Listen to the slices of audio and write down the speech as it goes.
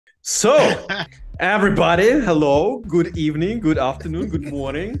So, everybody, hello, good evening, good afternoon, good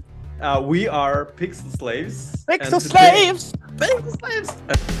morning. We are Pixel Slaves. Pixel Slaves! Pixel Slaves!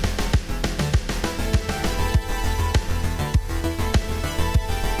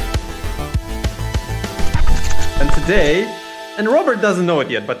 And today, and Robert doesn't know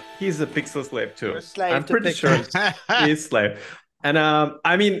it yet, but he's a Pixel Slave too. I'm pretty sure he's slave. And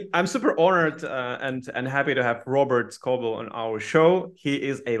I'm super honored and happy to have Robert Scoble on our show. He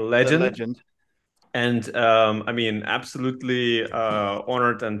is a legend. And absolutely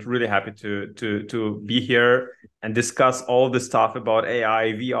honored and really happy to be here and discuss all the stuff about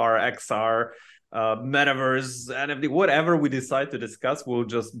AI, VR, XR, metaverse, NFT, whatever we decide to discuss, we'll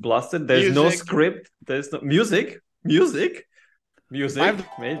just blast it. There's no script. There's no music, maybe.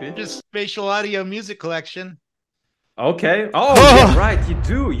 Just spatial audio music collection. Okay. Oh, yeah, right. You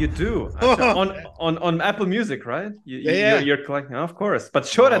do. On Apple Music, right? You're collecting, of course. But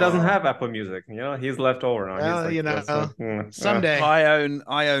Shota doesn't have Apple Music. You know, he's left over now. Well, someday. I own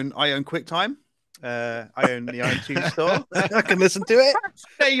QuickTime. I own the iTunes store. I can listen to it.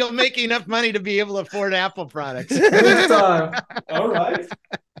 Hey, you'll make enough money to be able to afford Apple products. All right.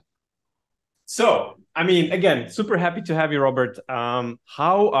 So, again, super happy to have you, Robert.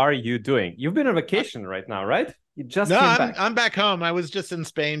 How are you doing? You've been on vacation right now, right? You just came back. I'm back home. I was just in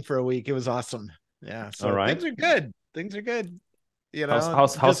Spain for a week. It was awesome. Yeah. So all right. Things are good. You know,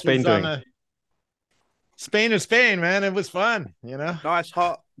 how's Spain doing? Spain is Spain, man. It was fun. You know, nice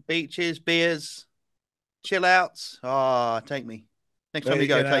hot beaches, beers, chill outs. Take me next time we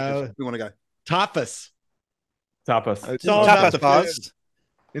go. Take us. We want to go. Tapas. It's all about the food.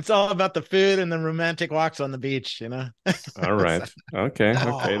 It's all about the food and the romantic walks on the beach. You know. All right. Okay.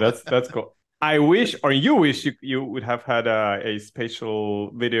 That's cool. I wish, or you wish, you would have had a spatial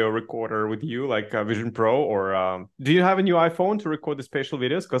video recorder with you, like Vision Pro, or do you have a new iPhone to record the spatial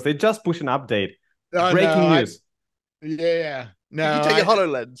videos? Because they just push an update. Breaking news. No, you take your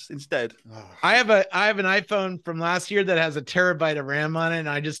HoloLens instead. I have an iPhone from last year that has a terabyte of RAM on it, and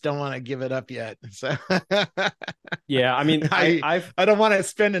I just don't want to give it up yet. So yeah, I don't want to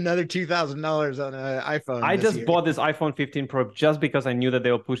spend another $2,000 on an iPhone. I just bought this iPhone 15 Pro just because I knew that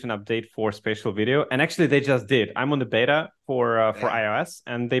they'll push an update for spatial video, and actually they just did. I'm on the beta for iOS,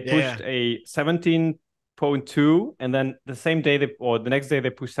 and they pushed a 17.2, and then the same day the next day they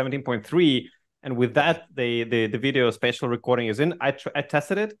pushed 17.3. And with that, the video spatial recording is in. I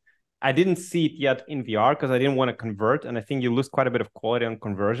tested it. I didn't see it yet in VR because I didn't want to convert. And I think you lose quite a bit of quality on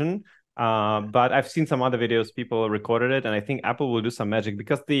conversion. But I've seen some other videos, people recorded it. And I think Apple will do some magic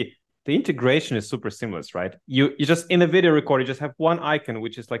because the integration is super seamless, right? You just, in the video recorder, you just have one icon,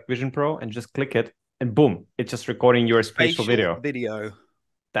 which is like Vision Pro, and just click it. And boom, it's just recording your spatial video.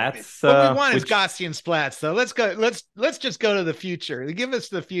 That's what we want is Gaussian splats, though. Let's go. Let's just go to the future. Give us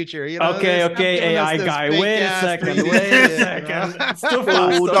the future. You know. Okay, AI guy. Wait a second. It's too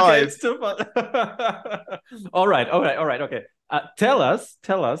fast. Okay, it's too fast. All right. Okay. Tell us,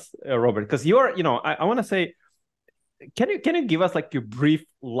 Robert, because you're. I want to say, can you give us like your brief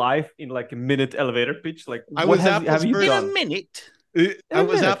life in like a minute elevator pitch? Like, what have you done? In a minute. I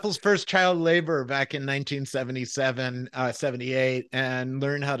was Apple's first child laborer back in 1977, 78, and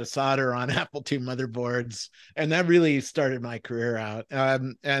learned how to solder on Apple II motherboards. And that really started my career out. I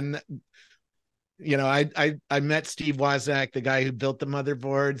met Steve Wozniak, the guy who built the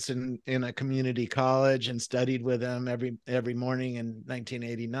motherboards in a community college, and studied with him every morning in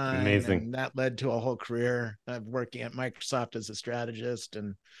 1989. Amazing. And that led to a whole career of working at Microsoft as a strategist.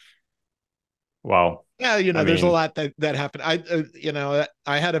 And wow. Yeah, there's a lot that happened. I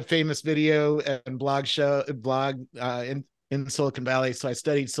had a famous video and blog in Silicon Valley. So I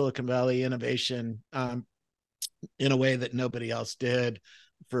studied Silicon Valley innovation in a way that nobody else did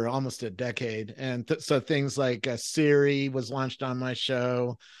for almost a decade. And so things like Siri was launched on my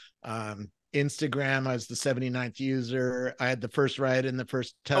show. Instagram, I was the 79th user. I had the first ride in the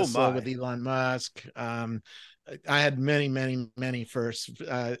first Tesla with Elon Musk. I had many firsts.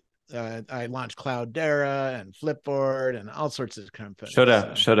 I launched Cloudera and Flipboard and all sorts of companies. Shut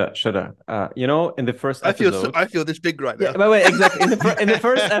up. In the first episode, I feel this big right now. Yeah, wait, exactly. In the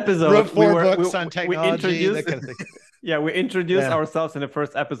first episode, wrote four books on technology. We introduced ourselves in the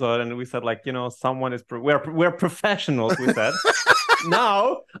first episode, and we said someone is we're professionals. We said.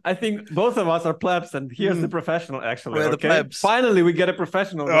 Now I think both of us are plebs, and here's the professional. Actually, the plebs. Finally, we get a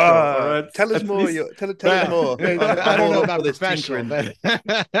professional. All right? Tell us more. Tell us more. I don't know about professional, but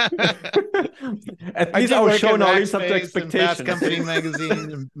at least our show now lives up to expectations. Fast Company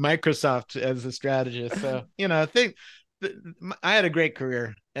magazine, and Microsoft as a strategist. So I had a great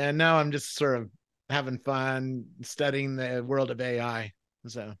career, and now I'm just sort of having fun studying the world of AI.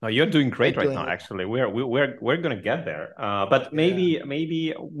 So no, you're doing great right now. Actually, we're gonna get there. But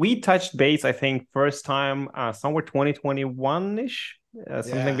maybe we touched base. I think first time somewhere 2021-ish,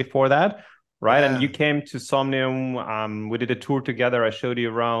 something before that, right? Yeah. And you came to Somnium. We did a tour together. I showed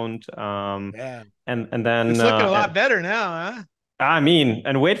you around. And then it's looking a lot better now, huh? I mean,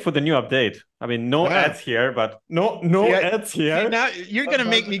 and wait for the new update. I mean, no ads here, but no ads here. See, now you're gonna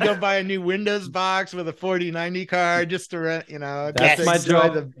make me go buy a new Windows box with a 4090 card just to rent. That's my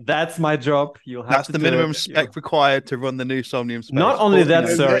job. That's my job. You'll have That's the minimum spec required to run the new Somnium space. Not only that,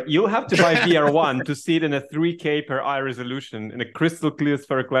 sir, you'll have to buy VR1 to see it in a 3K per eye resolution in a crystal clear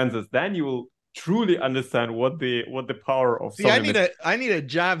spherical lenses. Then you will truly understand what the power of Somnium is. I need a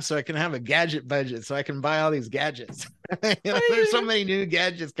job so I can have a gadget budget so I can buy all these gadgets. There's so many new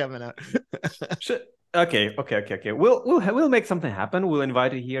gadgets coming out. Okay. We'll make something happen. We'll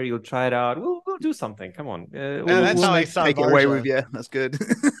invite you here. You'll try it out. We'll do something. Come on. That's how I saw take it away with you. That's good.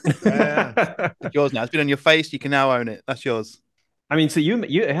 It's yours now. It's been on your face. You can now own it. That's yours. I mean, so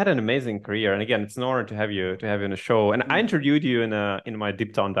you had an amazing career, and again, it's an honor to have you in a show. And I interviewed you in my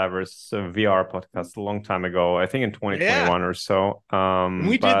Deep Down Divers VR podcast a long time ago. I think in 2021 or so.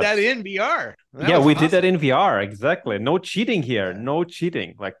 We did that in VR. We did that in VR. Exactly. No cheating here. No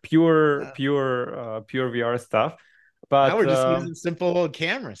cheating. Like pure VR stuff. But now we're just using simple old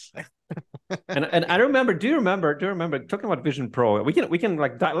cameras. and I remember. Do you remember talking about Vision Pro? We can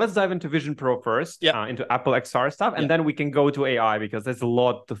like let's dive into Vision Pro first. Into Apple XR stuff, and then we can go to AI because there's a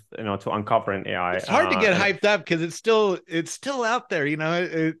lot to uncover in AI. It's hard to get hyped up because it's still out there.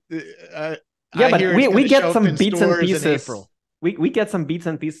 But we get some bits and pieces. We get some beats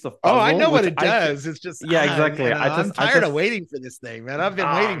and pieces of puzzle. Oh, I know what it does. It's just exactly. I'm tired of waiting for this thing, man. I've been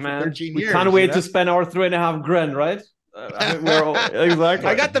waiting for 13 years. We can't wait to spend our $3.5 grand, right? Exactly.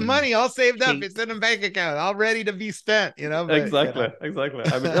 I got the money all saved up. It's in a bank account, all ready to be spent. Exactly.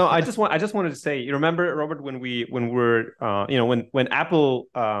 I mean, no, I just wanted to say. You remember, Robert, when when Apple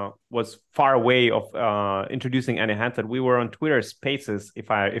was far away of introducing any handset, we were on Twitter Spaces, if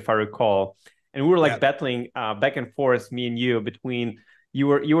I recall, and we were like battling back and forth, me and you, between you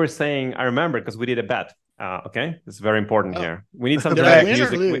were saying, I remember because we did a bet. Okay, it's very important here. We need some dramatic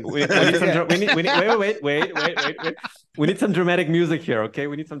music. We need some. Wait. We need some dramatic music here. Okay,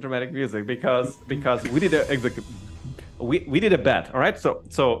 we need some dramatic music because we did we did a bet. All right,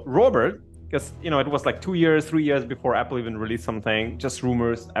 so Robert, because it was like 2 years, 3 years before Apple even released something. Just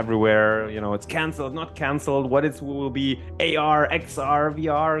rumors everywhere. It's canceled, not canceled. Will be AR, XR,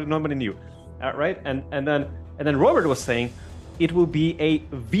 VR? Nobody knew. Right, and then Robert was saying it will be a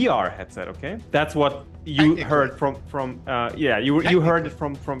VR headset. Okay, that's what you heard from you heard it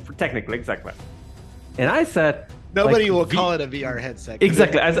from technically, exactly. And I said nobody will call it a VR headset.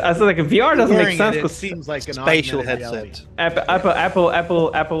 Exactly. I said like a VR doesn't make sense because it seems like an spatial headset.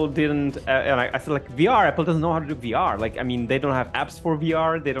 Apple didn't. And I said like VR. Apple doesn't know how to do VR. Like, I mean, they don't have apps for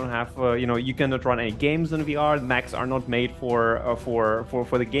VR. They don't have you cannot run any games on VR. Macs are not made for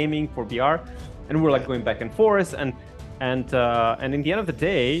the gaming, for VR. And we're like going back and forth and in the end of the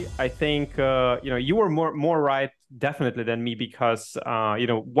day, I think you were more right definitely than me because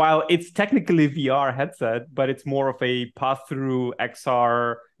while it's technically VR headset, but it's more of a pass-through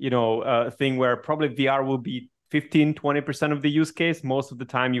XR thing where probably VR will be 15-20% of the use case. Most of the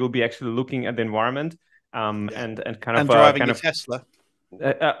time, you will be actually looking at the environment and driving a Tesla.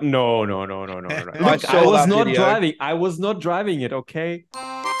 No. Look, I was not driving it. Okay.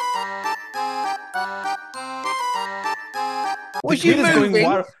 Was you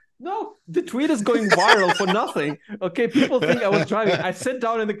moving? No, the tweet is going viral for nothing. Okay, people think I was driving. I sat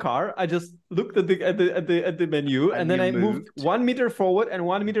down in the car. I just looked at the menu, and then I moved 1 meter forward and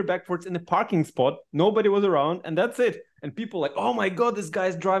 1 meter backwards in the parking spot. Nobody was around, and that's it. And people like, oh my god, this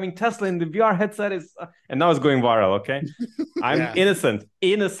guy's driving Tesla, and the VR headset is, and now it's going viral. Okay, I'm innocent.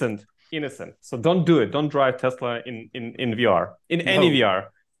 So don't do it. Don't drive Tesla in VR any VR.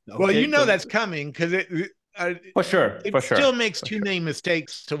 Okay, well, that's coming because it. For sure. Still makes too many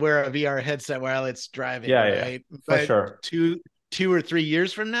mistakes to wear a VR headset while it's driving. Right? For sure. 2 or 3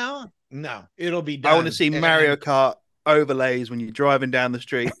 years from now, no, it'll be done. I want to see Mario Kart overlays when you're driving down the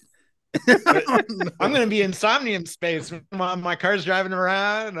street. I'm going to be in Somnium space. My car's driving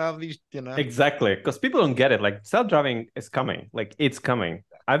around and all these, Exactly, because people don't get it. Like self-driving is coming. Like it's coming.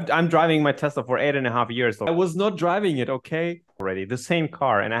 I'm driving my Tesla for 8.5 years. So I was not driving it. Okay, already the same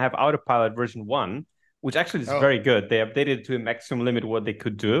car, and I have Autopilot version 1. Which actually is very good. They updated it to a maximum limit what they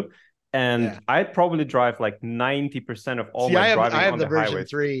could do. And I'd probably drive like 90% of all my driving on the highway. I have the version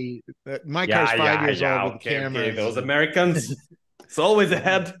 3. My car's 5 years old with cameras. Okay. Those Americans, it's always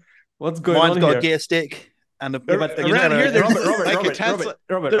ahead. What's going on here? Mine's got a gear stick. And around here, there's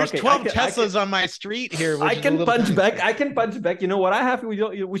Robert, there's 12 Teslas on my street here. I can punch back. I can punch back. You know what I have,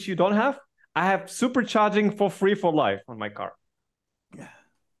 which you don't have? I have supercharging for free for life on my car.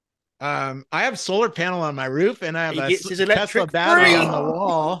 I have solar panel on my roof, and I have a Tesla battery on the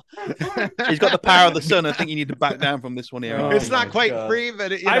wall. He's got the power of the sun. I think you need to back down from this one here. It's not quite free,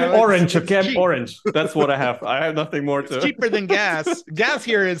 but I'm orange. Okay, I'm orange. That's what I have. I have nothing more to. It's cheaper than gas. Gas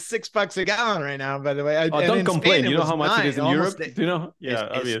here is $6 a gallon right now. By the way, don't complain. You know how much it is in Europe? Do you know? Yeah,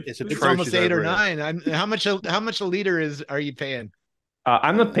 it's almost 8 or 9. How much a liter are you paying?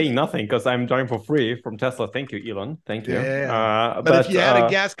 I'm not paying nothing because I'm driving for free from Tesla. Thank you, Elon. Thank you. But if you had a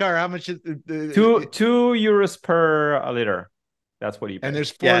gas car, how much is €2 per liter? That's what you pay. And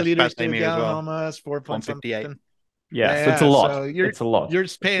there's 4 liters to a gallon, almost 4.58. Yeah, so it's a lot. So it's a lot. You're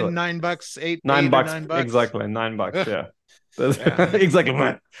paying $9, $9, exactly $9. Yeah. Exactly,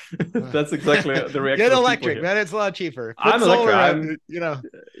 man. That's exactly the reaction. Get electric, man. It's a lot cheaper. I'm electric. We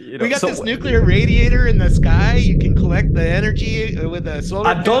got this nuclear radiator in the sky. You can collect the energy with a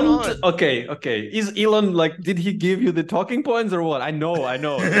solar panel. Okay. Is Elon did he give you the talking points or what? I know.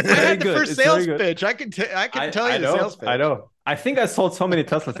 It's very good. First sales pitch. I can tell you the sales pitch. I know. I think I sold so many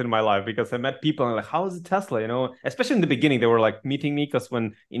Teslas in my life because I met people and how is a Tesla? Especially in the beginning, they were meeting me because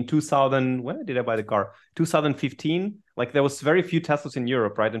when did I buy the car? 2015. There was very few Teslas in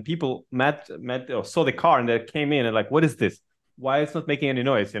Europe, right? And people saw the car and they came in and what is this? Why it's not making any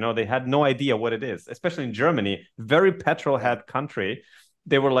noise? They had no idea what it is, especially in Germany, very petrol-head country.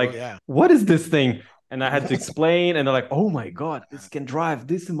 They were what is this thing? And I had to explain, and they're like, "Oh my God, this can drive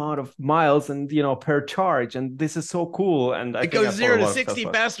this amount of miles, and per charge, and this is so cool." And it goes 0 to 60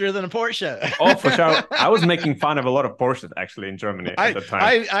 faster than a Porsche. Oh, for sure. I was making fun of a lot of Porsches actually in Germany at the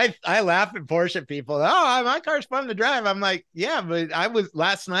time. I laugh at Porsche people. Oh, my car's fun to drive. I'm like, yeah, but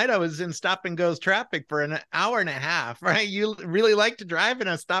last night I was in stop and go's traffic for an hour and a half. Right? You really like to drive in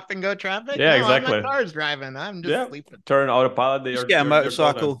a stop and go traffic? Yeah, exactly. My car's driving. I'm just sleeping. Turn autopilot. Just get a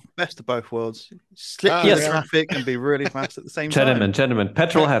motorcycle. Best of both worlds. Slip the traffic and be really fast at the same time. Gentlemen,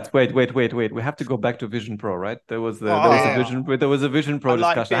 petrol heads. Wait. We have to go back to Vision Pro, right? There was a Vision Pro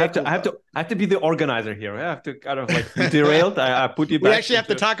discussion. I have to be the organizer here. I have to kind of be derailed. I put you back. We actually have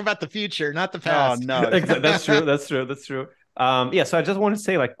to talk about the future, not the past. Oh no, that's true. So I just want to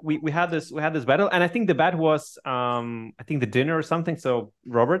say, we had this battle, and I think the bat was the dinner or something. So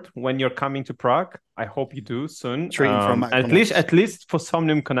Robert, when you're coming to Prague, I hope you do soon. At least for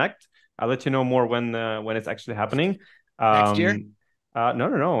Somnium Connect. I'll let you know more when it's actually happening. Next year?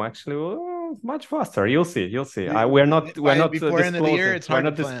 No. Actually, much faster. You'll see. We're not before end of the year. It's hard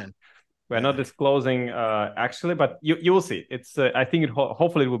to plan. We're not disclosing actually, but you will see. It's I think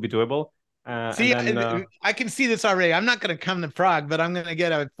hopefully it will be doable. I can see this already. I'm not going to come to Prague, but I'm going to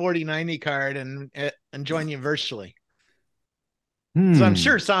get a 4090 card and join you virtually. So I'm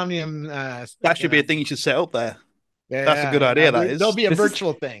sure Somnium. That should be a thing you should set up there. Yeah, that's a good idea. There'll be a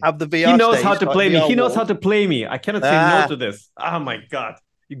virtual thing. Have the VR. He knows how to play me. He knows how to play me. I cannot say no to this. Oh my God,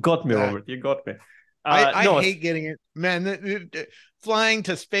 you got me, Robert. You got me. I hate getting it, man. Flying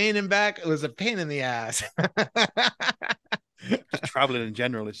to Spain and back was a pain in the ass. Just traveling in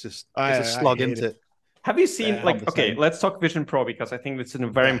general, it's a slog, isn't it? Have you seen let's talk Vision Pro because I think it's a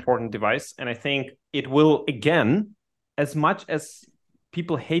very important device, and I think it will again, as much as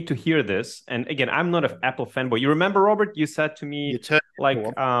people hate to hear this, and again, I'm not an Apple fanboy. You remember, Robert? You said to me,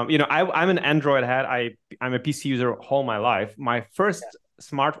 I'm an Android head. I'm a PC user all my life. My first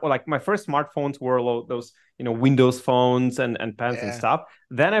smartphones were those Windows phones and pens and stuff.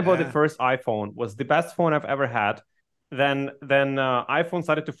 Then I bought the first iPhone. Was the best phone I've ever had. Then iPhone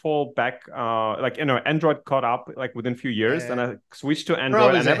started to fall back. Android caught up within a few years, and I switched to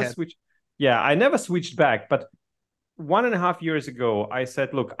Android. I never switched back, but 1.5 years ago, I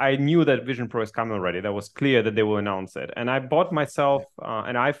said, look, I knew that Vision Pro is coming already. That was clear that they will announce it. And I bought myself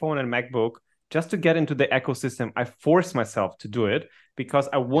an iPhone and MacBook just to get into the ecosystem. I forced myself to do it because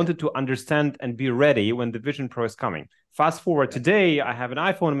I wanted to understand and be ready when the Vision Pro is coming. Fast forward today, I have an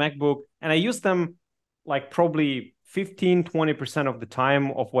iPhone and MacBook, and I use them probably 15-20% of the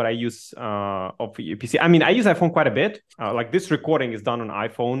time of what I use of PC. I mean, I use iPhone quite a bit. This recording is done on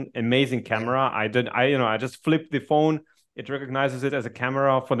iPhone. Amazing camera. I just flip the phone. It recognizes it as a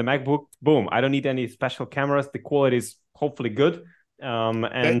camera. For the MacBook. Boom. I don't need any special cameras. The quality is hopefully good.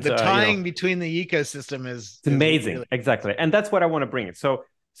 And the tying between the ecosystem is amazing. Really... Exactly. And that's what I want to bring it. So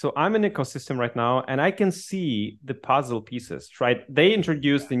I'm in an ecosystem right now, and I can see the puzzle pieces, right? They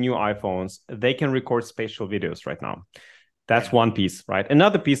introduced the new iPhones. They can record spatial videos right now. That's one piece, right?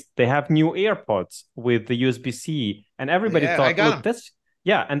 Another piece, they have new AirPods with the USB-C, and everybody thought, look,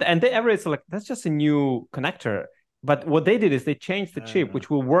 Yeah, and everybody's like, that's just a new connector. But what they did is they changed the chip, which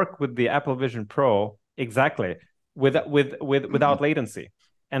will work with the Apple Vision Pro exactly without latency.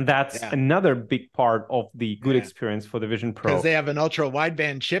 And that's another big part of the good experience for the Vision Pro. Because they have an ultra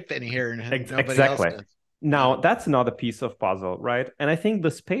wideband chip in here, and nobody else does. Now, that's another piece of puzzle, right? And I think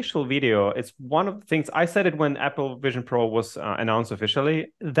the spatial video is one of the things. I said it when Apple Vision Pro was announced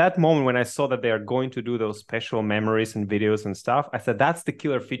officially. That moment when I saw that they are going to do those special memories and videos and stuff, I said, that's the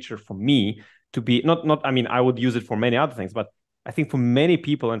killer feature for me to be, I mean, I would use it for many other things, but I think for many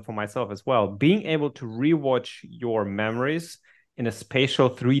people and for myself as well, being able to rewatch your memories in a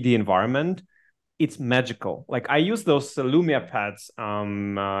spatial 3D environment, it's magical. Like I use those Lumia pads,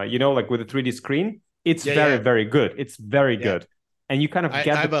 like with a 3D screen. It's very good. It's very good. And you kind of get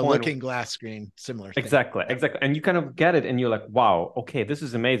I have a looking glass screen, similar thing. Exactly. And you kind of get it and you're like, wow, okay, this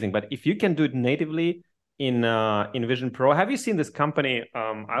is amazing. But if you can do it natively in Vision Pro, have you seen this company?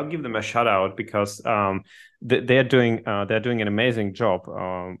 I'll give them a shout out because they're doing an amazing job.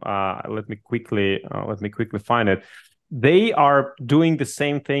 Let me quickly find it. They are doing the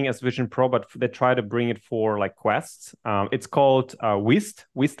same thing as Vision Pro, but they try to bring it for like Quests. It's called Whist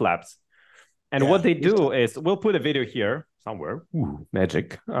Labs. And what they do is we'll put a video here somewhere. Ooh,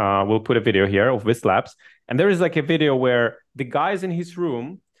 magic. We'll put a video here of Whist Labs. And there is like a video where the guy's in his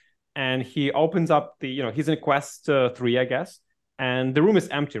room and he opens up he's in Quest 3, I guess. And the room is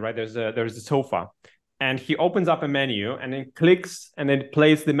empty, right? There's a sofa. And he opens up a menu and then clicks and then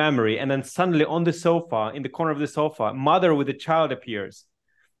plays the memory. And then suddenly on the sofa, in the corner of the sofa, mother with a child appears,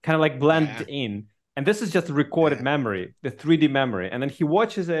 kind of like blended in. And this is just a recorded memory, the 3D memory. And then he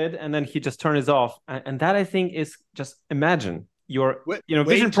watches it and then he just turns it off. And that, I think, is just imagine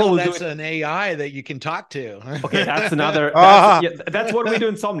Vision Pro. That's an AI that you can talk to. Okay, that's another. That's what we do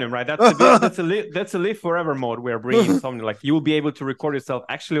in Somnium, right? That's a live forever mode. We're bringing Somnium. Like you will be able to record yourself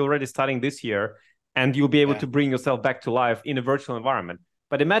actually already starting this year, and you'll be able to bring yourself back to life in a virtual environment.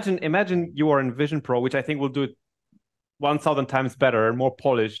 But imagine you are in Vision Pro, which I think will do it 1,000 times better, more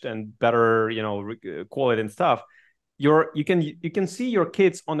polished and better, quality and stuff. You can see your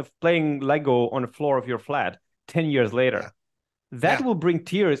kids playing Lego on the floor of your flat 10 years later. That will bring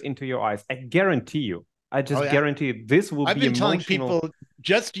tears into your eyes. I guarantee you. I just guarantee you this will be emotional. I've been telling people,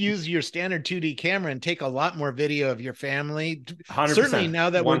 just use your standard 2D camera and take a lot more video of your family. 100%, certainly now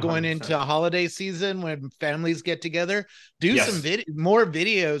that we're 100%. going into holiday season when families get together, do some more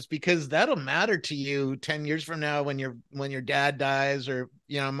videos, because that'll matter to you 10 years from now when your dad dies, or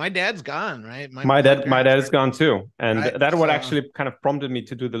my dad's gone, right? My dad is gone too. And that what actually kind of prompted me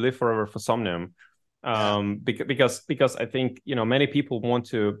to do the Live Forever for Somnium. Because I think many people want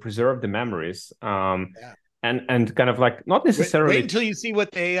to preserve the memories and kind of like not necessarily wait until you see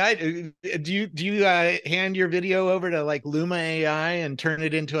what the AI do. You hand your video over to like Luma AI and turn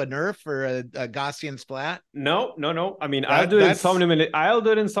it into a Nerf or a Gaussian splat? No. I mean, I'll do it in Somnium. I'll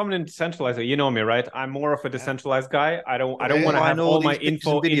do it in Somnium decentralized. You know me, right? I'm more of a decentralized guy. I don't want to have all my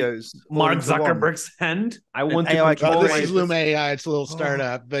info videos in Mark Zuckerberg's hand. I want to control this is Luma AI. It's a little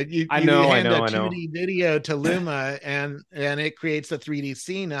startup, but you hand a 2D video to Luma and it creates a 3D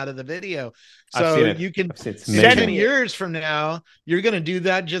scene out of the video. So you can 7 years from now, you're going to do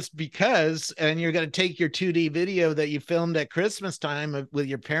that just because, and you're going to take your 2D video that you filmed at Christmas time with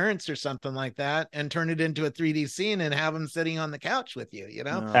your parents or something like that and turn it into a 3D scene and have them sitting on the couch with you,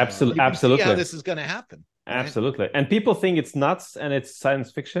 Absolutely. See how this is going to happen. Right? Absolutely. And people think it's nuts and it's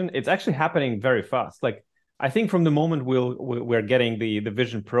science fiction. It's actually happening very fast. Like I think from the moment we're getting the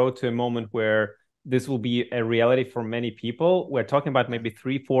Vision Pro to a moment where this will be a reality for many people. We're talking about maybe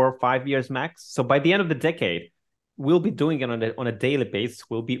 3, 4, 5 years max. So by the end of the decade, we'll be doing it on a daily basis.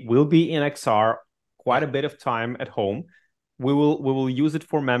 We'll be in XR quite a bit of time at home. We will use it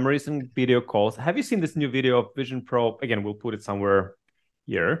for memories and video calls. Have you seen this new video of Vision Pro? Again, we'll put it somewhere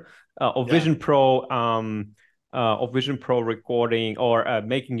here. Vision Pro recording or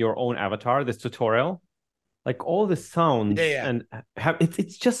making your own avatar. This tutorial, like all the sounds and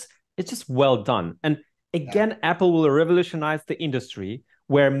it's just well done. And again, Apple will revolutionize the industry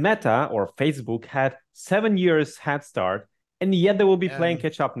where Meta or Facebook had 7 years head start, and yet they will be playing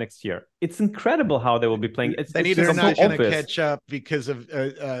catch up next year. It's incredible how they will be playing. They're not going to catch up because of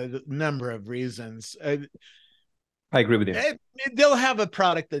a number of reasons. I agree with you. They'll have a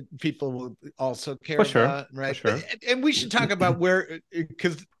product that people will also care about, right? For sure. And we should talk about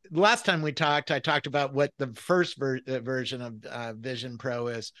because last time we talked, I talked about what the first version of Vision Pro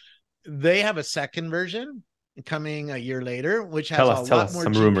is. They have a second version coming a year later, which has a lot more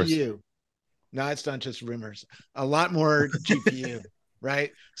GPU. Rumors. No, it's not just rumors. A lot more GPU.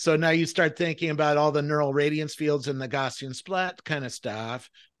 right? So now you start thinking about all the neural radiance fields and the Gaussian splat kind of stuff.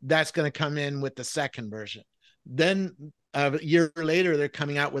 That's going to come in with the second version. Then a year later, they're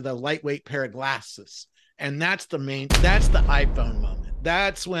coming out with a lightweight pair of glasses. And that's the iPhone moment.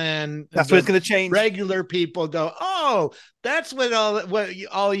 That's when it's going to change. Regular people go, oh, that's what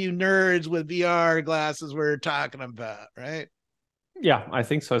all you nerds with VR glasses were talking about, right? Yeah, I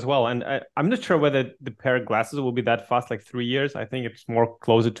think so as well. And I'm not sure whether the pair of glasses will be that fast, like 3 years. I think it's more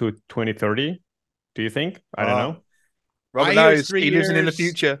closer to 2030. Do you think? I don't know. Robert knows. He lives in the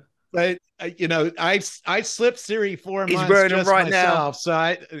future. But I slipped Siri 4 He's months just right myself.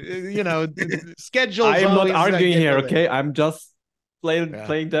 Now. So schedule. I am not arguing here. Okay, I'm just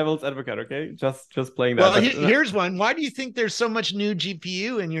playing devil's advocate. Okay, just playing that. Well, here's one. Why do you think there's so much new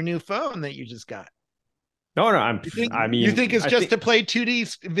GPU in your new phone that you just got? No, you think it's just to play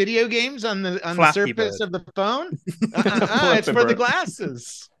 2D video games on the surface of the phone? It's for the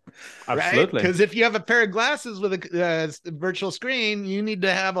glasses. Absolutely. Because if you have a pair of glasses with a virtual screen, you need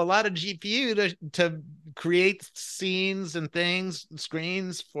to have a lot of GPU to create scenes and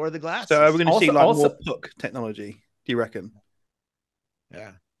screens for the glasses. So are we going to see more PUC technology, do you reckon?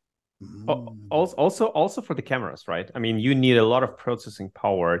 Yeah. Also for the cameras, right? I mean, you need a lot of processing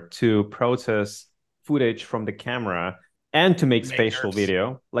power to process footage from the camera and to make spatial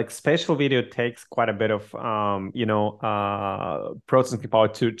video. Like spatial video takes quite a bit of processing power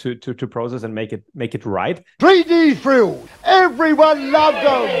to process and make it right. 3D thrill, everyone loved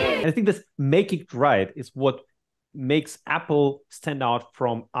them. And I think this make it right is what makes Apple stand out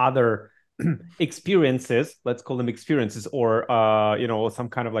from other experiences. Let's call them experiences, or some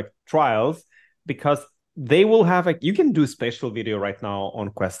kind of like trials, because they will have you can do spatial video right now on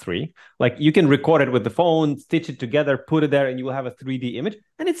Quest 3. Like you can record it with the phone, stitch it together, put it there, and you will have a 3D image.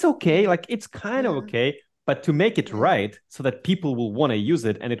 And it's okay. Like it's kind of okay. But to make it right so that people will want to use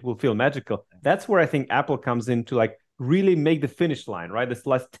it and it will feel magical, that's where I think Apple comes in to like really make the finish line, right? This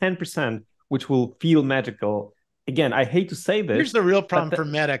last 10%, which will feel magical. Again, I hate to say this. Here's the real problem for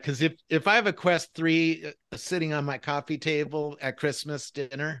Meta, because if I have a Quest 3 sitting on my coffee table at Christmas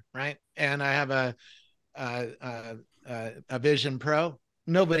dinner, right, and I have a Vision Pro,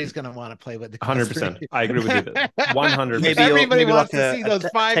 nobody's going to want to play with the Quest 100%. 3. I agree with you. 100%. Everybody wants to see those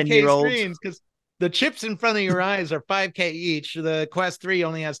 5K screens screens because the chips in front of your eyes are 5K each. The Quest 3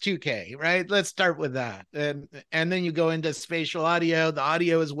 only has 2K, right? Let's start with that. And then you go into spatial audio. The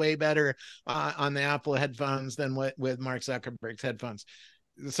audio is way better on the Apple headphones than with Mark Zuckerberg's headphones.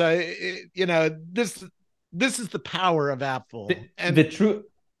 So, this is the power of Apple.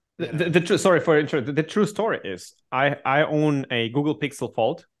 Sorry for interrupting. The true story is I own a Google Pixel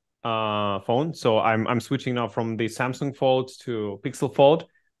Fold phone. So I'm switching now from the Samsung Fold to Pixel Fold.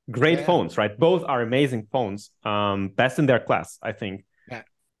 Great phones, right? Both are amazing phones. Best in their class, I think. Yeah.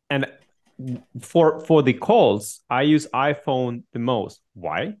 And for the calls, I use iPhone the most.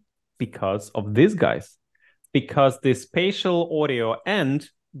 Why? Because of these guys. Because the spatial audio and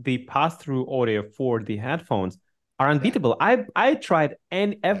the pass-through audio for the headphones are unbeatable. I tried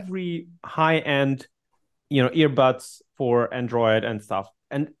every high-end, earbuds for Android and stuff,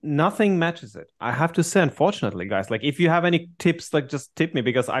 and nothing matches it. I have to say, unfortunately, guys. Like, if you have any tips, like, just tip me,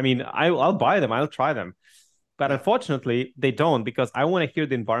 because I mean, I'll buy them, I'll try them, but unfortunately, they don't, because I want to hear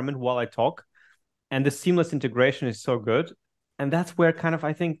the environment while I talk, and the seamless integration is so good. And that's where kind of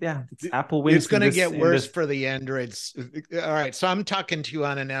I think, it's Apple wins. It's going to get worse for the Androids. All right, so I'm talking to you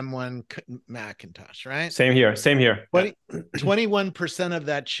on an M1 Macintosh, right? Same here. 21% of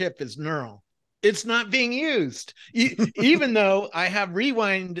that chip is neural. It's not being used, even though I have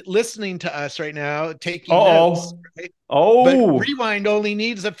Rewind listening to us right now, taking notes. Right? But Rewind only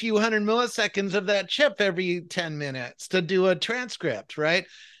needs a few hundred milliseconds of that chip every 10 minutes to do a transcript, right?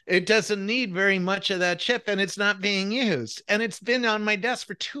 It doesn't need very much of that chip, and it's not being used. And it's been on my desk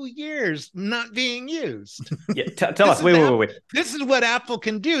for 2 years, not being used. Yeah, tell us. Wait. This is what Apple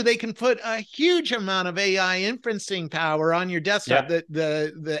can do. They can put a huge amount of AI inferencing power on your desktop. Yeah.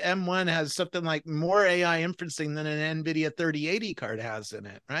 The M1 has something like more AI inferencing than an NVIDIA 3080 card has in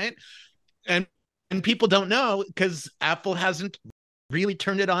it, right? And people don't know because Apple hasn't really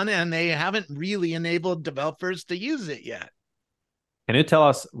turned it on, and they haven't really enabled developers to use it yet. Can you tell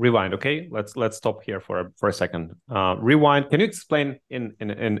us Rewind? Okay, let's stop here for a second. Rewind. Can you explain in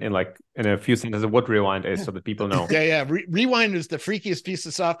a few sentences what Rewind is so that people know? Yeah. Rewind is the freakiest piece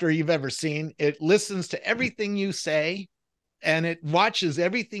of software you've ever seen. It listens to everything you say, and it watches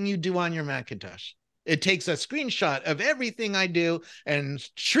everything you do on your Macintosh. It takes a screenshot of everything I do and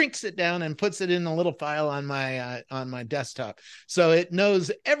shrinks it down and puts it in a little file on my desktop. So it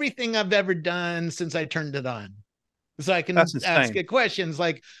knows everything I've ever done since I turned it on. So I can ask it questions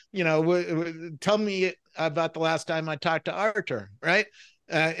like, tell me about the last time I talked to Artur, right?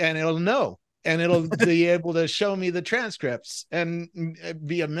 And it'll know. And it'll be able to show me the transcripts and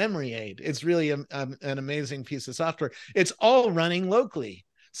be a memory aid. It's really an amazing piece of software. It's all running locally.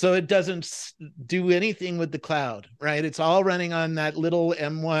 So it doesn't do anything with the cloud, right? It's all running on that little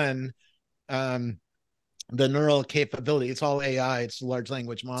M1, the neural capability. It's all AI. It's a large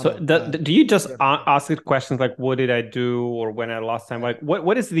language model. So do you just ask it questions like, what did I do? Or when I last time, like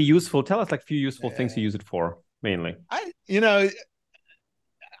what is the useful, tell us like a few useful things you use it for mainly.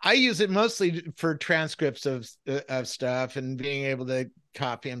 I use it mostly for transcripts of stuff and being able to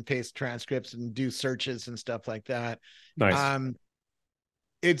copy and paste transcripts and do searches and stuff like that. Nice.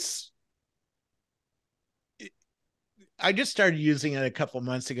 I just started using it a couple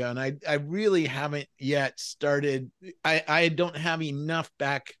months ago, and I really haven't yet started. I don't have enough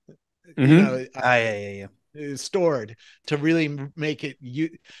back, stored to really make it.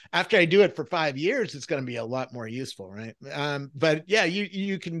 After I do it for 5 years, it's going to be a lot more useful, right? But yeah,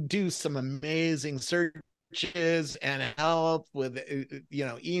 you can do some amazing searches and help with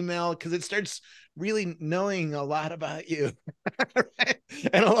email, because it starts really knowing a lot about you right?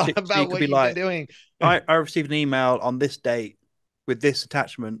 And a lot about what you've been doing. I received an email on this date with this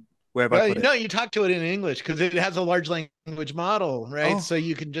attachment. Where have I put it? No, you talk to it in English because it has a large language model, right? So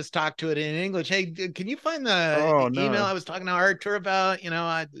you can just talk to it in English. Hey, can you find the email I was talking to Artur about?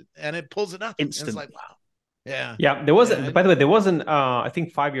 And it pulls it up. Instant. It's like, wow. Yeah. Yeah. There was, by the way, there wasn't, I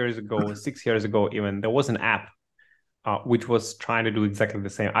think 5 years ago, 6 years ago, even there was an app which was trying to do exactly the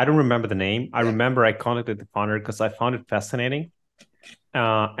same. I don't remember the name. I remember I contacted the founder because I found it fascinating.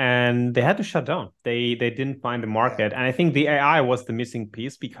 And they had to shut down. They didn't find the market. And I think the AI was the missing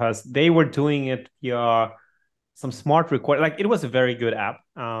piece because they were doing it via some smart record. Like it was a very good app,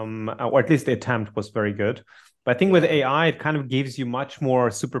 or at least the attempt was very good. But I think with AI, it kind of gives you much more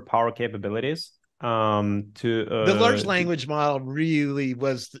superpower capabilities. The large language model really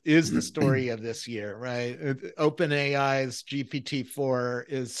is the story of this year, right? OpenAI's GPT-4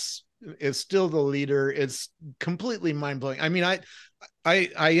 is still the leader. It's completely mind-blowing. I mean,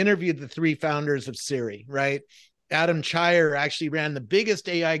 I interviewed the 3 founders of Siri, right? Adam Chyer actually ran the biggest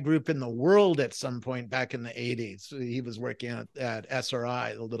AI group in the world at some point back in the 80s. He was working at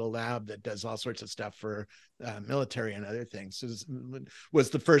SRI, the little lab that does all sorts of stuff for military and other things. Was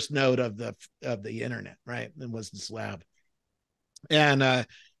the first node of the internet, right? And was this lab. And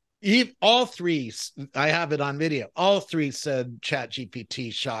all 3, I have it on video, all 3 said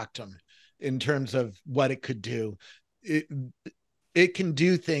ChatGPT shocked them in terms of what it could do. It can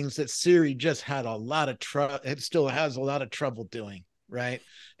do things that Siri just had a lot of trouble. It still has a lot of trouble doing, right?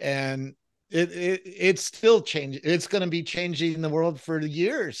 And it's still changing. It's going to be changing the world for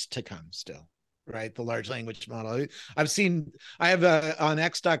years to come still, right? The large language model. I have on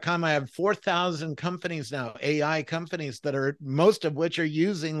X.com, I have 4,000 companies now, AI companies that are, most of which are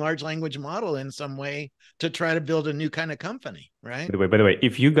using large language model in some way to try to build a new kind of company, right? By the way,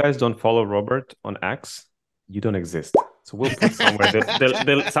 if you guys don't follow Robert on X, you don't exist. So we'll put somewhere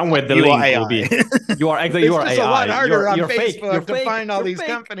the link AI. will be. You are exactly. You are AI. It's a lot harder on Facebook to find all these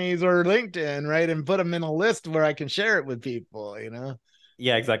companies, or LinkedIn, right, and put them in a list where I can share it with people.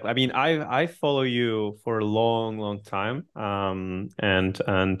 Yeah, exactly. I mean, I follow you for a long time. And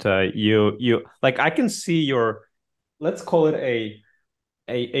you like, I can see your, let's call it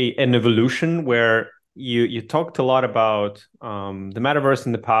an evolution where you talked a lot about the metaverse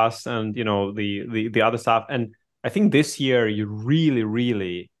in the past, and the other stuff. And I think this year you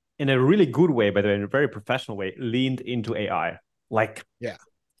really, in a really good way, by the way, in a very professional way, leaned into AI. Like,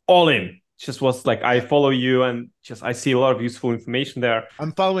 all in. Just was like, I follow you, and just I see a lot of useful information there.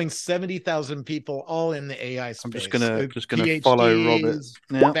 I'm following 70,000 people, all in the AI space. I'm just gonna PhDs, follow Robert.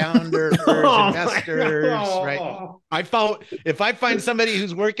 Founders, investors, right? If I find somebody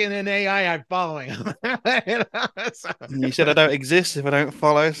who's working in AI, I'm following them. You said I don't exist if I don't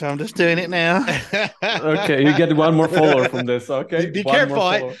follow, so I'm just doing it now. Okay, you get one more follower from this. Okay, be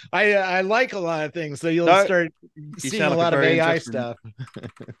careful. I like a lot of things, so you'll start seeing a lot of AI stuff.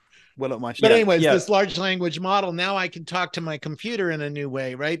 Well, at my but anyways, this large language model, now I can talk to my computer in a new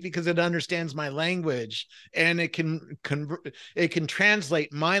way, right? Because it understands my language, and it can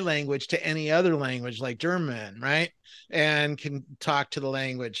translate my language to any other language, like German, right? And can talk to the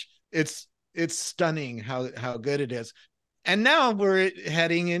language. It's stunning how good it is. And now we're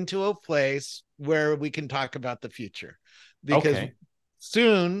heading into a place where we can talk about the future, because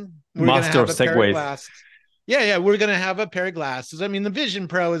soon we're going to have a pair of glasses. Yeah, we're going to have a pair of glasses. I mean, the Vision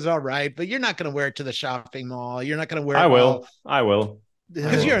Pro is all right, but you're not going to wear it to the shopping mall. You're not going to wear it. I will.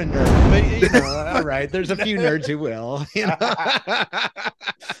 Because you're a nerd, but you know, all right. There's a few nerds who will, you know.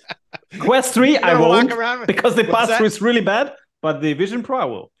 Quest 3, I won't, because the pass-through is really bad, but the Vision Pro I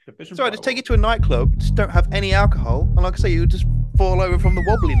will. Sorry, just take it to a nightclub, just don't have any alcohol, and like I say, you just fall over from the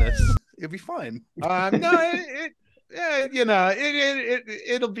wobbliness. You'll be fine. No, you know,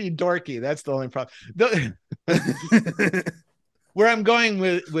 it'll be dorky. That's the only problem. Where I'm going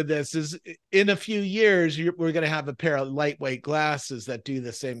with this is, in a few years, we're going to have a pair of lightweight glasses that do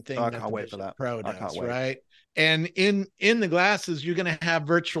the same thing. I can't wait for that. Pro does, right? And in the glasses, you're going to have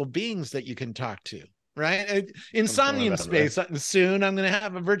virtual beings that you can talk to, right? In Somnium Space, soon I'm going to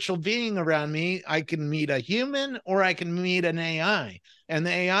have a virtual being around me. I can meet a human or I can meet an AI, and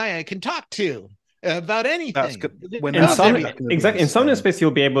the AI I can talk to about anything. That's good. Exactly. In Somnium Space, you'll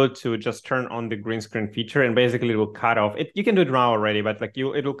be able to just turn on the green screen feature, and basically it will cut off it. You can do it now already, but like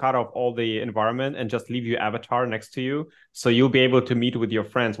it'll cut off all the environment and just leave your avatar next to you. So you'll be able to meet with your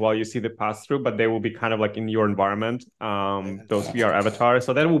friends while you see the pass through, but they will be kind of like in your environment, those VR avatars.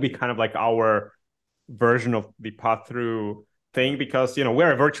 So that will be kind of like our version of the pass through thing, because you know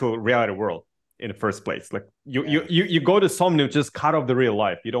we're a virtual reality world in the first place. Like you go to Somnium, just cut off the real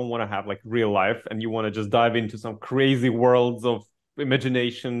life. You don't want to have like real life, and you want to just dive into some crazy worlds of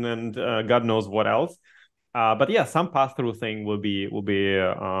imagination and God knows what else. But yeah, some pass through thing will be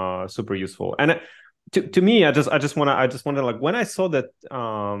super useful. And to me, I just want to like, when I saw that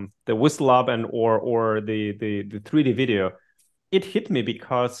the Whistle Lab and or the 3D video, it hit me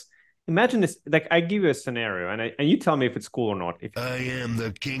because imagine this, like I give you a scenario and you tell me if it's cool or not. If I am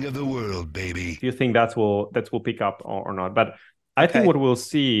the king of the world, baby. If you think that will pick up or not. But I think what we'll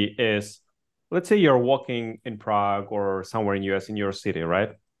see is, let's say you're walking in Prague or somewhere in US, in your city,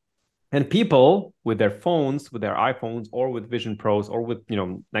 right? And people with their phones, with their iPhones, or with Vision Pros, or with, you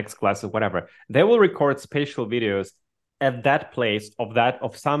know, Next glasses, whatever, they will record spatial videos at that place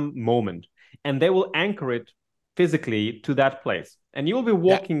of some moment, and they will anchor it physically to that place. And you'll be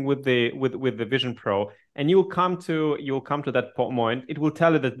walking with the Vision Pro, and you'll come to that point. It will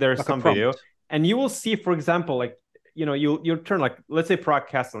tell you that there's like some video, and you will see, for example, like, you know, you'll turn, like, let's say Prague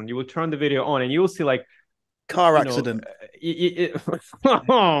Castle, and you will turn the video on, and you will see like car accident.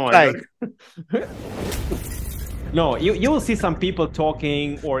 No, you will see some people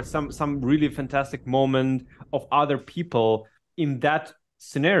talking, or some really fantastic moment of other people in that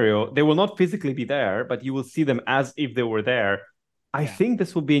scenario. They will not physically be there, but you will see them as if they were there. I think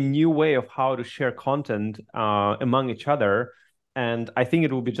this will be a new way of how to share content among each other. And I think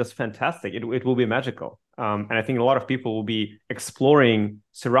it will be just fantastic. It will be magical. And I think a lot of people will be exploring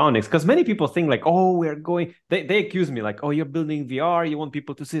surroundings, because many people think like, oh, they accuse me like, oh, you're building VR. You want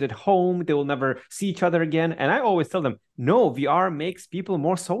people to sit at home. They will never see each other again. And I always tell them, no, VR makes people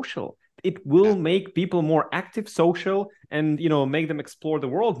more social. It will make people more active, social, and, you know, make them explore the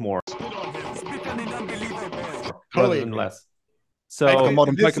world more. Rather than less. So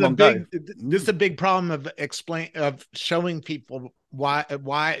this is a big problem of showing people why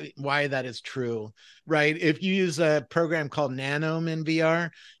that is true, right? If you use a program called Nanome in VR,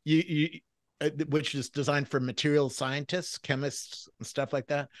 which is designed for material scientists, chemists, and stuff like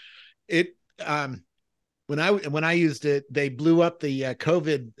that, when I used it, they blew up the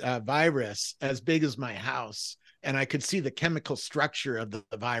COVID virus as big as my house, and I could see the chemical structure of the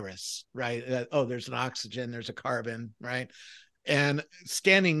virus, right? There's an oxygen, there's a carbon, right? And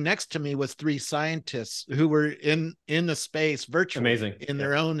standing next to me was 3 scientists who were in the space virtually in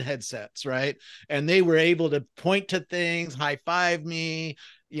their own headsets, right? And they were able to point to things, high five me,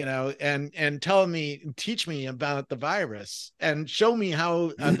 you know, and teach me about the virus and show me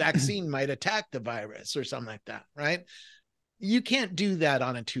how a vaccine might attack the virus or something like that, right? You can't do that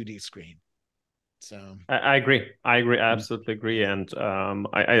on a 2D screen. So I agree. I absolutely agree. And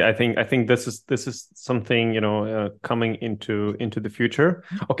I think this is something, you know, coming into the future.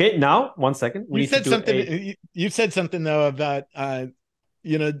 Okay, now 1 second. You said something though about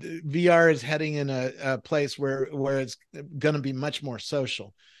you know, VR is heading in a place where it's going to be much more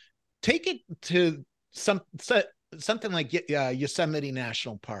social. Take it to something like Yosemite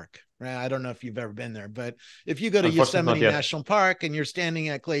National Park. Right? I don't know if you've ever been there, but if you go to Yosemite National Park and you're standing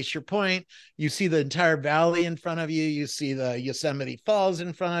at Glacier Point, you see the entire valley in front of you. You see the Yosemite Falls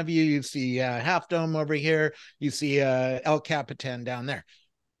in front of you. You see Half Dome over here. You see El Capitan down there.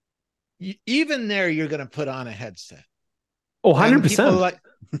 Even there, you're going to put on a headset. Oh, 100%.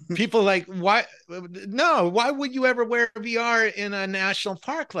 People like, why would you ever wear VR in a national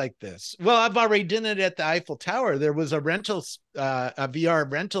park like this? Well, I've already done it at the Eiffel Tower. There was a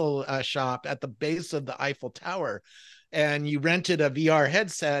VR rental shop at the base of the Eiffel Tower. and you rented a VR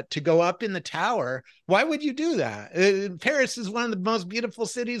headset to go up in the tower, why would you do that? Paris is one of the most beautiful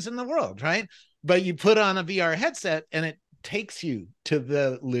cities in the world, right? But you put on a VR headset and it takes you to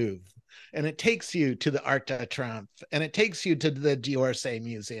the Louvre, and it takes you to the Arc de Triomphe, and it takes you to the d'Orsay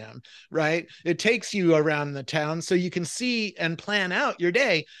Museum, right? It takes you around the town so you can see and plan out your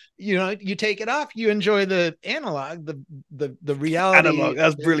day. You know, you take it off, you enjoy the analog, the reality Analog,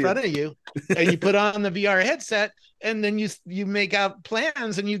 that's in brilliant. front of you, and you put on the VR headset, and then you make out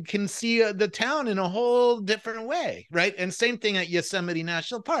plans, and you can see the town in a whole different way, right? And same thing at Yosemite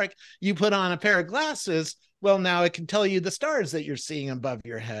National Park. You put on a pair of glasses. Well, now it can tell you the stars that you're seeing above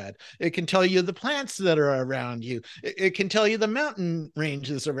your head. It can tell you the plants that are around you. It can tell you the mountain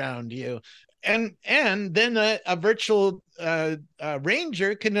ranges around you. And then a virtual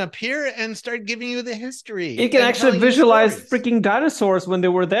ranger can appear and start giving you the history. It can actually visualize freaking dinosaurs when they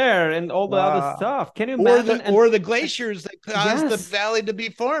were there and all the other stuff. Can you imagine? Or the glaciers that caused the valley to be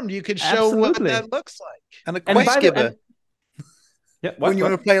formed. You could show what that looks like. And a quest giver. When you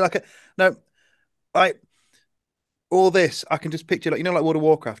want to play all this, I can just picture, like World of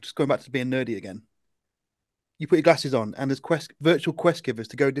Warcraft, just going back to being nerdy again. You put your glasses on, and there's virtual quest givers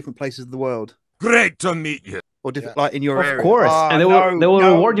to go to different places of the world. Great to meet you. Or different, like in your area. Of course, and they will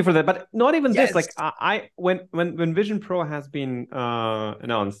reward you for that. But not even this. Like when Vision Pro has been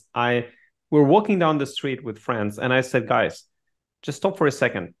announced, we're walking down the street with friends, and I said, guys, just stop for a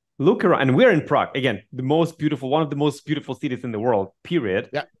second, look around, and we're in Prague again, one of the most beautiful cities in the world. Period.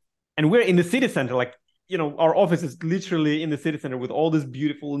 Yeah, and we're in the city center, like. Our office is literally in the city center with all these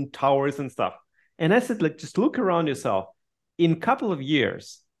beautiful towers and stuff. And I said, like, just look around yourself. In a couple of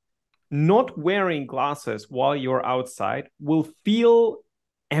years, not wearing glasses while you're outside will feel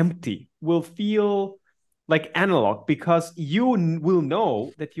empty, will feel like analog, because you will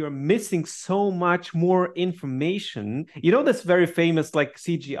know that you're missing so much more information. This very famous like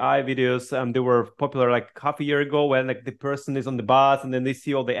CGI videos, they were popular like half a year ago, when like the person is on the bus and then they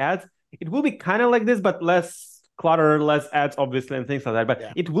see all the ads. It will be kind of like this, but less clutter, less ads, obviously, and things like that.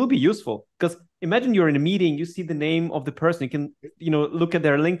 But it will be useful, because imagine you're in a meeting, you see the name of the person, you can, look at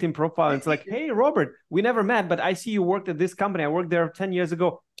their LinkedIn profile. And it's like, hey, Robert, we never met, but I see you worked at this company. I worked there 10 years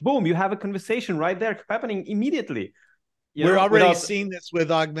ago. Boom, you have a conversation right there happening immediately. We're already seeing this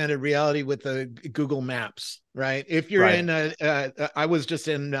with augmented reality with the Google Maps, right? If you're I was just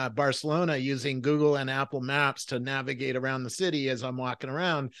in Barcelona using Google and Apple Maps to navigate around the city as I'm walking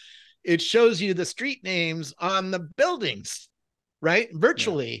around. It shows you the street names on the buildings, right?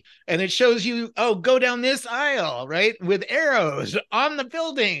 Virtually. Yeah. And it shows you, go down this aisle, right? With arrows on the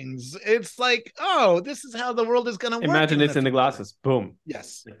buildings. It's like, this is how the world is going to work. Imagine it's in the glasses. Boom.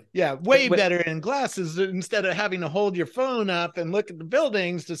 Yes. Yeah. Way better in glasses, instead of having to hold your phone up and look at the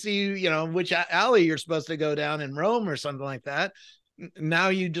buildings to see, which alley you're supposed to go down in Rome or something like that. Now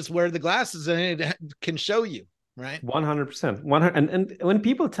you just wear the glasses and it can show you. Right, 100%. 100. And when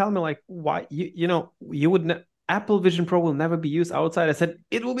people tell me like, why you would Apple Vision Pro will never be used outside, I said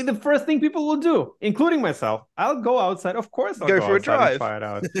it will be the first thing people will do, including myself. I'll go outside, of course. I'll go for a drive. Try it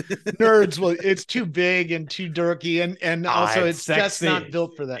out. Nerds will. It's too big and too dorky, and also it's just not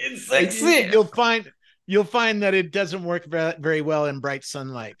built for that. It's sexy. You'll find that it doesn't work very well in bright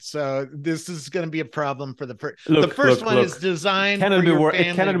sunlight. So this is going to be a problem for the first one is designed.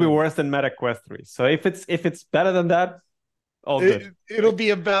 It cannot be worse than Meta Quest 3. So if it's better than that, all good. It'll be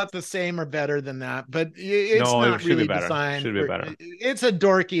about the same or better than that. But it's not really designed. Should be better. It's a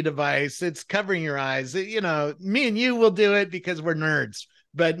dorky device. It's covering your eyes. Me and you will do it because we're nerds.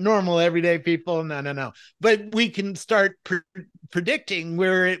 But normal everyday people, no. But we can start predicting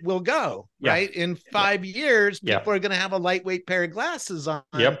where it will go, right? In 5 years, people are going to have a lightweight pair of glasses on.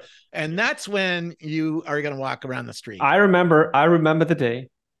 Yep. And that's when you are going to walk around the street. I remember the day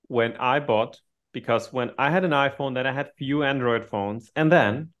when I bought, because when I had an iPhone, then I had few Android phones. And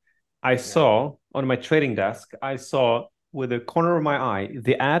then I saw on my trading desk, with the corner of my eye,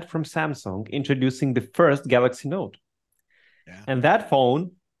 the ad from Samsung introducing the first Galaxy Note. Yeah. And that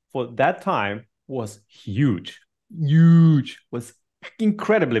phone for that time was huge, was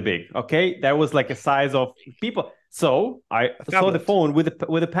incredibly big. Okay. That was like a size of people. So I saw the phone with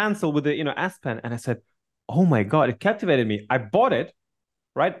a pencil, with the, S Pen. And I said, oh my God, it captivated me. I bought it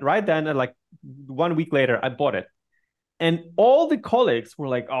right then. And like 1 week later, I bought it. And all the colleagues were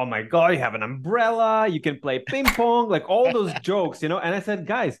like, oh my God, you have an umbrella. You can play ping pong, like all those jokes, And I said,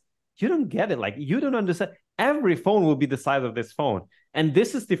 guys, you don't get it. Like, you don't understand. Every phone will be the size of this phone. And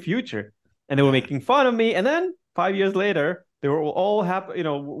this is the future. And they were making fun of me. And then 5 years later, they were all happy,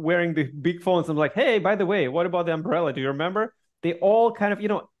 wearing the big phones. I'm like, hey, by the way, what about the umbrella? Do you remember? they all kind of,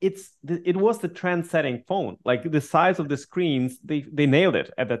 it was the trend-setting phone. Like the size of the screens, they nailed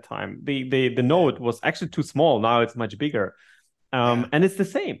it at that time. The Note was actually too small. Now it's much bigger. And it's the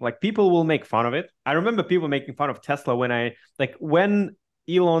same. Like people will make fun of it. I remember people making fun of Tesla when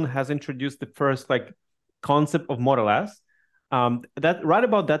Elon has introduced the first like concept of Model S. That right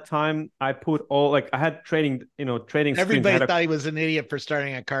about that time, I put I had trading screens. Everybody thought he was an idiot for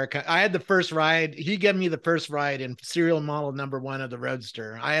starting a car. I had the first ride. He gave me the first ride in serial model number 1 of the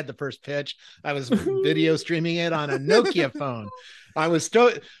Roadster. I had the first pitch. I was video streaming it on a Nokia phone. I was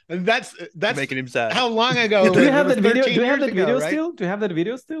that's making him sad. How long ago? Do you have that video? Do you have that video right? still? Do you have that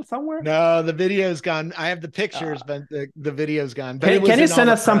video still somewhere? No, the video's gone. I have the pictures, but the video's gone. But can you send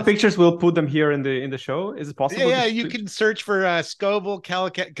us some pictures? We'll put them here in the show. Is it possible? Yeah, you can search for Scoble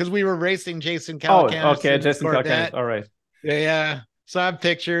Calican, because we were racing Jason Calican. Oh, okay, Jason Calican. All right. Yeah. So I have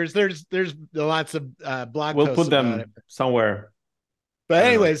pictures. There's lots of blog posts. We'll put them somewhere. But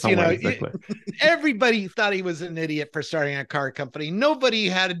anyways, exactly. Everybody thought he was an idiot for starting a car company. Nobody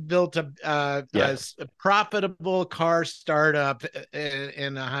had built a profitable car startup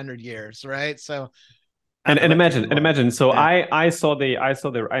in 100 years, right? So, and imagine. So I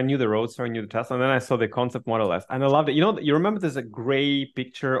knew the Roadster, I knew the Tesla, and then I saw the concept Model S, and I loved it. You remember there's a gray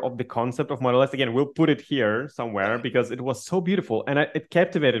picture of the concept of Model S. Again, we'll put it here somewhere because it was so beautiful, and it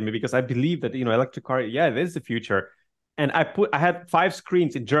captivated me because I believe that electric car, this is the future. And I had 5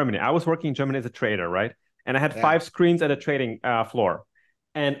 screens in Germany. I was working in Germany as a trader, right? And I had 5 screens at a trading floor.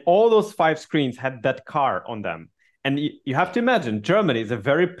 And all those 5 screens had that car on them. And you have to imagine, Germany is a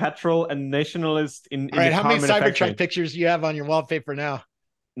very petrol and nationalist in all right, how many Cybertruck pictures do you have on your wallpaper now?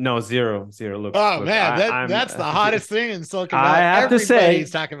 No, zero. Look, man, that's the hottest thing in Silicon Valley.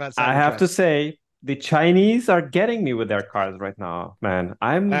 Everybody's talking about Cybertruck. I have to say, the Chinese are getting me with their cars right now, man.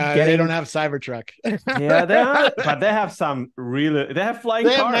 They don't have Cybertruck. Yeah, they are, but they have some really. They have flying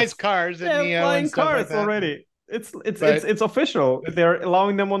cars. They have nice cars. They have flying cars like already. It's official. They're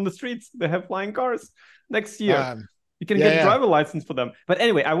allowing them on the streets. They have flying cars next year. You can get a driver license for them. But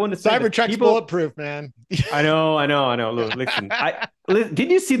anyway, I want to say Cybertruck's bulletproof, man. I know. Look, listen.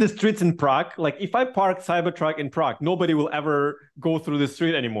 Did you see the streets in Prague? Like, if I park Cybertruck in Prague, nobody will ever go through the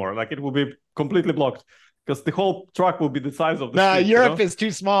street anymore. Like, it will be completely blocked because the whole truck will be the size of the street. Europe is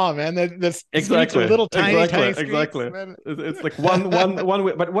too small, man. The streets are little tiny streets. Exactly. It's like one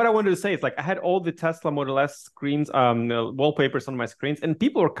way. But what I wanted to say is, like, I had all the Tesla Model S screens, wallpapers on my screens, and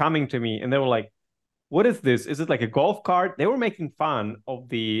people were coming to me and they were like, what is this? Is it like a golf cart? They were making fun of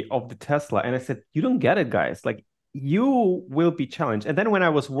the Tesla. And I said, you don't get it, guys. Like, you will be challenged. And then when I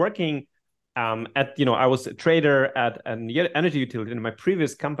was working I was a trader at an energy utility in my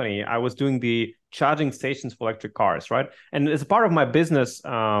previous company, I was doing the charging stations for electric cars, right? And as a part of my business,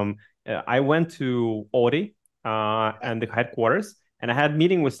 I went to Audi and the headquarters, and I had a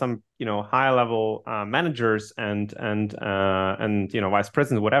meeting with some, high level managers and vice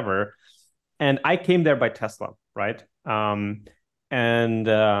presidents, whatever. And I came there by Tesla, right? And kind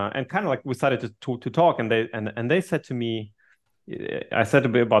of like we started to talk, and they said to me, I said a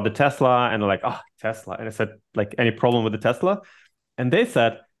bit about the Tesla, and they're like, oh, Tesla. And I said, like, any problem with the Tesla? And they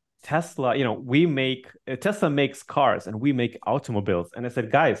said, Tesla, Tesla makes cars and we make automobiles. And I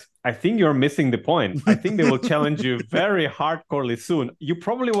said, guys, I think you're missing the point. I think they will challenge you very hardcorely soon. You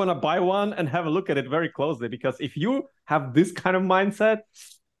probably want to buy one and have a look at it very closely, because if you have this kind of mindset,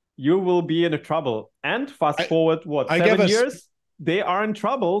 you will be in trouble. And fast forward, 7 years? They are in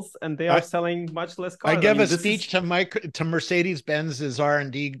troubles, and they are selling much less cars. I gave a speech to Mercedes-Benz's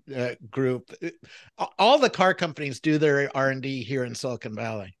R&D group. All the car companies do their R&D here in Silicon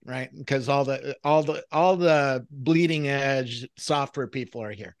Valley, right? Because all the bleeding edge software people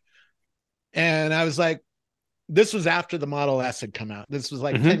are here. And I was like, this was after the Model S had come out. This was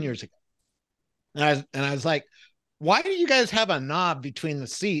like 10 years ago. And I was like, why do you guys have a knob between the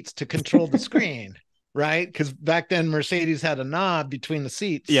seats to control the screen? Right? Because back then Mercedes had a knob between the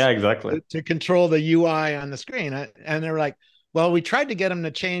seats. Yeah, exactly. To control the UI on the screen. And they were like, well, we tried to get them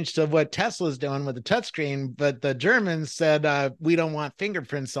to change to what Tesla's doing with the touchscreen, but the Germans said, we don't want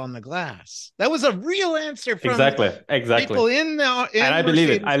fingerprints on the glass. That was a real answer from exactly people in and I believe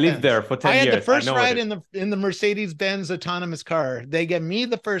it. I lived there for 10 years. I had the first ride in the Mercedes-Benz autonomous car. They gave me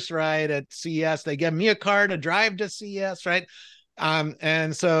the first ride at CES. They gave me a car to drive to CES, right?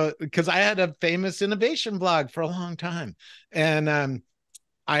 And so, because I had a famous innovation blog for a long time, and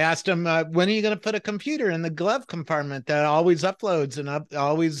I asked him, when are you going to put a computer in the glove compartment that always uploads and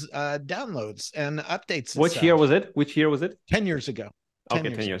always downloads and updates? Which year was it? 10 years ago. 10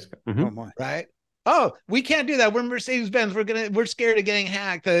 years ago. Mm-hmm. Oh my. Right. oh, we can't do that. We're Mercedes-Benz. We're scared of getting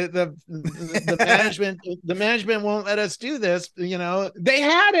hacked. The management won't let us do this. You know, they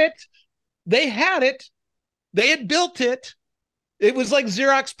had it. They had built it. It was like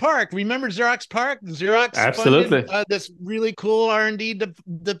Xerox PARC. Remember Xerox PARC? Xerox Absolutely. funded this really cool R&D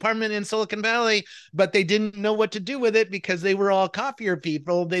department in Silicon Valley, but they didn't know what to do with it because they were all copier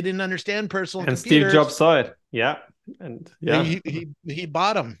people. They didn't understand personal and computers. Steve Jobs saw it. Yeah. And yeah, he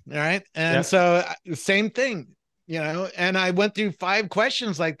bought them. All right. And so same thing, you know, and I went through 5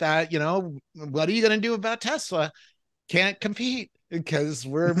 questions like that. You know, what are you going to do about Tesla? Can't compete. Because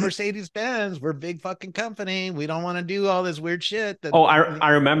we're Mercedes-Benz, we're a big fucking company. We don't want to do all this weird shit. I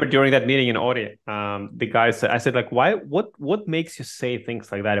remember during that meeting in Audi, the guy said, I said, like, what makes you say things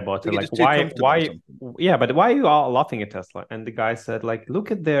like that about it? Like, why? Yeah, but why are you all laughing at Tesla? And the guy said, like,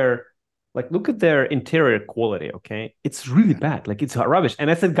 look at their interior quality. Okay, it's really bad. Like, it's rubbish. And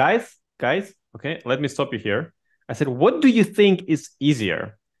I said, guys, okay, let me stop you here. I said, what do you think is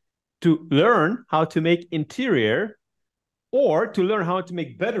easier, to learn how to make interior, or to learn how to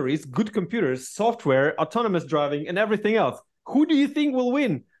make batteries, good computers, software, autonomous driving, and everything else? Who do you think will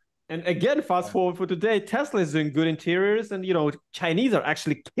win? And again, fast forward for today, Tesla is doing good interiors, and, you know, Chinese are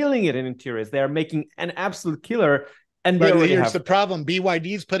actually killing it in interiors. They are making an absolute killer. And here's the problem: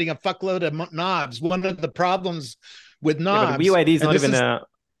 BYD is putting a fuckload of knobs. One of the problems with knobs, BYD is not even a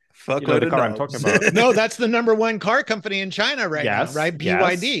the car I'm talking about. No, that's the #1 car company in China now, right?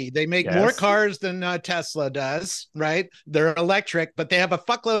 BYD. They make more cars than Tesla does, right? They're electric, but they have a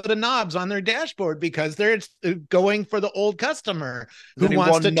fuckload of knobs on their dashboard because they're going for the old customer who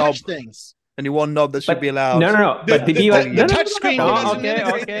wants to touch things. Only one knob that should be allowed. No. But the touch screen.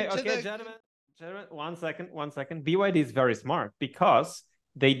 Okay, gentlemen. 1 second. BYD is very smart because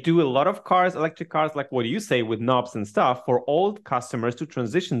they do a lot of cars, electric cars, like what you say, with knobs and stuff for old customers to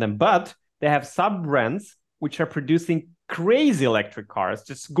transition them. But they have sub-brands which are producing crazy electric cars.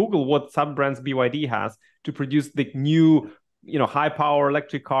 Just Google what sub-brands BYD has to produce the new, you know, high-power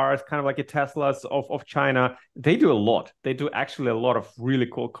electric cars, kind of like a Teslas of China. They do a lot. They do actually a lot of really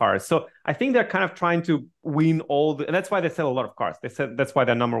cool cars. So I think they're kind of trying to win and that's why they sell a lot of cars. They said that's why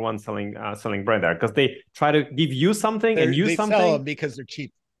they're #1 selling brand there, because they try to give you something and use something. Sell them because they're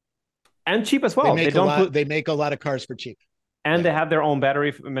cheap. And cheap as well. They make a lot of cars for cheap. And they have their own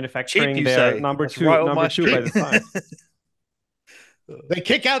battery manufacturing. Cheap, they're number two by the size. They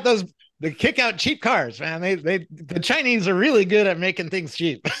kick out cheap cars, man. The Chinese are really good at making things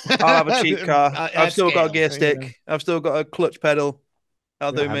cheap. I have a cheap car. I've still got a gear stick. I've still got a clutch pedal. I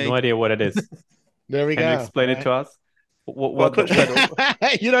have no idea what it is. There we go. Can you explain it to us? What clutch pedal?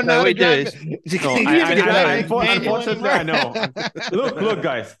 You don't know how to drive it. No, unfortunately, I know. Look,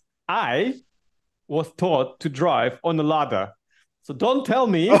 guys. I was taught to drive on a ladder. So don't tell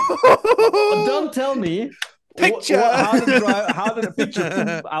me. Picture. How to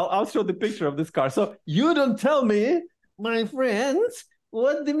picture. I'll show the picture of this car. So you don't tell me, my friends,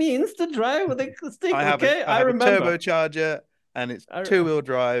 what it means to drive with a stick. I remember. A turbocharger, and it's 2-wheel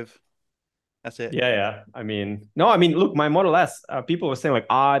drive. That's it. Yeah. I mean, look, my Model S. People were saying like,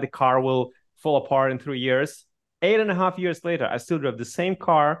 the car will fall apart in 3 years. 8.5 years later, I still drive the same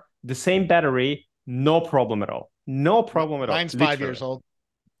car, the same battery, no problem at all. No problem at all. Mine's 5 years old,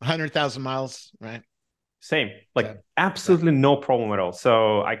 100,000 miles, right? Same, absolutely no problem at all.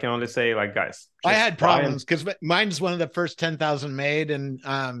 So I can only say, like, guys, I had problems because mine's one of the first 10,000 made, and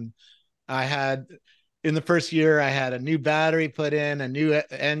I had, in the first year, I had a new battery put in, a new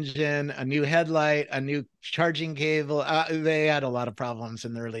engine, a new headlight, a new charging cable. They had a lot of problems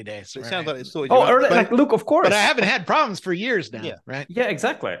in the early days. It sounds like it's sorted. Look, of course. But I haven't had problems for years now, right? Yeah,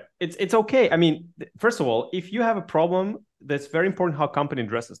 exactly. It's okay. I mean, first of all, if you have a problem, that's very important how company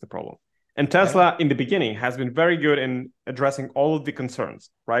addresses the problem. And Tesla, in the beginning, has been very good in addressing all of the concerns,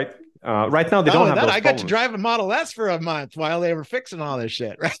 right? Right now, they don't have those I got to drive a Model S for a month while they were fixing all this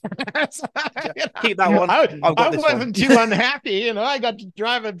shit, right? Keep that one. I wasn't too unhappy. You know, I got to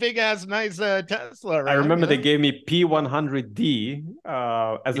drive a big-ass, nice Tesla around. I remember they gave me P100D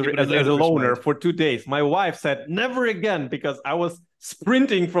as a loaner for 2 days. My wife said, never again, because I was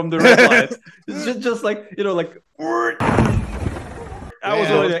sprinting from the red light. It's just like, you know, like... I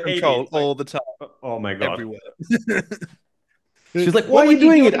was only at 80 all the time. Oh my God. Everywhere. She's like, why are you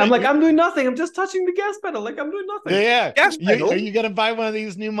doing it? I'm like, I'm doing nothing. I'm just touching the gas pedal. Like, I'm doing nothing. Yeah. Gas pedal? Are you going to buy one of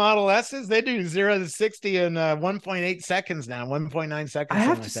these new Model S's? They do 0 to 60 in 1.8 seconds now, 1.9 seconds.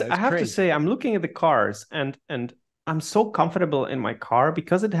 I have to say, I'm looking at the cars and I'm so comfortable in my car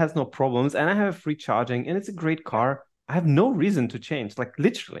because it has no problems and I have free charging and it's a great car. I have no reason to change. Like,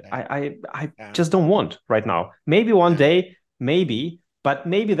 literally, I just don't want right now. Maybe one day, maybe. But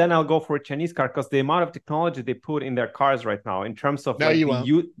maybe then I'll go for a Chinese car because the amount of technology they put in their cars right now, in terms of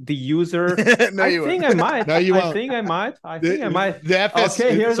the user, No, I think I might. No, you won't. I think I might. The FS,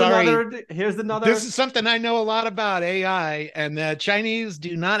 okay, here's sorry. another. This is something I know a lot about AI, and the Chinese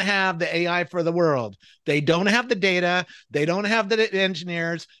do not have the AI for the world. They don't have the data, they don't have the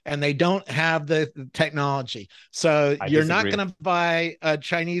engineers, and they don't have the technology. So you're not going to buy a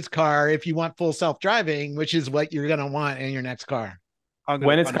Chinese car if you want full self-driving, which is what you're going to want in your next car.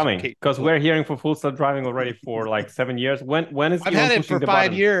 When it's coming, because we're hearing for full self-driving already for like 7 years. When is I've had it for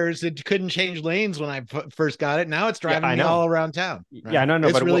 5 years. It couldn't change lanes when I first got it. Now it's driving me all around town. Right? Yeah, I know,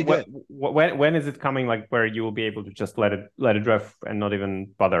 it's but really good. When is it coming? Like where you will be able to just let it drive and not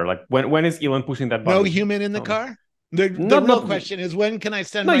even bother? Like when is Elon pushing that button? No human in the car. The real question is, when can I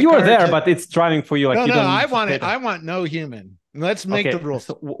send? No, you are there, but it's driving for you. Like no, I want it. I want no human. Let's make the rules.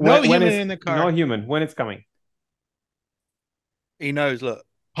 So no human in the car. No human. When it's coming? He knows. Look.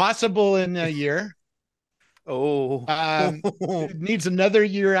 Possible in a year. It needs another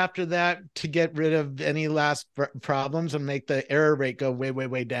year after that to get rid of any last problems and make the error rate go way, way,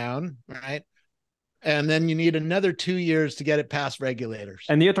 way down, right? And then you need another 2 years to get it past regulators.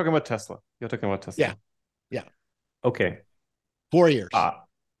 And you're talking about Tesla. Yeah. Okay. 4 years.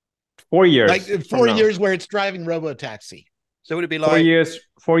 4 years. Like 4 years where it's driving robotaxi. So would it be like 4 years?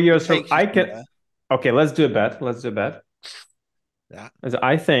 4 years. So I can. Okay, let's do a bet. Yeah.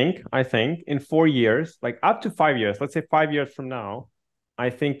 I think in 4 years, like up to 5 years, let's say 5 years from now, I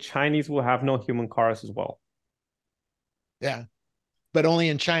think Chinese will have no human cars as well. Yeah. But only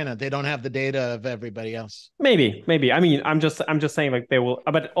in China. They don't have the data of everybody else. Maybe. I mean, I'm just saying like they will,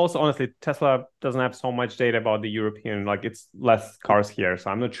 but also honestly, Tesla doesn't have so much data about the European, like it's less cars here.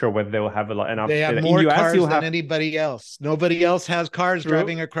 So I'm not sure whether they will have enough. They have data. more cars than anybody else. Nobody else has cars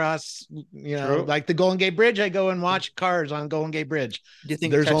driving across, like the Golden Gate Bridge. I go and watch cars on Golden Gate Bridge. Do you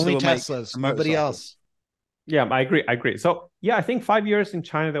think there's only Teslas, nobody else? Yeah, I agree. So yeah, I think 5 years in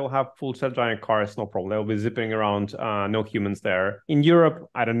China, they will have full self-driving cars, no problem. They'll be zipping around, no humans there. In Europe,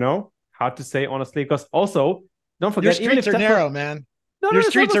 I don't know. Hard to say, honestly, because also, don't forget, your streets are narrow, man. Your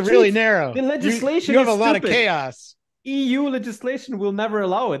streets are really narrow. The legislation you have a lot of chaos. EU legislation will never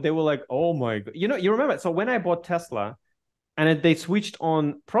allow it. They were like, oh my God. You remember, so when I bought Tesla, and they switched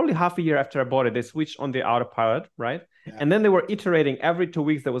on, probably half a year after I bought it, they switched on the autopilot, right? Yeah. And then they were iterating every 2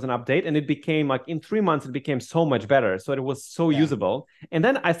 weeks. There was an update, and it became like in 3 months, it became so much better. So it was so usable. And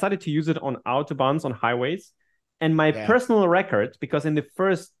then I started to use it on autobahns, on highways. And my personal record, because in the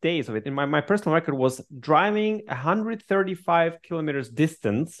first days of it, my personal record was driving 135 kilometers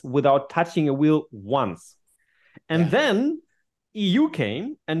distance without touching a wheel once. And then EU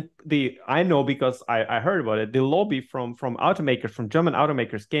came, and I know because I heard about it, the lobby from automakers, from German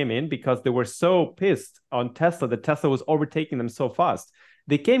automakers came in because they were so pissed on Tesla that Tesla was overtaking them so fast.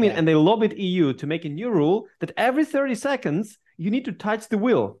 They came in and they lobbied EU to make a new rule that every 30 seconds you need to touch the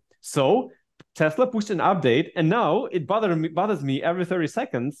wheel. So Tesla pushed an update, and now it bothers me every 30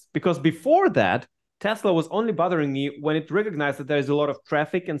 seconds, because before that, Tesla was only bothering me when it recognized that there's a lot of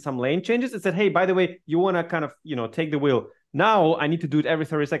traffic and some lane changes. It said, hey, by the way, you want to kind of, take the wheel. Now I need to do it every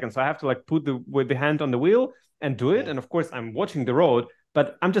 30 seconds. So I have to like put the hand on the wheel and do it. And of course I'm watching the road,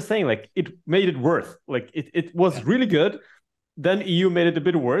 but I'm just saying like it made it worse. Like it was really good. Then EU made it a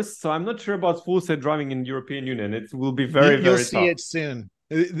bit worse. So I'm not sure about full self driving in European Union. It will be very, very tough. You'll see it soon.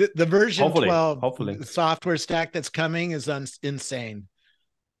 The version 12 software stack that's coming is insane.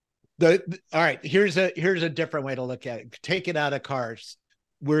 All right, here's a different way to look at it. Take it out of cars.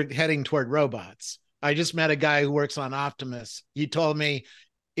 We're heading toward robots. I just met a guy who works on Optimus. He told me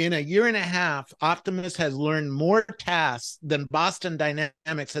in a year and a half, Optimus has learned more tasks than Boston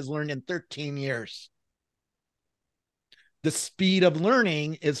Dynamics has learned in 13 years. The speed of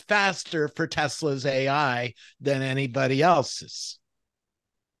learning is faster for Tesla's AI than anybody else's.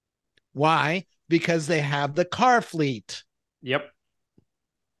 Why? Because they have the car fleet. Yep.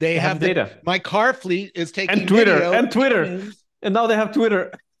 They have data. My car fleet is taking and Twitter. And now they have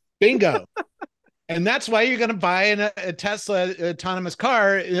Twitter. Bingo. And that's why you're going to buy a Tesla autonomous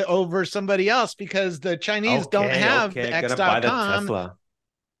car over somebody else, because the Chinese don't have X.com.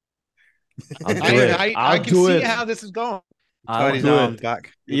 I can see how this is going. I'll do it.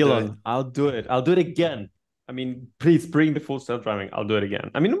 Elon, I'll do it. I'll do it again. I mean, please bring the full self-driving. I'll do it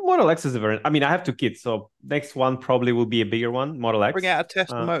again. I mean, Model X is I have 2 kids, so next one probably will be a bigger one, Model X. Bring out a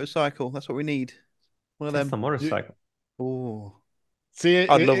Tesla motorcycle. That's what we need. One of them. Tesla motorcycle. Oh. See,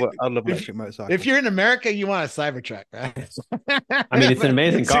 I'd love an electric motorcycle. If you're in America, you want a Cybertruck, right? I mean, it's an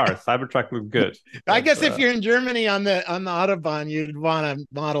amazing car. Cybertruck looks good. I guess if you're in Germany on the Autobahn, you'd want a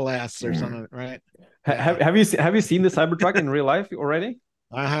Model S or something, right? Have you seen the Cybertruck in real life already?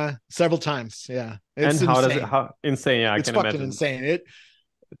 Several times. Yeah. It's and how insane. Does it? How insane? Yeah, it's I can fucking insane.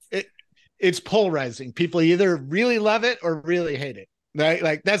 It's polarizing. People either really love it or really hate it. Right?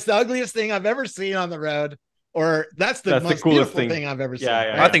 Like that's the ugliest thing I've ever seen on the road, or that's the most beautiful thing I've ever seen. Yeah,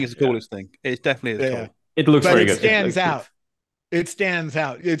 right? I think it's the coolest thing. It definitely is cool. It looks very good. It stands out. It stands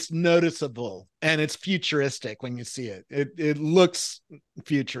out. It's noticeable and it's futuristic when you see it. It looks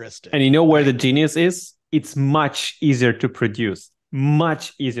futuristic. And you know where the genius is? It's much easier to produce.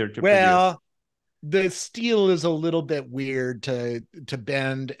 Much easier to produce. The steel is a little bit weird to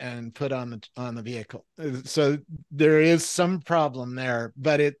bend and put on the vehicle. So there is some problem there,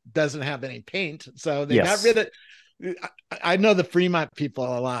 but it doesn't have any paint. So they got rid of it. I know the Fremont people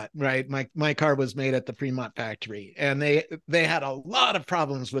a lot, right? My car was made at the Fremont factory, and they had a lot of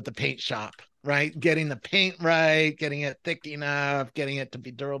problems with the paint shop, right? Getting the paint right, getting it thick enough, getting it to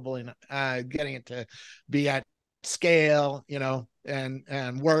be durable enough, getting it to be at scale,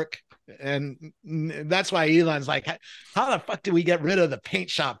 and work. And that's why Elon's like, how the fuck do we get rid of the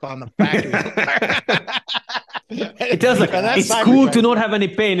paint shop on the factory? It does like it's cool to not have any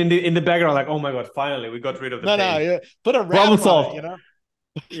pain in the background. Like, oh my god, finally we got rid of the pain. No, put a problem solved.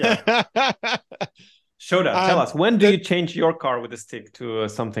 Yeah. Shoda, tell us, when do you change your car with the stick to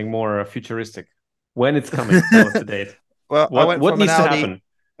something more futuristic? When it's coming? Tell us the date. Well, what needs to happen?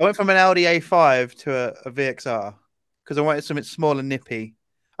 I went from an Audi A5 to a VXR because I wanted something small and nippy.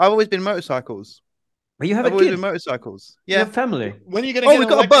 I've always been motorcycles. But you have always been motorcycles. Yeah, you have family. When are you going to get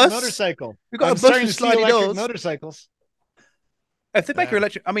an electric motorcycle? We've got a bus with sliding doors. Motorcycles. If they make her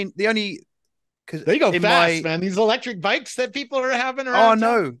electric, I mean, the only because they go fast, man. These electric bikes that people are having around.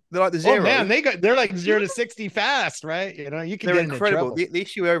 No, they're like the Zero. Oh man, they're like 0 to 60 fast, right? You can. They're incredible. The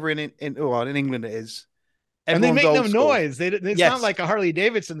issue over in England is, and they make no noise. It's not like a Harley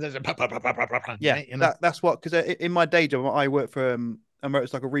Davidson. There's that's what. Because in my day job, I work for a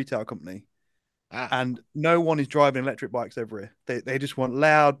motorcycle retail company. And no one is driving electric bikes over here. They just want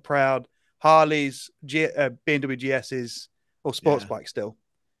loud, proud Harleys, BMW GSs, or sports bikes still.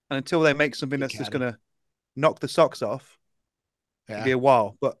 And until they make something that's just going to knock the socks off, it'll be a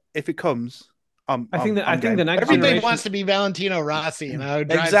while. But if it comes, I think the next everybody generation wants to be Valentino Rossi.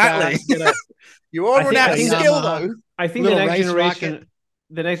 Exactly. You all run out of skill though. I think the next generation.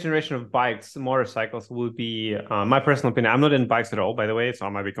 The next generation of bikes, motorcycles will be, my personal opinion. I'm not in bikes at all, by the way, so I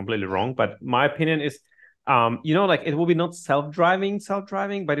might be completely wrong. But my opinion is, like it will be not self-driving,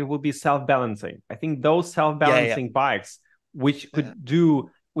 but it will be self-balancing. I think those self-balancing bikes, which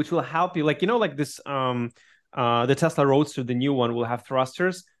will help you, like this, the Tesla Roadster, the new one, will have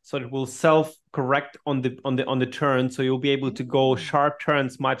thrusters, so it will self-correct on the turn, so you'll be able to go sharp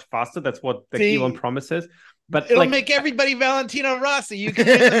turns much faster. That's what the Elon promises. But it'll make everybody Valentino Rossi. You can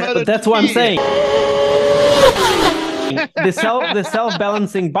get the but that's what I'm saying. the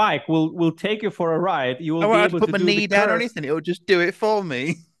self-balancing bike will take you for a ride. You will be able to put my knee down or anything. It will just do it for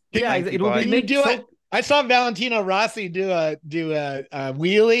me. Yeah, it will be. It. I saw Valentino Rossi do a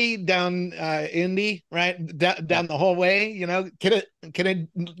wheelie down Indy, right down the whole way. Can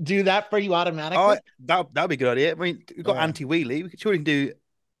it do that for you automatically? Oh, that'd be a good idea. I mean, we've got anti-wheelie. We could surely do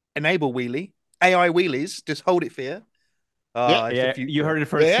enable wheelie. AI wheelies, just hold it for you. You heard it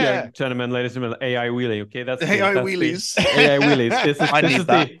first here, gentlemen, ladies and gentlemen. AI wheelie, okay? That's AI wheelies. AI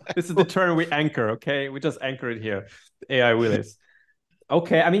wheelies. This is the term we anchor, okay? We just anchor it here. AI wheelies.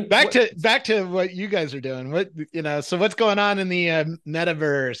 Okay, I mean, back to what you guys are doing. So what's going on in the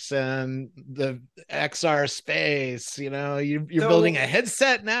metaverse and the XR space? You're building a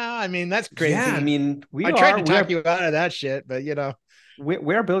headset now. I mean, that's crazy. Yeah, I mean, I tried to talk you out of that shit, but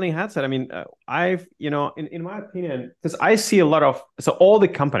we're building headset. I mean, I've, in my opinion, because I see a lot of, so all the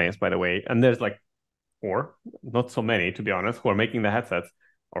companies, by the way, and there's like 4, not so many, to be honest, who are making the headsets,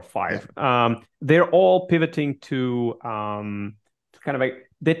 or 5. Yeah. They're all pivoting to kind of like,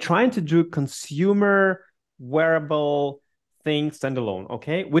 they're trying to do consumer wearable thing standalone,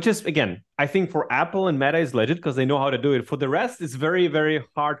 okay? Which is, again, I think for Apple and Meta is legit because they know how to do it. For the rest, it's very, very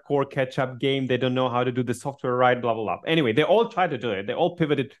hardcore catch-up game. They don't know how to do the software right, blah, blah, blah. Anyway, they all tried to do it. They all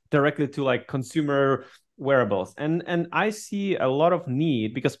pivoted directly to like consumer wearables. And I see a lot of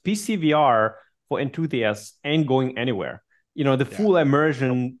need because PC VR for enthusiasts ain't going anywhere. The full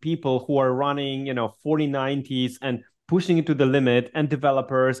immersion people who are running, 4090s and pushing it to the limit, and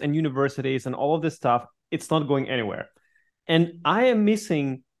developers and universities and all of this stuff, it's not going anywhere. And I am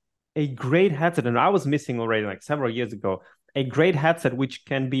missing a great headset, and I was missing already like several years ago, a great headset which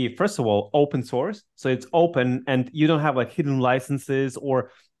can be, first of all, open source. So it's open and you don't have like hidden licenses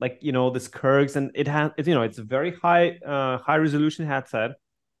or like, this Kurgs, and it's a very high resolution headset.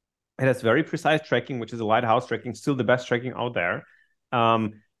 It has very precise tracking, which is a lighthouse tracking, still the best tracking out there.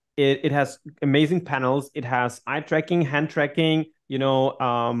 It has amazing panels. It has eye tracking, hand tracking,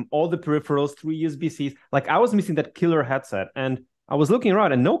 all the peripherals, 3 USB-Cs. Like, I was missing that killer headset, and I was looking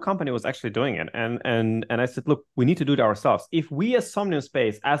around and no company was actually doing it. And I said, look, we need to do it ourselves. If we as Somnium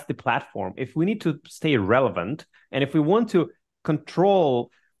Space, as the platform, if we need to stay relevant, and if we want to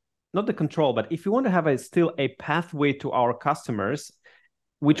control, not the control, but if we want to have still a pathway to our customers,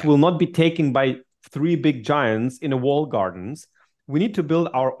 which will not be taken by 3 big giants in a walled gardens, we need to build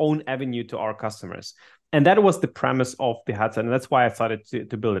our own avenue to our customers. And that was the premise of the headset. And that's why I started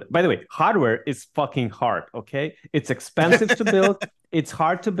to build it. By the way, hardware is fucking hard, okay? It's expensive to build. It's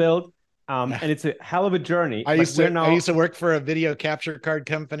hard to build. And it's a hell of a journey. I used to work for a video capture card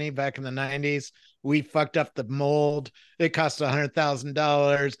company back in the 90s. We fucked up the mold. It cost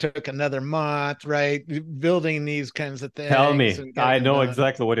 $100,000. Took another month, right? Building these kinds of things. Tell me, I know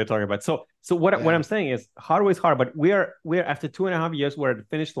exactly what you're talking about. So what I'm saying is, hardware is hard, but we're after 2.5 years, we're at the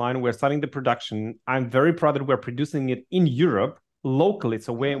finish line. We're starting the production. I'm very proud that we're producing it in Europe locally.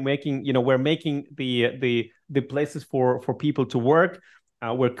 So we're making the places for people to work.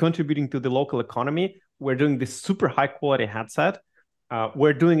 We're contributing to the local economy. We're doing this super high quality headset.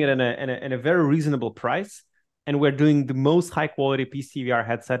 We're doing it in a very reasonable price, and we're doing the most high quality PCVR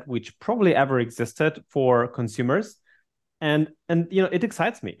headset which probably ever existed for consumers. And it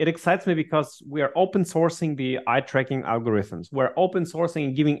excites me. It excites me because we are open sourcing the eye tracking algorithms. We're open sourcing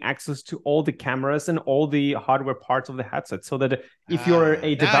and giving access to all the cameras and all the hardware parts of the headset, so that if you're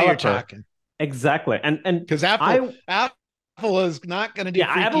a developer, you're talking. Exactly, and because Apple is not going to do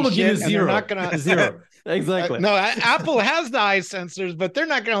Apple will give you zero. Not going to zero. Exactly. No, Apple has the eye sensors, but they're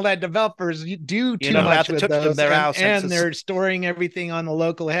not going to let developers do too much with those. And they're storing everything on the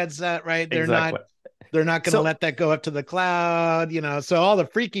local headset, right? They're not going to let that go up to the cloud, So all the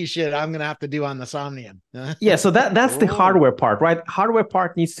freaky shit I'm going to have to do on the Somnium. Yeah, so that's the hardware part, right? Hardware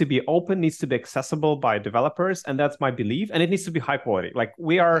part needs to be open, needs to be accessible by developers, and that's my belief. And it needs to be high quality. Like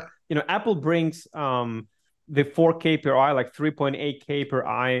we are, Apple brings the 4K per eye, like 3.8K per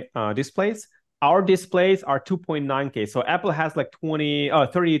eye displays. Our displays are 2.9K. So Apple has like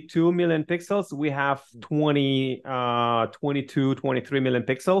 32 million pixels. We have 22, 23 million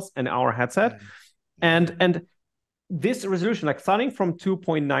pixels in our headset. And this resolution, like starting from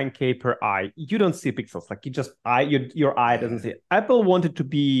 2.9K per eye, you don't see pixels. Like your eye doesn't see it. Apple wanted to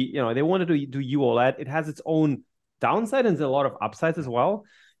be, they wanted to do UOLED. It has its own downside and there's a lot of upsides as well.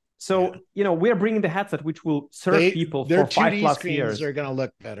 So, we're bringing the headset, which will serve people for 5+ years. They're going to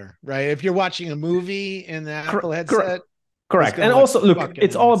look better, right? If you're watching a movie in the Apple headset. Correct. And also, look,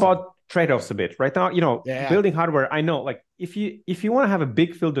 it's all about trade-offs a bit. Right now, building hardware, I know, like, if you want to have a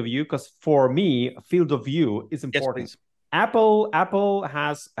big field of view, because for me, a field of view is important. Yes, Apple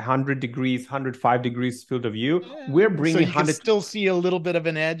has 100 degrees, 105 degrees field of view. Yeah. We're bringing so you can still see a little bit of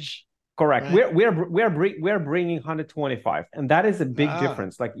an edge. Correct. Right. We're bringing 125, and that is a big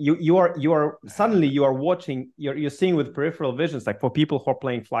difference. Like you are suddenly you are watching, you're seeing with peripheral visions. Like for people who are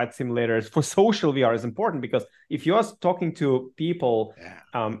playing flight simulators, for social VR is important, because if you are talking to people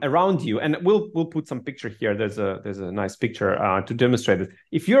around you, and we'll put some picture here. There's a nice picture to demonstrate this.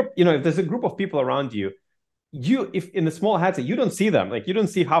 If if there's a group of people around you, if in the small headset, you don't see them, like you don't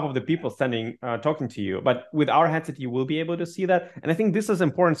see half of the people standing talking to you, but with our headset you will be able to see that. And I think this is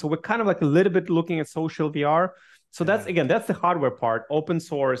important. So we're kind of like a little bit looking at social VR. So that's the hardware part, open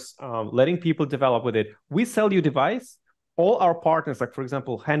source, letting people develop with it. We sell you device. All our partners, like for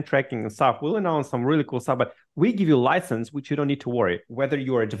example hand tracking and stuff, will announce some really cool stuff, but we give you license which you don't need to worry. Whether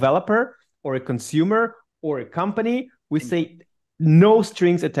you're a developer or a consumer or a company, we say no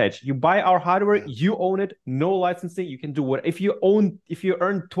strings attached. You buy our hardware, you own it, no licensing. You can do what if you earn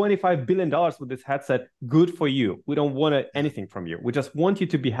 $25 billion with this headset, good for you. We don't want anything from you. We just want you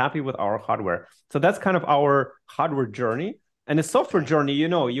to be happy with our hardware. So that's kind of our hardware journey. And the software journey,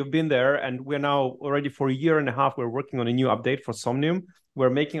 you've been there, and we're now already for 1.5 years, we're working on a new update for Somnium.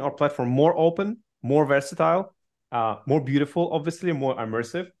 We're making our platform more open, more versatile, more beautiful, obviously, more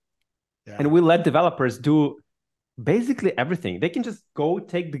immersive. Yeah. And we let developers do basically everything. They can just go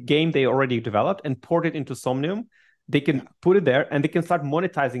take the game they already developed and port it into Somnium. They can put it there and they can start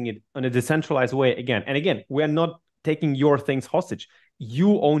monetizing it in a decentralized way again. And again, we're not taking your things hostage.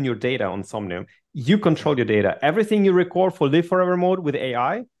 You own your data on Somnium. You control your data. Everything you record for Live Forever mode with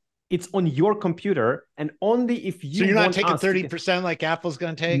AI, it's on your computer, and only if you. So you're not taking 30% like Apple's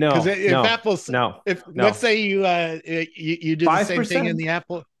going to take? No, because if Apple's let's say you do the same thing in the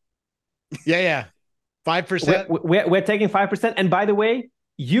Apple. 5%. We're taking 5%. And by the way,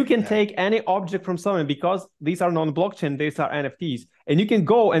 You can take any object from someone, because these are non-blockchain, these are NFTs, and you can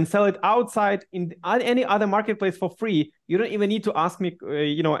go and sell it outside in any other marketplace for free. You don't even need to ask me,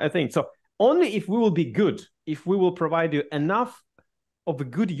 a thing. So only if we will be good, if we will provide you enough of a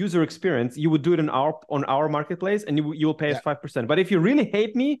good user experience, you would do it on our marketplace, and you will pay us 5%. But if you really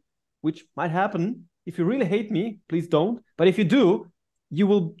hate me, which might happen, if you really hate me, please don't. But if you do, you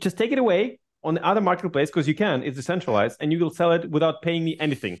will just take it away on the other marketplace, because you can, it's decentralized, and you will sell it without paying me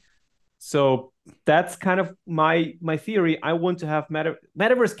anything. So that's kind of my theory. I want to have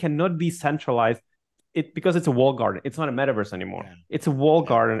metaverse cannot be centralized, because it's a wall garden. It's not a metaverse anymore. It's a wall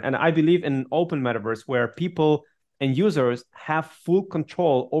garden. And I believe in an open metaverse where people and users have full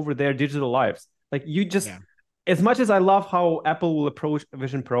control over their digital lives. Like you just, as much as I love how Apple will approach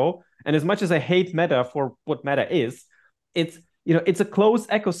Vision Pro, and as much as I hate Meta for what Meta is, it's a closed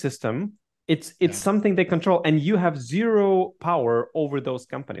ecosystem. It's something they control, and you have zero power over those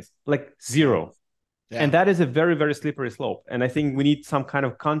companies, like zero. And that is a very, very slippery slope. And I think we need some kind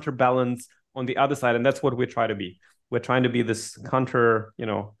of counterbalance on the other side, and that's what we try to be. We're trying to be this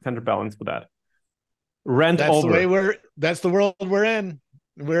counterbalance with that. That's the world we're in.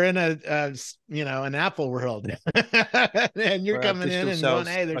 We're in an Apple world, and you're coming in and going,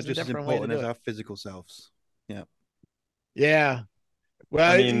 "Hey, there's a different way to do it." Our physical selves. Yeah.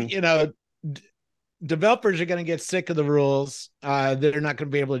 Well, developers are going to get sick of the rules. They're not going to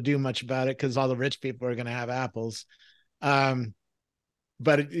be able to do much about it because all the rich people are going to have apples. But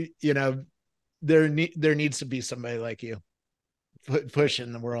there needs to be somebody like you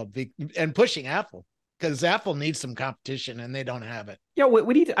pushing the world and pushing Apple, because Apple needs some competition and they don't have it. Yeah,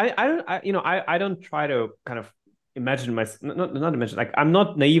 we need. I don't try to kind of imagine not imagine, like, I'm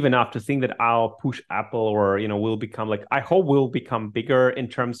not naive enough to think that I'll push Apple, or we'll become like, I hope we'll become bigger in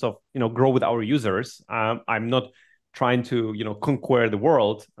terms of grow with our users. I'm not trying to conquer the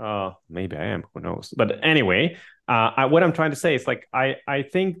world. Maybe I am, who knows. But anyway, what I'm trying to say is, like, I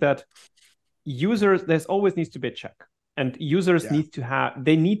think that users, there's always needs to be a check, and users need to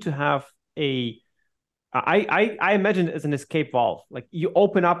have a I imagine it as an escape valve. Like, you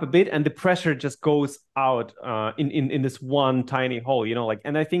open up a bit and the pressure just goes out in this one tiny hole,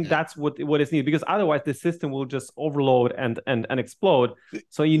 and I think that's what is needed, because otherwise the system will just overload and explode.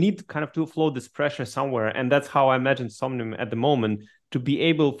 So you need to kind of to flow this pressure somewhere. And that's how I imagine Somnium at the moment, to be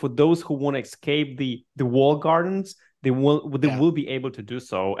able, for those who want to escape the wall gardens, they will be able to do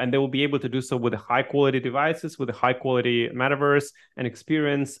so, and they will be able to do so with high quality devices, with a high quality metaverse and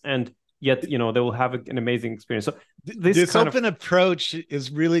experience, and yet they will have an amazing experience. So this open approach is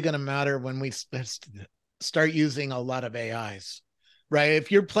really going to matter when we start using a lot of AIs, right?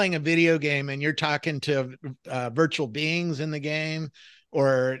 If you're playing a video game and you're talking to virtual beings in the game,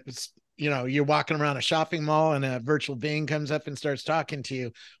 or you're walking around a shopping mall and a virtual being comes up and starts talking to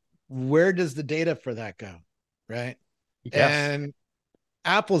you, where does the data for that go, right? Yes. And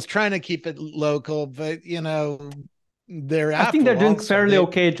Apple's trying to keep it local, but I think they're doing fairly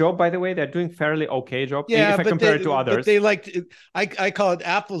okay job, by the way. They're doing fairly okay job. If I compare it to others. But I call it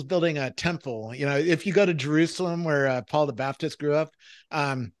Apple's building a temple. If you go to Jerusalem, where Paul the Baptist grew up,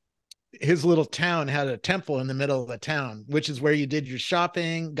 his little town had a temple in the middle of the town, which is where you did your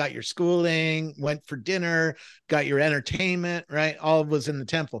shopping, got your schooling, went for dinner, got your entertainment, right? All was in the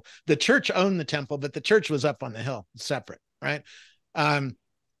temple. The church owned the temple, but the church was up on the hill, separate, right?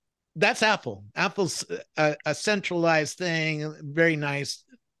 That's Apple. Apple's a centralized thing, very nice.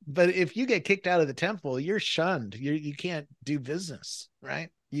 But if you get kicked out of the temple, you're shunned. You can't do business, right?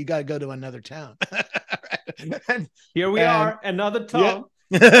 You got to go to another town. Right? Here we are, another town.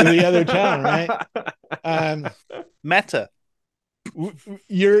 The other town, right? Meta.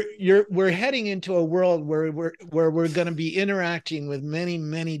 We're heading into a world where we're going to be interacting with many,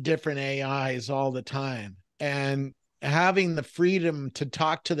 many different AIs all the time, and having the freedom to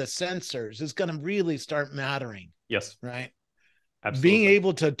talk to the sensors is going to really start mattering. Yes. Right. Absolutely. Being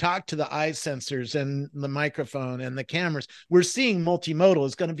able to talk to the eye sensors and the microphone and the cameras. We're seeing multimodal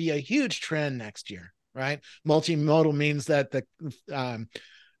is going to be a huge trend next year, right? Multimodal means that the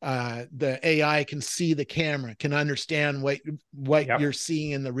AI can see the camera, can understand what you're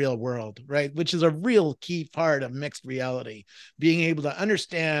seeing in the real world, right? Which is a real key part of mixed reality. Being able to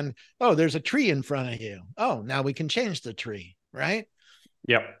understand, oh, there's a tree in front of you. Oh, now we can change the tree, right?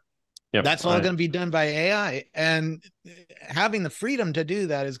 Yep. That's all going to be done by AI, and having the freedom to do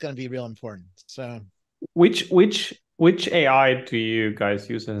that is going to be real important. So, which AI do you guys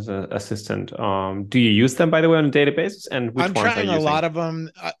use as an assistant? Do you use them, by the way, on a daily basis? And which I'm ones trying are you a lot of them.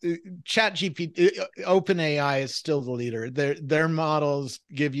 ChatGPT, OpenAI is still the leader. Their models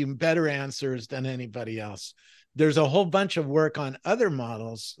give you better answers than anybody else. There's a whole bunch of work on other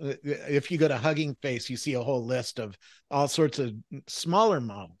models. If you go to Hugging Face, you see a whole list of all sorts of smaller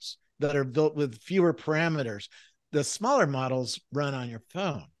models that are built with fewer parameters. The smaller models run on your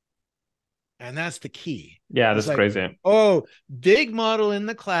phone. And that's the key. Yeah, that's crazy. Oh, big model in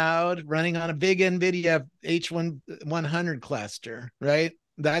the cloud running on a big NVIDIA H100 cluster, right?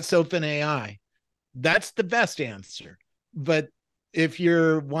 That's OpenAI. That's the best answer. But if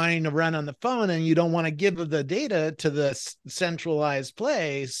you're wanting to run on the phone and you don't want to give the data to the centralized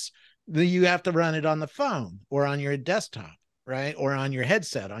place, then you have to run it on the phone or on your desktop, right? Or on your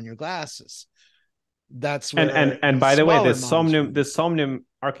headset, on your glasses. That's where and by the way, the Somnium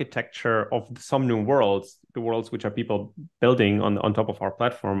architecture of the Somnium worlds, the worlds which are people building on top of our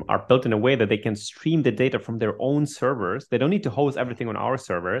platform, are built in a way that they can stream the data from their own servers. They don't need to host everything on our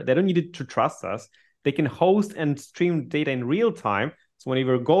server. They don't need to trust us. They can host and stream data in real time. So when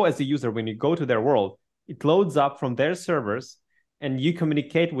you go as a user, when you go to their world, it loads up from their servers and you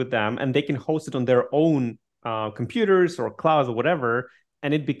communicate with them, and they can host it on their own computers or clouds or whatever.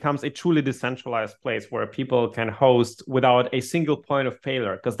 And it becomes a truly decentralized place where people can host without a single point of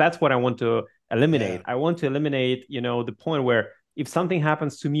failure, because that's what I want to eliminate. I want to eliminate, the point where if something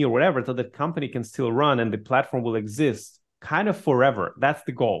happens to me or whatever, so that company can still run and the platform will exist kind of forever. That's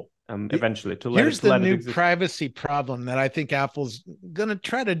the goal. Eventually, here's the new privacy problem that I think Apple's going to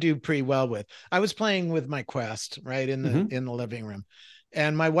try to do pretty well with. I was playing with my Quest right in the living room,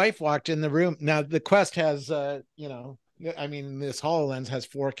 and my wife walked in the room. Now the Quest has, this HoloLens has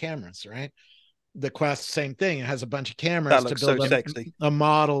 4 cameras, right? The Quest, same thing. It has a bunch of cameras to build a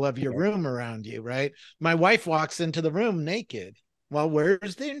model of your room around you, right? My wife walks into the room naked. Well,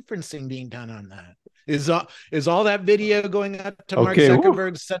 where's the inferencing being done on that? Is all that video going up to Mark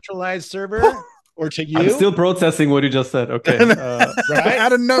Zuckerberg's centralized server or to you? I'm still processing what you just said. Okay. Right?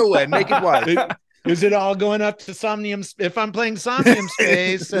 Out of nowhere, naked wife. Is it all going up to Somnium? If I'm playing Somnium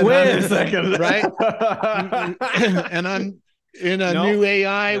Space, and wait a second, right? And I'm in a new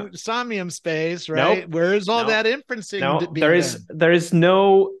AI Somnium Space, right? Where's all that inferencing?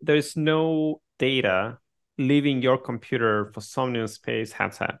 There's no data leaving your computer for Somnium Space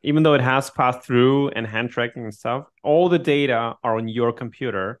headset, even though it has passed through and hand tracking and stuff. All the data are on your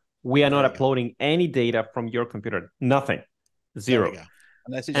computer. We are not uploading any data from your computer. Nothing. Zero.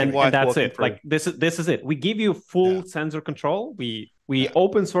 And that's it. Like this is it. We give you full sensor control. We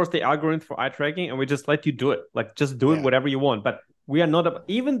open source the algorithm for eye tracking, and we just let you do it. Like just do it whatever you want. But we are not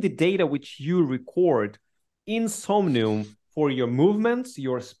even the data which you record in Somnium for your movements,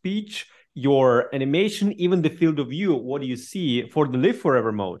 your speech, your animation, even the field of view, what do you see for the live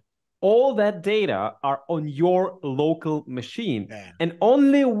forever mode, all that data are on your local machine. And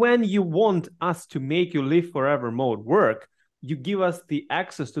only when you want us to make your live forever mode work, you give us the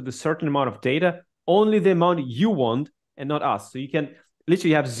access to the certain amount of data, only the amount you want and not us. So you can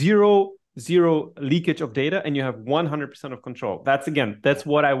literally have zero leakage of data, and you have 100% of control. That's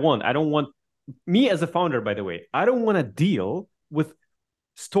what I want. I don't want, me as a founder, by the way, I don't want to deal with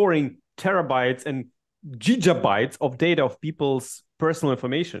storing terabytes and gigabytes of data of people's personal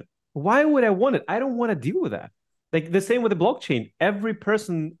information. Why would I want it? I don't want to deal with that. Like the same with the blockchain. Every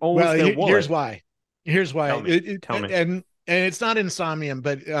person owns their wallet. Here's why. Tell me. And it's not Insomnium,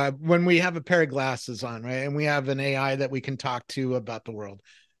 but when we have a pair of glasses on, right, and we have an AI that we can talk to about the world,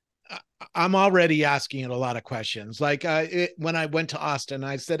 I'm already asking it a lot of questions. Like when I went to Austin,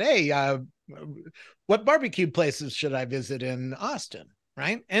 I said, hey, what barbecue places should I visit in Austin?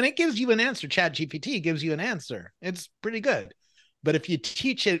 Right. And it gives you an answer. ChatGPT gives you an answer. It's pretty good. But if you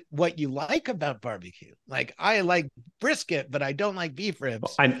teach it what you like about barbecue, like I like brisket, but I don't like beef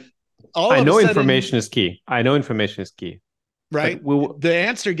ribs. I know information is key. Right. The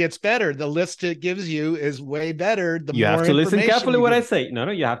answer gets better. The list it gives you is way better. You have to listen carefully what I say. No,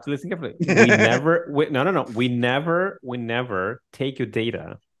 you have to listen carefully. We never take your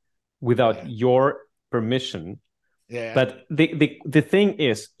data without your permission. Yeah. But the thing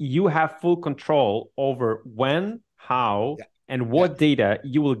is, you have full control over when, how, and what data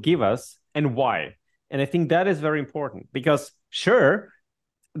you will give us and why. And I think that is very important, because sure,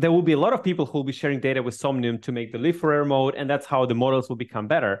 there will be a lot of people who will be sharing data with Somnium to make the live forever mode, and that's how the models will become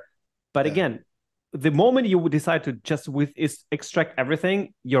better. But again, the moment you would decide to just extract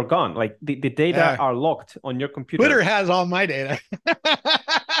everything, you're gone. Like the data are locked on your computer. Twitter has all my data.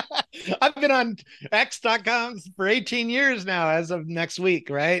 I've been on X.com for 18 years now, as of next week,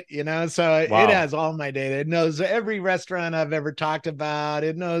 right? So it has all my data. It knows every restaurant I've ever talked about.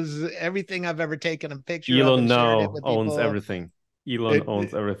 It knows everything I've ever taken a picture of. Elon now owns everything. Elon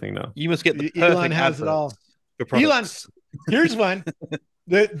owns everything now. You must get the Elon has it all. Elon, here's one.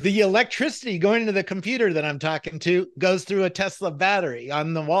 The electricity going to the computer that I'm talking to goes through a Tesla battery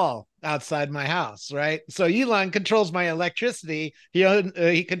on the wall outside my house, right? So Elon controls my electricity.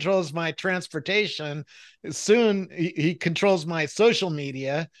 He controls my transportation. Soon he controls my social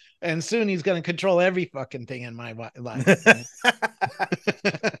media, and soon he's going to control every fucking thing in my life. Right?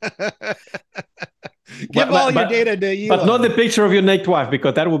 Give all your data to Elon. But not the picture of your naked wife,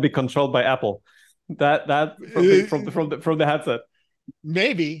 because that will be controlled by Apple. That from the headset.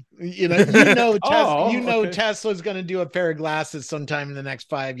 Maybe Tesla's going to do a pair of glasses sometime in the next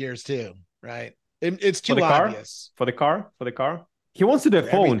 5 years too, right? It's too obvious. For the car. He wants to do a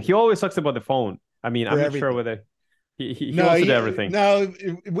phone. Everything. He always talks about the phone. I mean, I'm not sure whether he wants to do everything. No,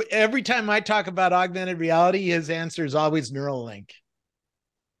 every time I talk about augmented reality, his answer is always Neuralink.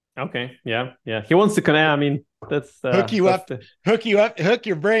 Okay, yeah. He wants to connect. I mean, that's hook you up, hook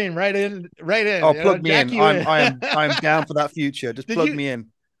your brain right in. Oh, plug me in. I'm down for that future. Just plug me in.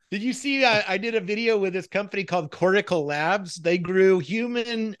 Did you see? I did a video with this company called Cortical Labs. They grew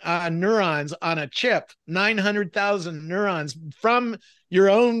human neurons on a chip, 900,000 neurons from your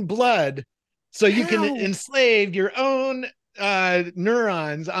own blood, so you can enslave your own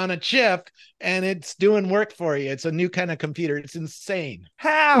neurons on a chip, and it's doing work for you. It's a new kind of computer. It's insane.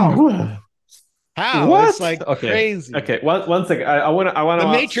 How? What? It's like crazy. Okay, one second. I want to.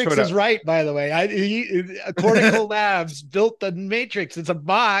 The Matrix is right, by the way. Cortical Labs built the Matrix. It's a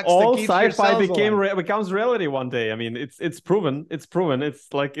box. All sci-fi becomes reality one day. I mean, it's proven. It's proven.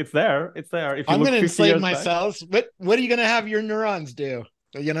 It's like it's there. If I'm going to enslave my cells. What are you going to have your neurons do?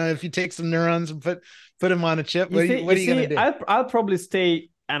 If you take some neurons and put them on a chip, what are you going to do? I'll probably stay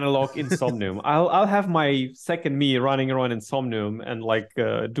analog in Somnium. I'll have my second me running around in Somnium and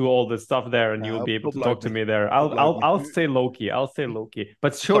do all the stuff there, and you'll be able to talk to me there. I'll stay low key.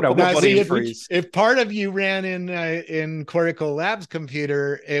 But Shoda, if part of you ran in Cortical Labs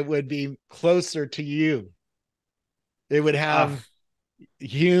computer, it would be closer to you. It would have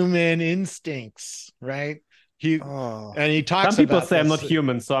human instincts, right? And he talks. Some people say I'm not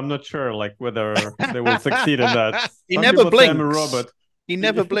human, so I'm not sure whether they will succeed in that. He never blinks. I'm a robot. He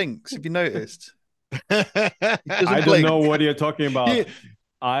never blinks. Have you noticed? I don't know what you're talking about.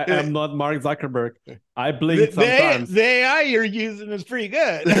 I am not Mark Zuckerberg. I blink sometimes. The AI you're using is pretty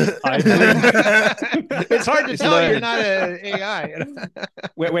good. I blink. It's hard to tell you're not an AI.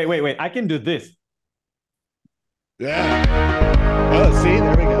 Wait. I can do this. Yeah. Oh, see,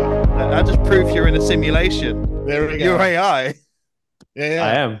 there we go. That just proves you're in a simulation. There we go. You're AI. Yeah.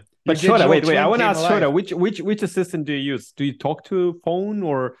 I am. But Shoda, wait. I want to ask Shoda, which assistant do you use? Do you talk to phone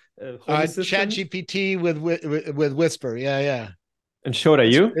or ChatGPT with Whisper? Yeah. And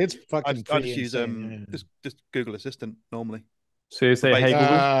Shoda, you? It's fucking. I just use just Google Assistant normally. So you say, "Hey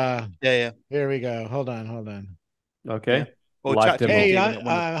Google." Yeah. Here we go. Hold on. Okay. Yeah. Hey,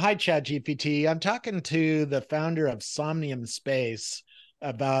 hi ChatGPT. I'm talking to the founder of Somnium Space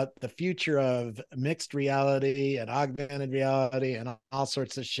about the future of mixed reality and augmented reality and all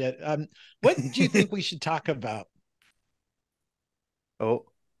sorts of shit. What do you think we should talk about? Oh,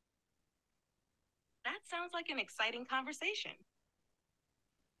 that sounds like an exciting conversation.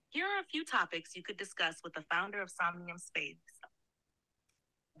 Here are a few topics you could discuss with the founder of Somnium Space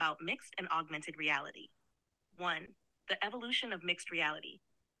about mixed and augmented reality. 1, the evolution of mixed reality.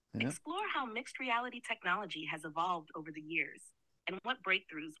 Yeah. Explore how mixed reality technology has evolved over the years and what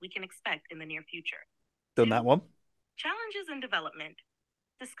breakthroughs we can expect in the near future. Done that one. Challenges in development.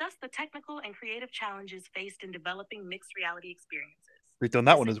 Discuss the technical and creative challenges faced in developing mixed reality experiences. We've done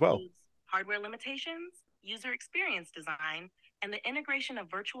that one as well. Hardware limitations, user experience design, and the integration of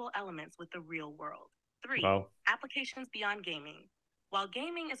virtual elements with the real world. 3, applications beyond gaming. While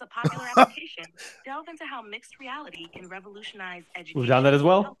gaming is a popular application, delve into how mixed reality can revolutionize education. We've done that as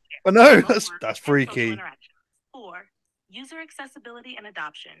well. Oh no, that's freaky. 4, user accessibility and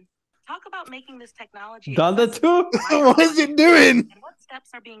adoption. Talk about making this technology. Done that too? What is it doing? And what steps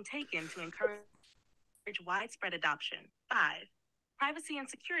are being taken to encourage widespread adoption. 5, privacy and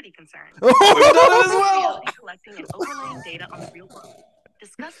security concerns. Oh, we've done it as well. Collecting and overlaying data on the real world.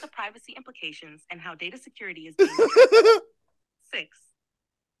 Discuss the privacy implications and how data security is being addressed. 6,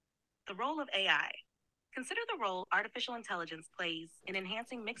 the role of AI. Consider the role artificial intelligence plays in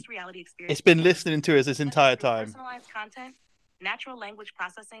enhancing mixed reality experiences. It's been listening to us this entire time. Personalized content, natural language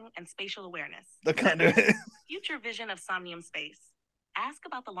processing, and spatial awareness. I can't do it. Future vision of Somnium Space. Ask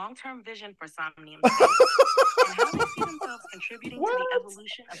about the long-term vision for Somnium Space and how they see themselves contributing to the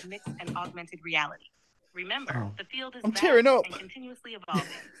evolution of mixed and augmented reality. Remember, the field is vast and continuously evolving,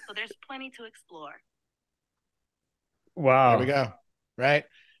 so there's plenty to explore. Wow. There we go. Right.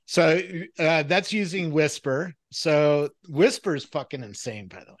 So that's using Whisper. So Whisper is fucking insane,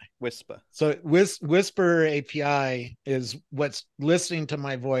 by the way. Whisper. So Whisper API is what's listening to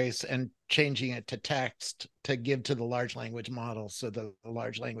my voice and changing it to text to give to the large language model. So the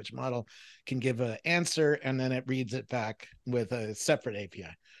large language model can give an answer and then it reads it back with a separate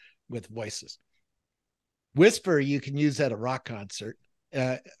API with voices. Whisper, you can use at a rock concert,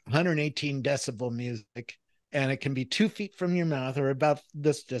 118 decibel music. And it can be 2 feet from your mouth or about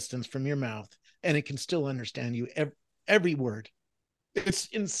this distance from your mouth. And it can still understand you every word. It's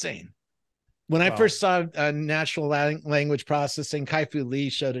insane. When I first saw natural language processing, Kai-Fu Lee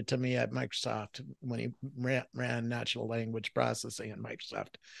showed it to me at Microsoft when he ran natural language processing at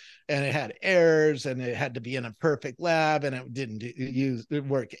Microsoft. And it had errors and it had to be in a perfect lab and it didn't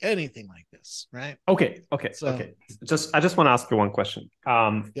work anything like this, right? Okay. I just want to ask you one question.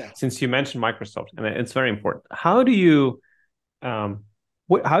 Since you mentioned Microsoft, and it's very important. How do you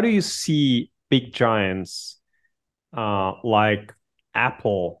see big giants like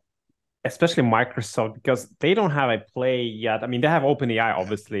Apple, especially Microsoft, because they don't have a play yet. I mean, they have OpenAI,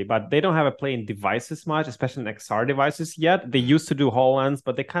 obviously, but they don't have a play in devices much, especially in XR devices yet. They used to do HoloLens,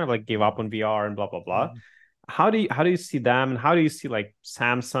 but they kind of like gave up on VR and blah, blah, blah. Mm-hmm. How do you see them? And how do you see like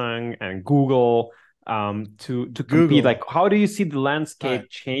Samsung and Google to compete? Like, how do you see the landscape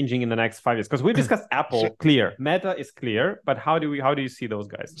changing in the next 5 years? Because we discussed Apple, clear. Meta is clear, but how do you see those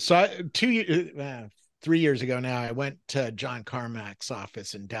guys? So 3 years ago now, I went to John Carmack's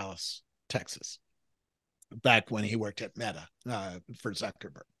office in Dallas, Texas, back when he worked at Meta for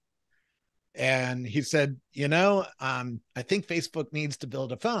Zuckerberg. And he said, I think Facebook needs to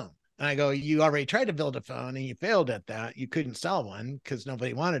build a phone. And I go, you already tried to build a phone and you failed at that. You couldn't sell one because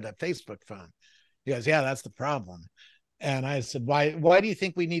nobody wanted a Facebook phone. He goes, yeah, that's the problem. And I said, why do you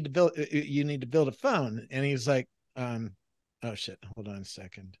think you need to build a phone? And he's like, oh shit, hold on a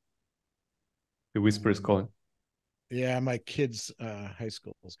second. The Whisper is calling. Yeah, my kid's high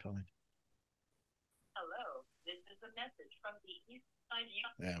school is calling. Hello, this is a message from the East Side.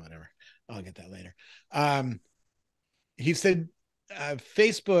 Yeah, whatever. I'll get that later. He said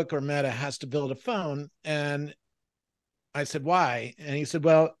Facebook or Meta has to build a phone. And I said, why? And he said,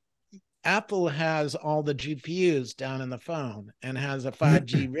 well, Apple has all the GPUs down in the phone and has a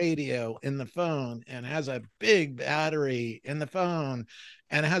 5G radio in the phone and has a big battery in the phone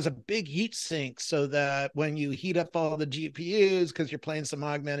and has a big heat sink so that when you heat up all the GPUs because you're playing some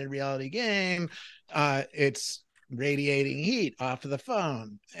augmented reality game, it's radiating heat off of the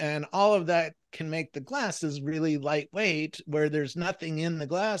phone. And all of that can make the glasses really lightweight, where there's nothing in the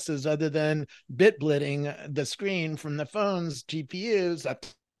glasses other than bit blitting the screen from the phone's GPUs up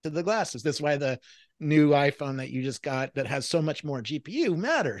to the glasses. That's why the new iPhone that you just got that has so much more GPU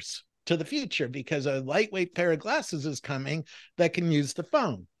matters to the future, because a lightweight pair of glasses is coming that can use the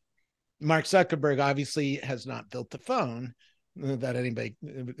phone. Mark Zuckerberg obviously has not built the phone, that anybody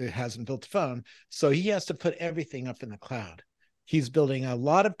hasn't built the phone. So he has to put everything up in the cloud. He's building a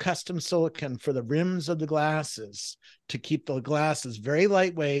lot of custom silicon for the rims of the glasses to keep the glasses very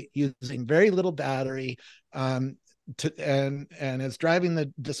lightweight, using very little battery, and it's driving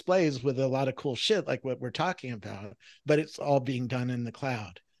the displays with a lot of cool shit like what we're talking about, but it's all being done in the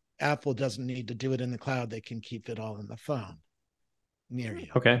cloud. Apple doesn't need to do it in the cloud. They can keep it all in the phone near you.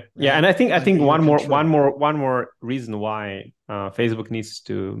 Okay. Right? Yeah. And I think one more reason why Facebook needs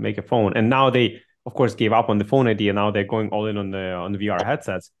to make a phone, and now they of course gave up on the phone idea. Now they're going all in on the VR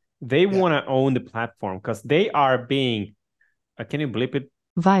headsets. They want to own the platform because they are being, can you bleep it?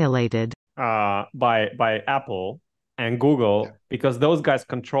 Violated by Apple and Google, because those guys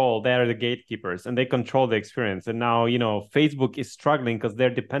they're the gatekeepers and they control the experience. And now, Facebook is struggling because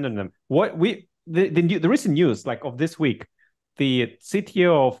they're dependent on them. The recent news like of this week, the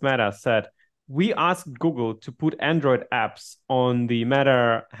CTO of Meta said, we asked Google to put Android apps on the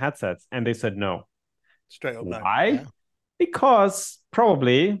Meta headsets and they said no. Straight up. Why? Yeah. Because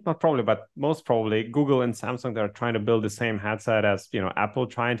most probably Google and Samsung, they're trying to build the same headset as Apple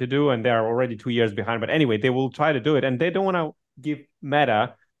trying to do, and they're already 2 years behind. But anyway, they will try to do it, and they don't want to give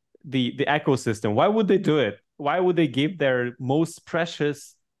Meta the ecosystem. Why would they do it? Why would they give their most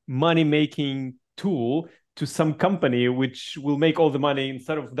precious money-making tool to some company which will make all the money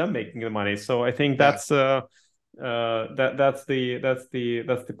instead of them making the money? So I think that's the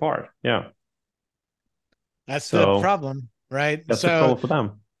part. Yeah. That's the problem, right? That's the problem for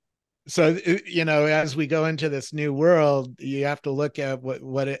them. So, as we go into this new world, you have to look at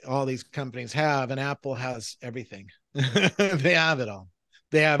what all these companies have, and Apple has everything. They have it all.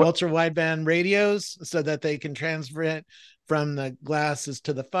 They have ultra wideband radios so that they can transmit from the glasses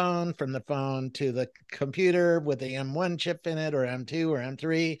to the phone, from the phone to the computer with the M1 chip in it, or M2 or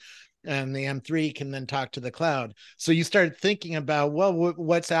M3. And the M3 can then talk to the cloud. So you start thinking about, well,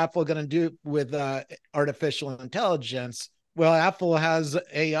 what's Apple going to do with artificial intelligence? Well, Apple has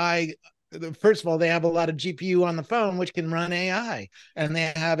AI. First of all, they have a lot of GPU on the phone, which can run AI. And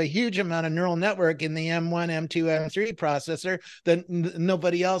they have a huge amount of neural network in the M1, M2, M3 processor that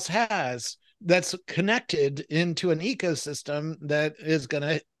nobody else has, that's connected into an ecosystem that is going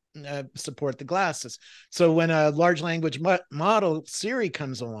to support the glasses. So when a large language model Siri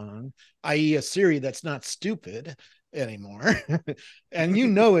comes along, i.e. a Siri that's not stupid anymore, and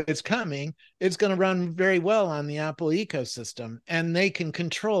it's coming, it's going to run very well on the Apple ecosystem, and they can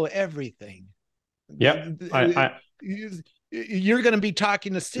control everything. Yeah, you're going to be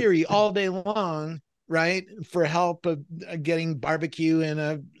talking to Siri all day long, right, for help of getting barbecue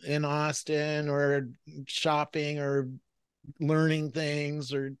in Austin, or shopping, or learning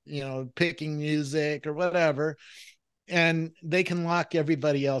things, or picking music or whatever, and they can lock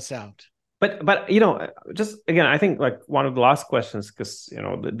everybody else out. But just again, I think like one of the last questions, because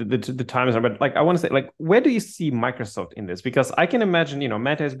the time is, but like I want to say, like, where do you see Microsoft in this? Because I can imagine,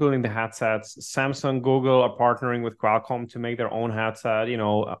 Meta is building the headsets, Samsung, Google are partnering with Qualcomm to make their own headset,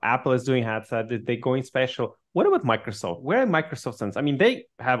 Apple is doing headset, they're going special. What about Microsoft? Where Microsoft stands? I mean, they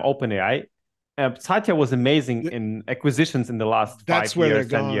have OpenAI. Satya was amazing in acquisitions in the last 5 years,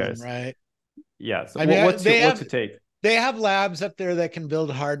 10 years. Right? Yeah. So what's your take? They have labs up there that can build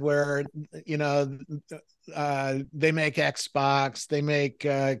hardware. They make Xbox, they make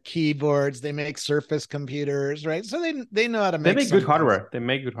keyboards, they make Surface computers, right? So they know how to make. They make good hardware. They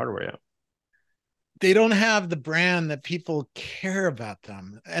make good hardware. Yeah. They don't have the brand that people care about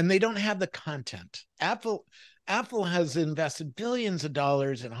them, and they don't have the content. Apple has invested billions of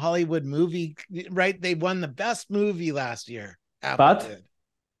dollars in Hollywood movie, right? They won the best movie last year. Apple did.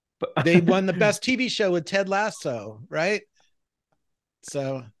 They won the best TV show with Ted Lasso, right?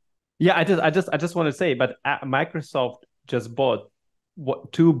 So, yeah, I just want to say, but Microsoft just bought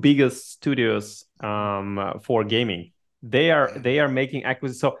two biggest studios for gaming. They are making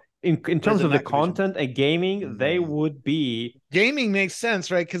acquisitions. So in terms of the content and gaming, they would be. Gaming makes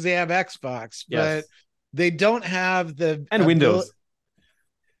sense, right? Because they have Xbox, but they don't have the Windows.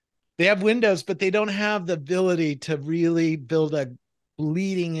 They have Windows, but they don't have the ability to really build a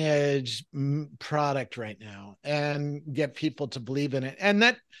bleeding edge product right now and get people to believe in it. And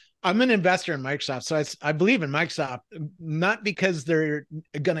that, I'm an investor in Microsoft, so I believe in Microsoft, not because they're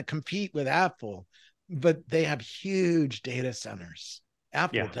going to compete with Apple, but they have huge data centers.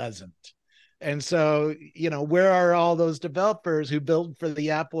 Apple doesn't. And so, where are all those developers who build for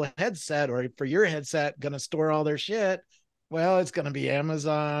the Apple headset or for your headset going to store all their shit? Well, it's going to be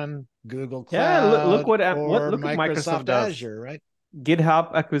Amazon, Google Cloud, look what Microsoft does. Azure, right?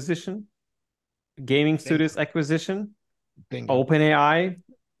 GitHub acquisition, gaming studios acquisition, OpenAI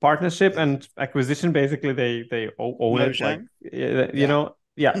partnership and acquisition. Basically, they own it. Like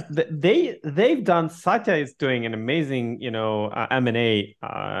they've done. Satya is doing an amazing M&A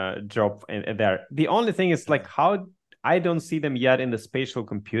job in there. The only thing is like how I don't see them yet in the spatial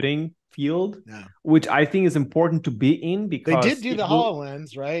computing field, which I think is important to be in, because they did do the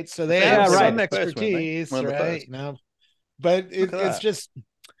HoloLens, right? So they have some expertise, right? But it's just,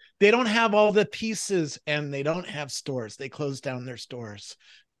 they don't have all the pieces, and they don't have stores. They closed down their stores.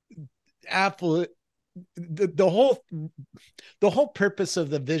 Apple, the whole purpose of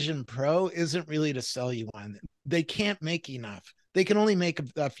the Vision Pro isn't really to sell you one. They can't make enough. They can only make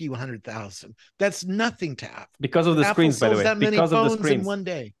a few 100,000. That's nothing to Apple. Because of the screens, by the way. Because of the screens. In one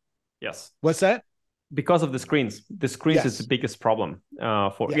day. Yes. What's that? Because of the screens. The screens is the biggest problem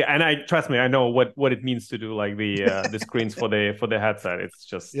and I trust me, I know what it means to do like the screens for the headset. It's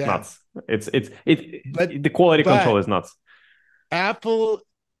just nuts. The quality control is nuts. Apple,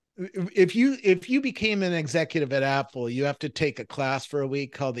 if you became an executive at Apple, you have to take a class for a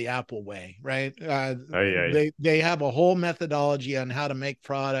week called the Apple Way, right? They have a whole methodology on how to make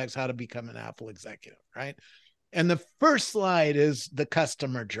products, how to become an Apple executive, right? And the first slide is the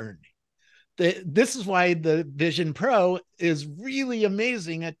customer journey. This is why the Vision Pro is really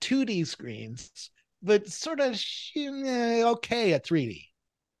amazing at 2D screens, but sort of okay at 3D,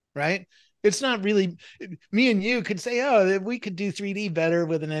 right? It's not really, me and you could say, oh, we could do 3D better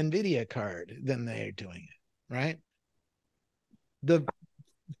with an NVIDIA card than they're doing it, right? The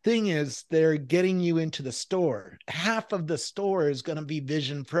thing is, they're getting you into the store. Half of the store is going to be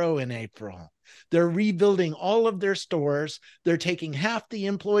Vision Pro in April. They're rebuilding all of their stores. They're taking half the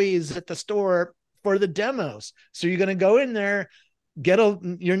employees at the store for the demos. So you're going to go in there get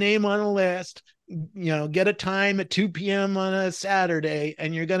your name on a list, get a time at 2 p.m. on a Saturday,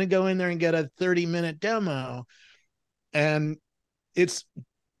 and you're going to go in there and get a 30-minute demo. And it's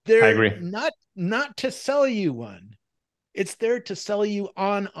there not to sell you one. It's there to sell you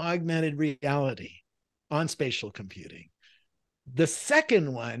on augmented reality, on spatial computing. The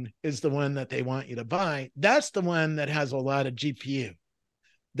second one is the one that they want you to buy. That's the one that has a lot of GPU.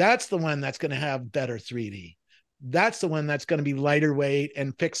 That's the one that's going to have better 3D. That's the one that's going to be lighter weight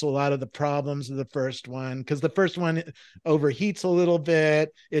and fix a lot of the problems of the first one, because the first one overheats a little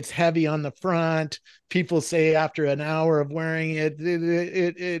bit. It's heavy on the front. People say after an hour of wearing it,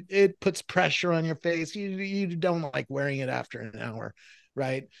 it puts pressure on your face. You don't like wearing it after an hour,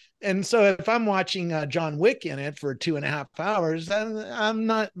 right? And so if I'm watching John Wick in it for 2.5 hours, I'm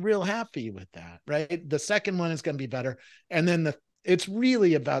not real happy with that, right? The second one is going to be better. And then it's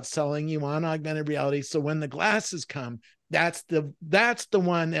really about selling you on augmented reality. So when the glasses come, that's the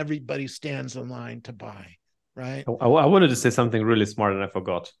one everybody stands in line to buy, right? I wanted to say something really smart and I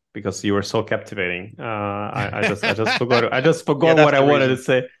forgot because you were so captivating. I just forgot. I just forgot what I wanted to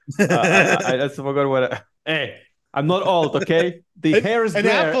say. I just forgot what. Hey, I'm not old, okay? The hair is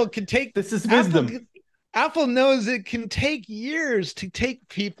there. Apple can take. This is wisdom. Apple knows it can take years to take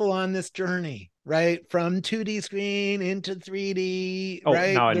people on this journey. Right, from 2D screen into 3D.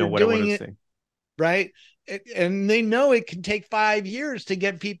 Right, now I know what I want to say. Right, and they know it can take 5 years to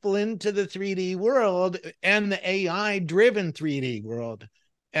get people into the 3D world and the AI-driven 3D world,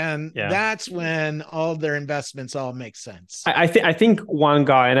 and that's when all their investments all make sense. I think one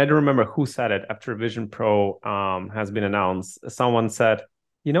guy, and I don't remember who said it after Vision Pro has been announced. Someone said,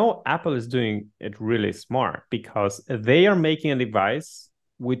 Apple is doing it really smart because they are making a device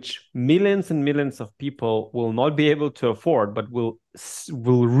which millions and millions of people will not be able to afford, but will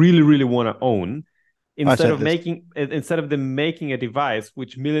really, really want to own, instead of them making a device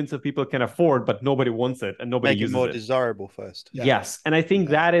which millions of people can afford, but nobody wants it and nobody uses it. Make it more desirable first. Yeah. Yes, and I think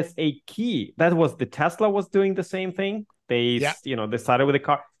that is a key. That was the Tesla was doing the same thing. They they started with a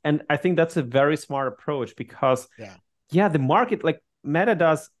car, and I think that's a very smart approach because the market, like Meta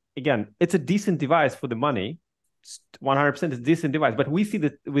does, again, it's a decent device for the money. 100% is a decent device, but we see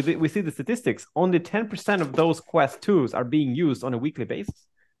the statistics. Only 10% of those Quest 2s are being used on a weekly basis.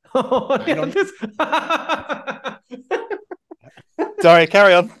 Sorry,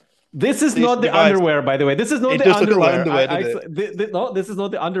 carry on. This is not the underwear, by the way. This is not the underwear. This is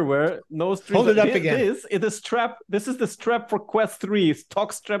not the underwear. No strings. Hold it up again. This is the strap. This is the strap for Quest 3.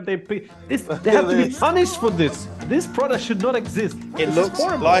 Stock strap. They have to be punished for this. This product should not exist. It looks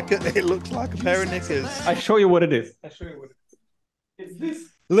like a pair of knickers. I show you what it is. It's this.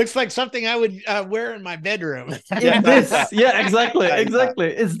 It looks like something I would wear in my bedroom. Exactly.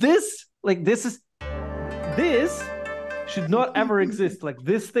 Is this like this should not ever exist. Like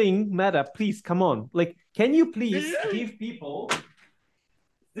this thing, Meta, please come on. Like, can you please give people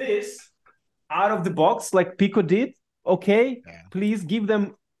this out of the box like Pico did? Okay, please give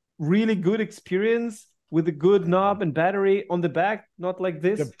them really good experience with a good knob and battery on the back, not like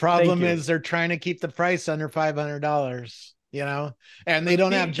this. The problem is they're trying to keep the price under $500. And they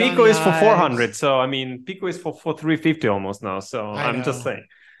don't have Pico is for 400. So I mean, Pico is for 350 almost now. So I'm just saying.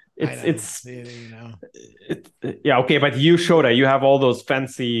 Okay, but you showed it. You have all those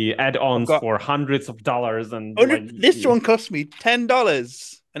fancy add-ons for hundreds of dollars, and this one cost me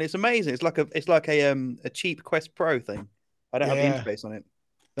 $10, and it's amazing. It's like a cheap Quest Pro thing. I don't have the interface on it.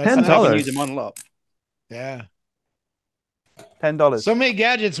 $10. I can use them on a lot. Yeah, $10. So many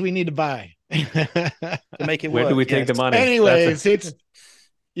gadgets we need to buy to make it work. Where do we take the money? Anyways, it's.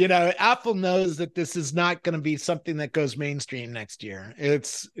 Apple knows that this is not going to be something that goes mainstream next year.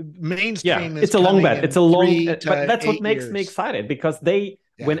 It's mainstream. It's a long bet. It's a long, but that's what makes me excited because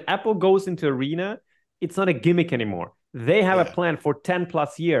when Apple goes into arena, it's not a gimmick anymore. They have a plan for 10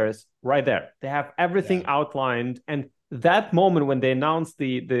 plus years right there. They have everything outlined. And that moment when they announced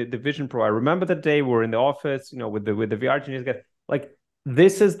the Vision Pro, I remember that day we were in the office, with the VR engineers. Like,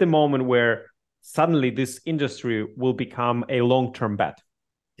 this is the moment where suddenly this industry will become a long-term bet.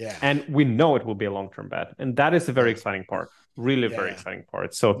 Yeah. And we know it will be a long-term bet. And that is a very exciting part. Really very exciting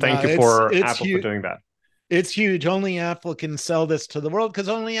part. So thank you for Apple for doing that. It's huge. Only Apple can sell this to the world because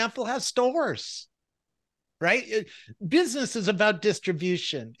only Apple has stores. Right? Business is about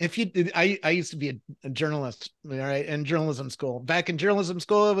distribution. I used to be a journalist, right, in journalism school. Back in journalism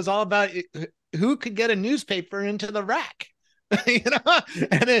school, it was all about who could get a newspaper into the rack.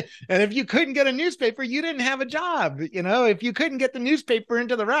 And if you couldn't get a newspaper, you didn't have a job. If you couldn't get the newspaper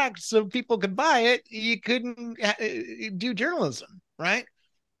into the rack so people could buy it, you couldn't do journalism, right?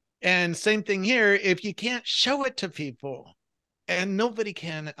 And same thing here. If you can't show it to people and nobody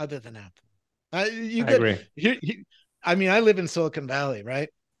can other than Apple. I agree. I mean, I live in Silicon Valley, right?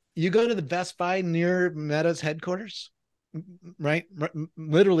 You go to the Best Buy near Meta's headquarters, right?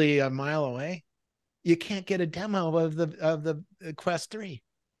 Literally a mile away. You can't get a demo of the Quest 3.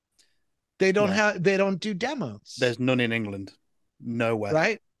 They don't do demos. There's none in England. Nowhere.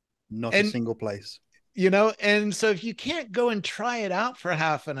 Right? Not a single place. And so if you can't go and try it out for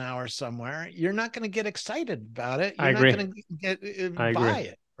half an hour somewhere, you're not going to get excited about it. You're not going to buy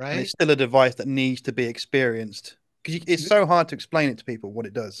it, right? And it's still a device that needs to be experienced, because it's so hard to explain it to people what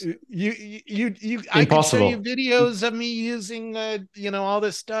it does. I can show you videos of me using all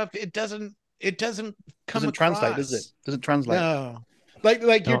this stuff. It doesn't translate, does it? Doesn't translate. No.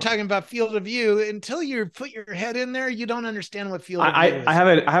 Like you're talking about field of view. Until you put your head in there, you don't understand what field of view is. I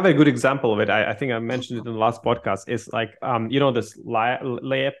have a good example of it. I think I mentioned it in the last podcast. It's like this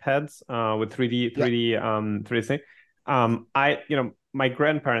layer pads with 3D thing. My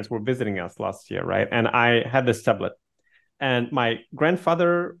grandparents were visiting us last year, right? And I had this tablet, and my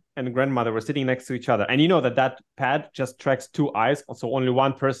grandfather and grandmother were sitting next to each other. And that pad just tracks two eyes, so only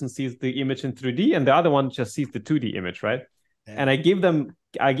one person sees the image in 3D, and the other one just sees the 2D image, right? Yeah. And I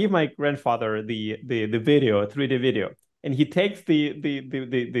give my grandfather the video, 3D video, and he takes the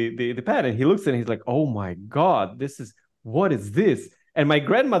pad and he looks at it and he's like, "Oh my God, what is this?" And my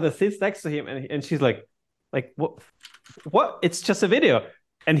grandmother sits next to him and she's like, what? It's just a video.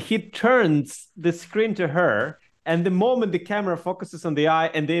 And he turns the screen to her, and the moment the camera focuses on the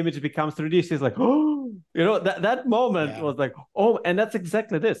eye and the image becomes 3D, she's like, "Oh," that moment was like, "Oh," and that's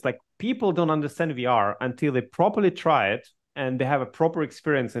exactly this. Like, people don't understand VR until they properly try it and they have a proper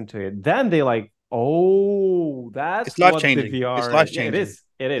experience into it. Then they like, "Oh, that's life-changing. The VR." It's life-changing. Yeah,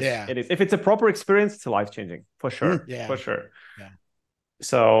 it is. Yeah. It is. If it's a proper experience, it's life-changing for sure. For sure. Yeah.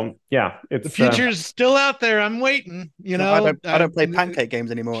 So it's the future's still out there. I'm waiting. I don't play pancake games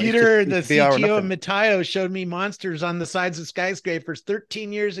anymore. Peter, the CTO of Metaio, showed me monsters on the sides of skyscrapers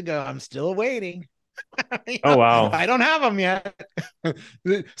 13 years ago. I'm still waiting. Oh wow! I don't have them yet.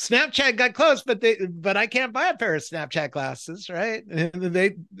 Snapchat got close, but I can't buy a pair of Snapchat glasses. Right?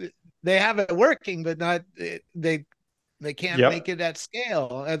 They have it working, but not they can't make it at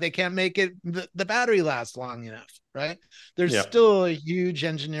scale. They can't make it the battery last long enough. Right? There's still a huge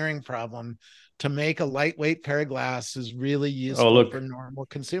engineering problem to make a lightweight pair of glasses really useful for normal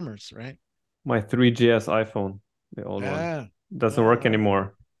consumers. Right? My 3GS iPhone, the old one, doesn't work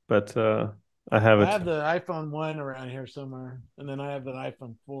anymore, but. I have the iPhone 1 around here somewhere, and then I have the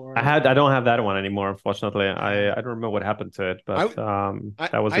iPhone 4. I don't have that one anymore, unfortunately. I don't remember what happened to it, but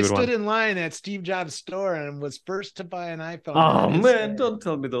that was a good one. I stood in line at Steve Jobs' store and was first to buy an iPhone. Oh man, don't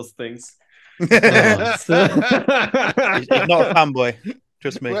tell me those things. He's not a fanboy.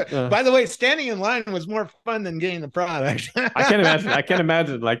 Trust me. By the way, standing in line was more fun than getting the product. I can't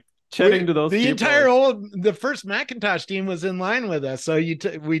imagine. Like, chatting to those people. The first Macintosh team was in line with us. So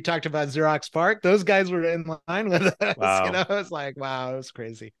we talked about Xerox PARC. Those guys were in line with us. Wow. It's like, wow, it was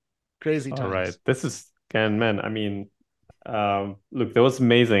crazy times. All right, this is man. I mean, look, that was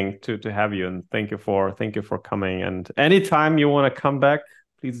amazing to have you, and thank you for coming. And anytime you want to come back,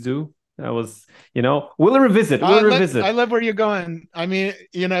 please do. That was, we'll revisit. I love where you're going. I mean,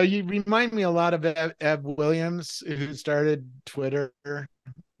 you remind me a lot of Eb Williams, who started Twitter.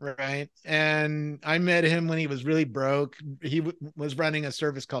 Right. And I met him when he was really broke. He was running a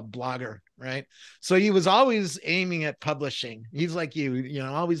service called Blogger. Right. So he was always aiming at publishing. He's like you,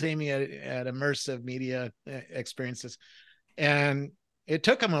 always aiming at immersive media experiences. And it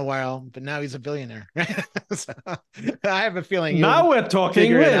took him a while, but now he's a billionaire. So I have a feeling. Now we're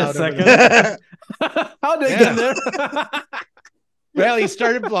talking. Wait a second. How did he get there? Well, he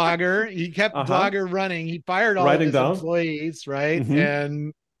started Blogger. He kept Blogger running. He fired all of his employees. Right. Mm-hmm.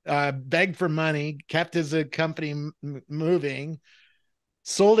 And begged for money, kept his company moving,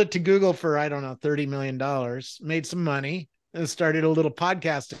 sold it to Google for, I don't know, $30 million, made some money, and started a little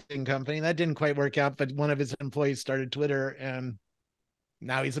podcasting company. That didn't quite work out, but one of his employees started Twitter, and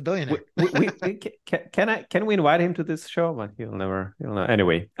now he's a billionaire. Can we invite him to this show? But he'll never.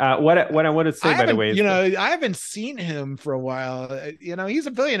 Anyway, what I want to say, by the way, is I haven't seen him for a while. He's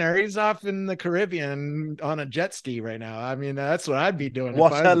a billionaire. He's off in the Caribbean on a jet ski right now. I mean, that's what I'd be doing.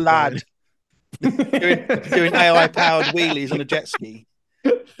 What a lad! doing AI powered wheelies on a jet ski.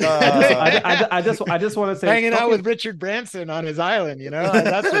 I just want to say, hanging out with Richard Branson on his island.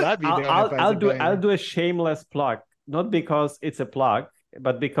 That's what I'd be doing. I'll do a shameless plug, not because it's a plug,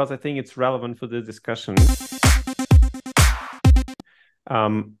 but because I think it's relevant for the discussion.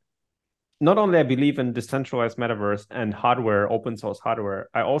 not only I believe in decentralized metaverse and hardware, open source hardware,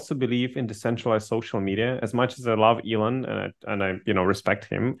 I also believe in decentralized social media. As much as I love Elon and I respect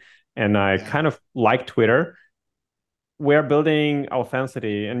him, and I kind of like Twitter, we're building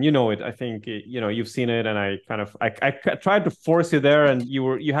Authenticity, and you know it. I think you've seen it, and I tried to force you there, and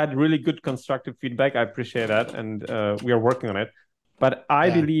you had really good constructive feedback. I appreciate that, and we are working on it. But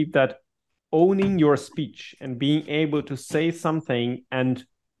I believe that owning your speech and being able to say something and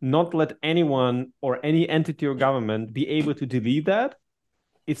not let anyone or any entity or government be able to delete that,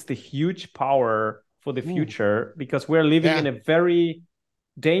 it's the huge power for the future, because we're living in a very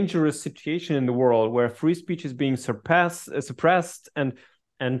dangerous situation in the world where free speech is being suppressed and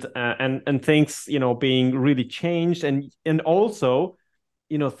things being really changed, and also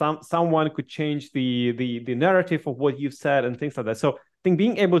someone could change the narrative of what you've said and things like that. So I think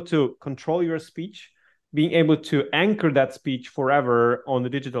being able to control your speech, being able to anchor that speech forever on the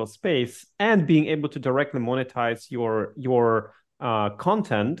digital space, and being able to directly monetize your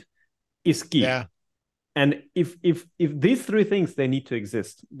content is key. Yeah. And if these three things, they need to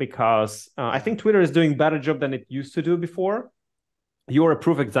exist, because I think Twitter is doing a better job than it used to do before. You're a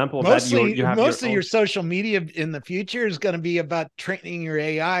proof example of that. Most of your social media in the future is going to be about training your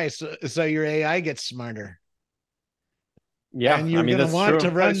AI, so your AI gets smarter. Yeah, and you're going to want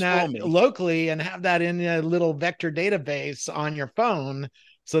to run that locally and have that in a little vector database on your phone,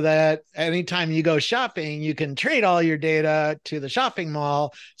 so that anytime you go shopping, you can trade all your data to the shopping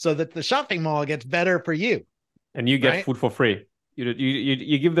mall, so that the shopping mall gets better for you. And you get food for free.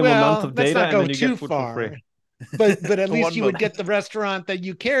 You give them a month of data, and then you get food for free. But at least you would get the restaurant that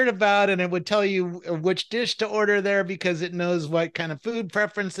you cared about, and it would tell you which dish to order there, because it knows what kind of food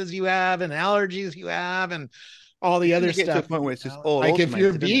preferences you have and allergies you have and all the other stuff. To a point where it's just all like if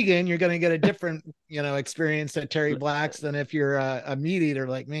you're vegan, you're going to get a different experience at Terry Black's than if you're a meat eater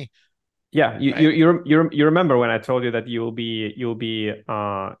like me. Yeah, you remember when I told you that you'll be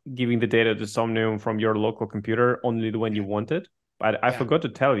giving the data to Somnium from your local computer only when you want it. But I forgot to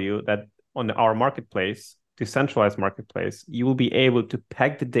tell you that on our marketplace, decentralized marketplace, you will be able to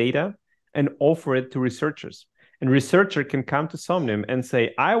pack the data and offer it to researchers. And researcher can come to Somnium and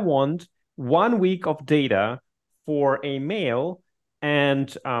say, I want 1 week of data for a male, and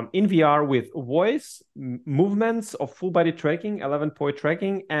in VR with voice, movements of full body tracking, 11-point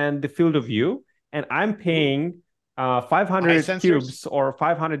tracking, and the field of view. And I'm paying 500 cubes or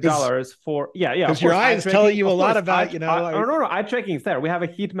 $500 for because your eyes tell you a lot about no, eye tracking is there. We have a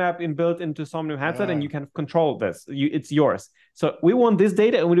heat map built into Somnium headset, and you can control this. It's yours. So we want this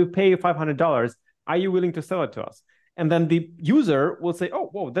data, and we will pay you $500. Are you willing to sell it to us? And then the user will say, oh,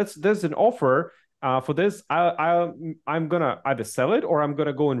 whoa, there's an offer for this. I'm gonna either sell it, or I'm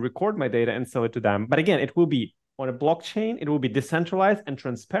gonna go and record my data and sell it to them. But again, it will be on a blockchain. It will be decentralized and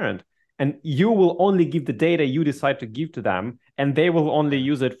transparent. And you will only give the data you decide to give to them, and they will only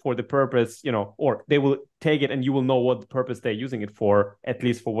use it for the purpose, or they will take it and you will know what the purpose they're using it for, at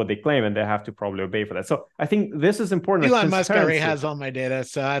least for what they claim, and they have to probably obey for that. So I think this is important. Elon Musk already has all my data,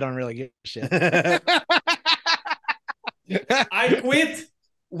 so I don't really give a shit. I quit.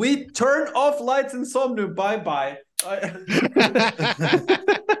 We turn off lights in Somnium. Bye-bye.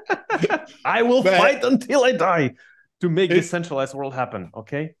 I will fight until I die to make this centralized world happen,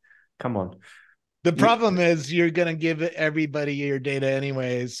 okay? Come on. The problem is you're going to give everybody your data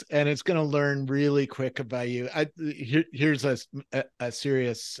anyways, and it's going to learn really quick about you. Here's a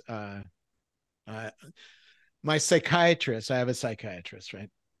serious... my psychiatrist, I have a psychiatrist, right?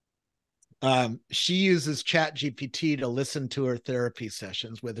 She uses ChatGPT to listen to her therapy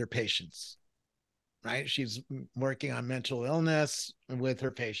sessions with her patients, right? She's working on mental illness with her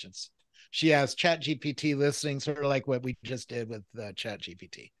patients. She has ChatGPT listening, sort of like what we just did with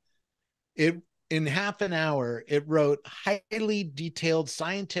ChatGPT. In half an hour, it wrote highly detailed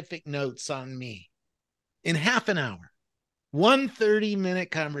scientific notes on me. In half an hour, 1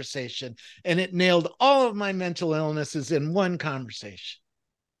 30-minute conversation, and it nailed all of my mental illnesses in one conversation.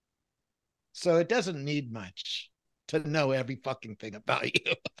 So it doesn't need much to know every fucking thing about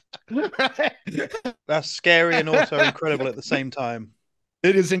you. Right? That's scary and also incredible at the same time.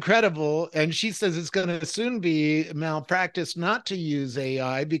 It is incredible. And she says it's going to soon be malpractice not to use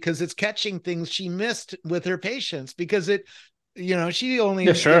AI, because it's catching things she missed with her patients, because she only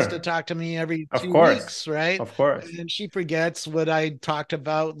gets to talk to me every 2 weeks, right? Of course. And she forgets what I talked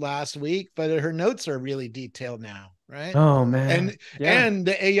about last week, but her notes are really detailed now, right? Oh, man. And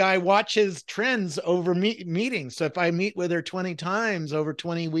the AI watches trends over meetings. So if I meet with her 20 times over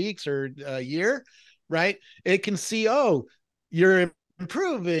 20 weeks or a year, right, it can see, oh, you're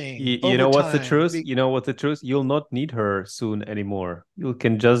improving. You know what's the truth? You know what's the truth? You'll not need her soon anymore. You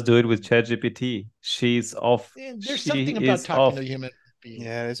can just do it with ChatGPT. She's off. There's something about talking to human being.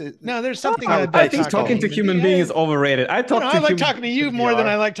 Yeah, no, there's something. I think talking to human being is overrated. I like talking to you more than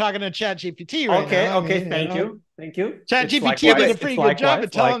I like talking to ChatGPT right now. Okay, thank you. ChatGPT did a pretty good job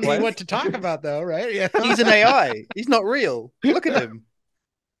of telling me what to talk about, though, right? Yeah. He's an AI. He's not real. Look at him.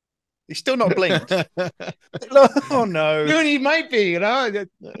 He's still not blinked. Oh no! Dude, he might be. I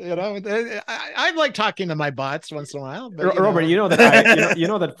like talking to my bots once in a while. But, Robert, you know that you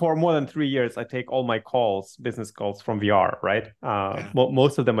know that for more than 3 years I take all my calls, business calls, from VR, right?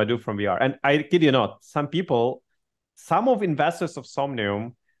 Most of them I do from VR, and I kid you not, some of investors of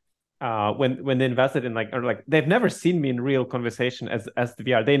Somnium, when they invested in they've never seen me in real conversation as the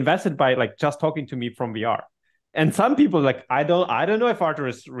VR. They invested by just talking to me from VR. And some people I don't know if Artur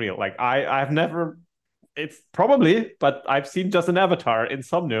is real. I've never, it's probably, but I've seen just an avatar in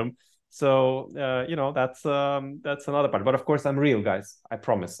Somnium. So that's another part. But of course I'm real, guys. I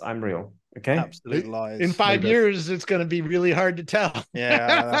promise I'm real. Okay. Absolute lies. In 5 years, it's going to be really hard to tell.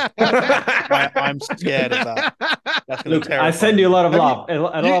 Yeah. I'm scared of that. That's Look, I send you a lot of love. A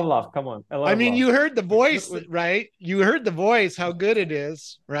lot of love. Come on. I mean, you heard the voice, right? You heard the voice, how good it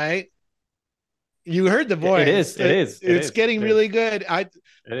is, right? You heard the voice. It is. It's getting really good.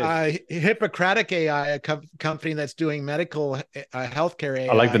 Hippocratic AI, a company that's doing medical healthcare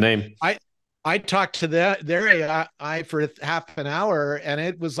AI. I like the name. I talked to their AI for half an hour, and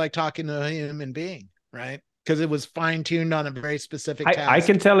it was like talking to a human being, right? Because it was fine tuned on a very specific task. I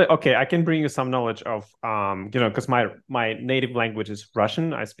can tell it. Okay, I can bring you some knowledge of because my native language is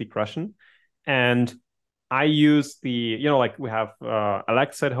Russian. I speak Russian, and I use the, we have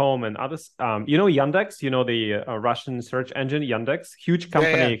Alexa at home and others. Yandex, the Russian search engine, Yandex, huge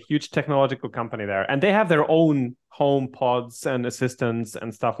company, huge technological company there. And they have their own home pods and assistants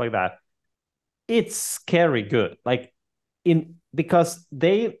and stuff like that. It's scary good. Because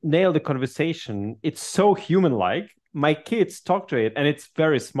they nail the conversation. It's so human-like. My kids talk to it and it's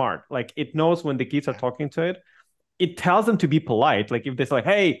very smart. It knows when the kids are talking to it. It tells them to be polite. If they say,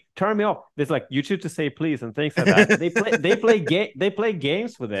 "Hey, turn me off," there's you choose to say please and things like that. They play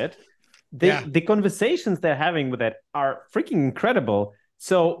games with it. The conversations they're having with it are freaking incredible.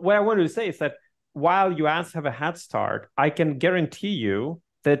 So what I wanted to say is that while US have a head start, I can guarantee you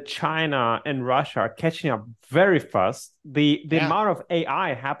that China and Russia are catching up very fast. The amount of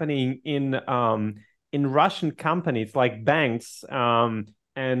AI happening in Russian companies like banks,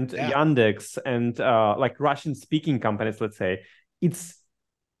 and Yandex and Russian-speaking companies, let's say, it's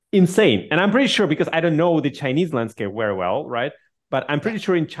insane. And I'm pretty sure, because I don't know the Chinese landscape very well, right? But I'm pretty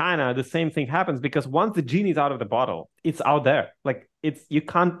sure in China the same thing happens, because once the genie's out of the bottle, it's out there.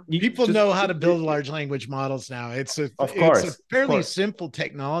 People know how to build large language models now. It's a fairly simple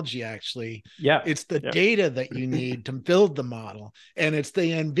technology, actually. Yeah, it's the data that you need to build the model, and it's the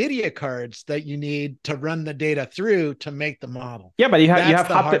NVIDIA cards that you need to run the data through to make the model. Yeah, but you have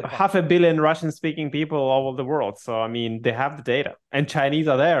half a billion Russian-speaking people all over the world. So I mean, they have the data, and Chinese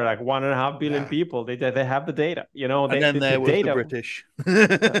are there, 1.5 billion people. They have the data. And then there was the British.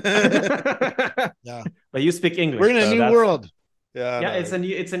 Yeah, but you speak English. We're in a new world. Yeah,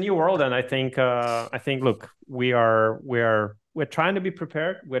 it's a new world, and I think look, we're trying to be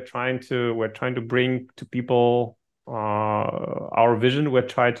prepared. We're trying to bring to people our vision. We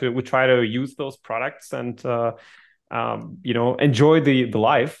try to use those products and enjoy the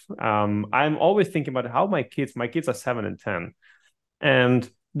life. I'm always thinking about how my kids are 7 and 10,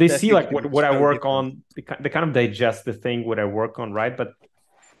 and they see what I work on. They kind of digest the thing what I work on, right? But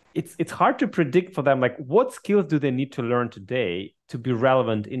it's hard to predict for them, what skills do they need to learn today to be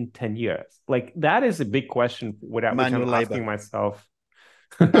relevant in 10 years? That is a big question which I'm asking myself.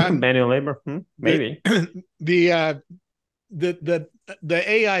 Manual labor, maybe. The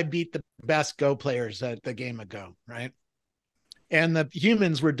AI beat the best Go players at the game of Go, right? And the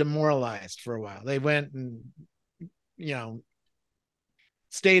humans were demoralized for a while. They went and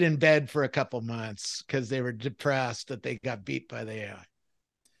stayed in bed for a couple months because they were depressed that they got beat by the AI.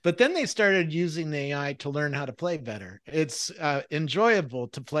 But then they started using the AI to learn how to play better. It's enjoyable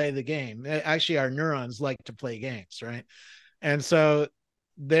to play the game. Actually, our neurons like to play games, right? And so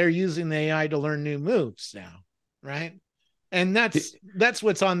they're using the AI to learn new moves now, right? And that's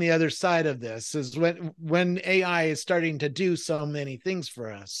what's on the other side of this, is when AI is starting to do so many things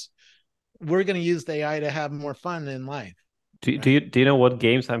for us, we're going to use the AI to have more fun in life. Do you know what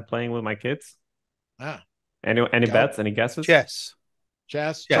games I'm playing with my kids? Any bets? Any guesses? Chess.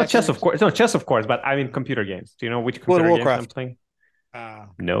 Chess, of course. No, chess, of course. But I mean, computer games. Do you know which computer games I'm playing?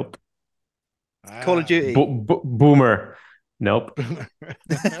 Nope. Call of Duty. Boomer. Nope.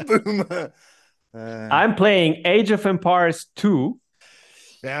 Boomer. I'm playing Age of Empires 2.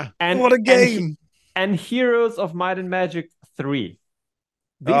 Yeah. And what a game. And Heroes of Might and Magic 3.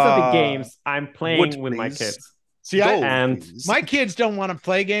 These are the games I'm playing with my kids. See, my kids don't want to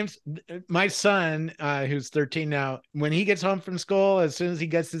play games. My son, who's 13 now, when he gets home from school, as soon as he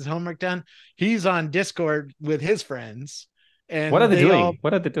gets his homework done, he's on Discord with his friends. And what are they doing?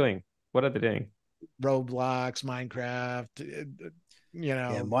 What are they doing? Roblox, Minecraft,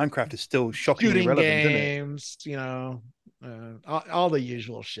 Yeah, Minecraft is still shockingly relevant, games, isn't it? All the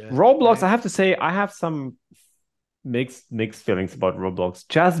usual shit. Roblox, right? I have to say, I have some mixed feelings about Roblox,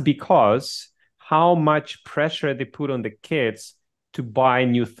 just because how much pressure they put on the kids to buy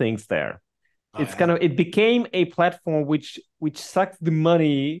new things there. It became a platform which sucks the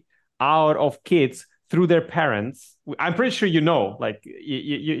money out of kids through their parents. I'm pretty sure like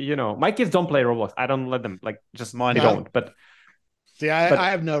you know, my kids don't play Roblox. I don't let them, like, just mine don't. But see,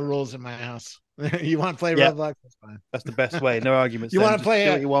 I have no rules in my house. You want to play Roblox? That's fine. That's the best way. No arguments. You want to play?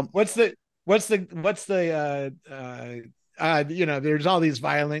 What you want. What's the there's all these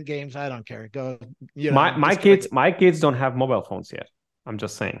violent games. I don't care. Go. My kids don't have mobile phones yet. I'm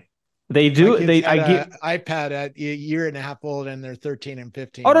just saying. They do. I give iPad at a year and a half old, and they're 13 and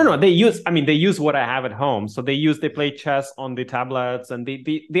 15. Oh no! They use what I have at home. So they play chess on the tablets, and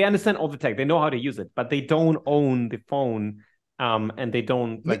they understand all the tech. They know how to use it, but they don't own the phone. And they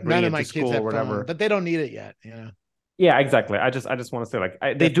don't bring it to school or whatever. Phone, but they don't need it yet. Yeah, exactly. I just want to say,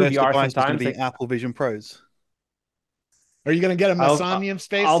 they do VR sometimes. Be Apple Vision Pros. Are you going to get them a Somnium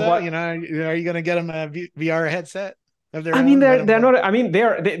Space? Are you going to get them a VR headset? They're not.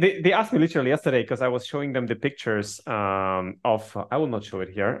 They asked me literally yesterday, because I was showing them the pictures of. I will not show it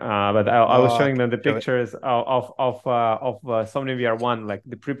here, but I was showing them the pictures of Somnium VR1, like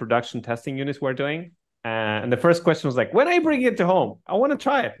the pre-production testing units we're doing. And the first question was like, when are you bringing it to home? I want to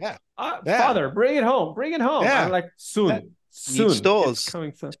try it. Yeah. Father, bring it home. Yeah. I'm like, soon. Stores. It's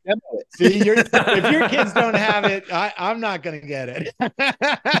coming soon. See, if your kids don't have it, I'm not going to get it.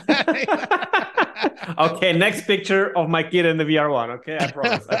 Okay, next picture of my kid in the VR1. Okay, I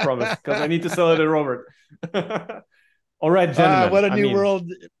promise. Because I need to sell it to Robert. All right, gentlemen. What a new world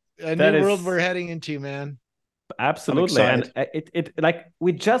we're heading into, man. Absolutely. And it like,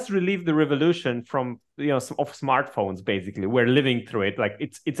 we just relieved the revolution from of smartphones. Basically, we're living through it. Like,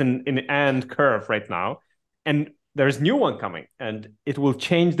 it's an end curve right now, and there's new one coming, and it will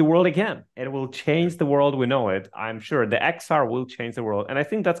change the world again. It will change the world, we know it. I'm sure the XR will change the world, and I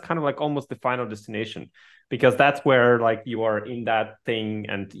think that's kind of like almost the final destination, because that's where, like, you are in that thing,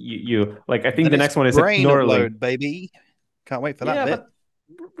 and you like, I think the next one is brain upload, baby. Can't wait for that bit.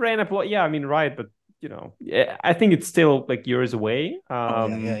 But brain upload, yeah, I mean, right, but I think it's still like years away.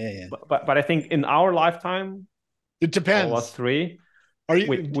 Yeah. But I think in our lifetime, it depends. All us three.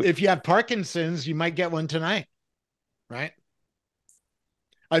 If you have Parkinson's, you might get one tonight, right?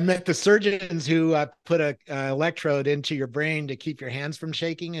 I met the surgeons who put a electrode into your brain to keep your hands from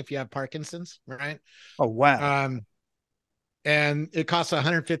shaking if you have Parkinson's, right? Oh wow! And it costs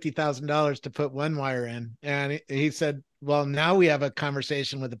 $150,000 to put one wire in. And he said, "Well, now we have a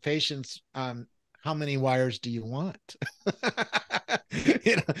conversation with the patients. How many wires do you want?"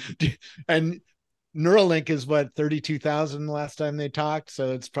 And Neuralink is what, 32,000 last time they talked,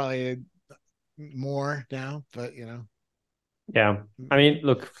 so it's probably more now. But yeah. I mean,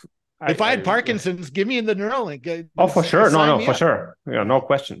 look, if I had Parkinson's, give me the Neuralink. Oh, for sure. No, for sure. Yeah, no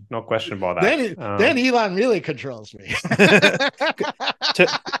question about that. Then Elon really controls me.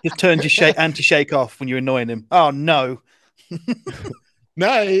 Just turns your anti-shake off when you're annoying him. Oh no.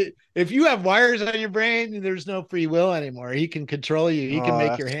 No, if you have wires on your brain, there's no free will anymore. He can control you. He can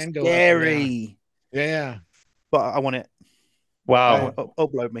make your hand go scary. Yeah. But I want it. Wow.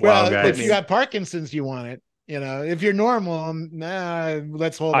 Upload me. Well, if you have Parkinson's, you want it. If you're normal,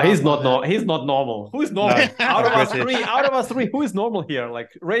 let's hold on. He's not normal. Who is normal? No. Out of us three, who is normal here? Like,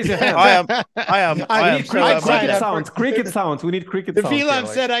 raise your hand. I am. Cricket sounds. We need cricket sounds. If Elon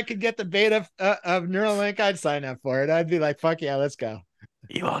said I could get the beta of Neuralink, I'd sign up for it. I'd be like, fuck yeah, let's go.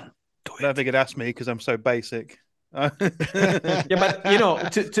 Elon, do it. I don't think it'd ask me because I'm so basic. Yeah, but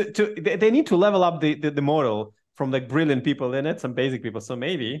they need to level up the model from like brilliant people in it, some basic people. So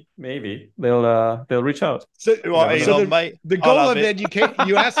maybe they'll reach out. So the goal of education,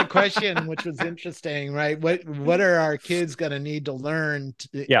 you asked a question which was interesting, right? What are our kids going to need to learn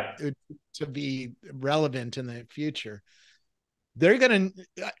to be relevant in the future? An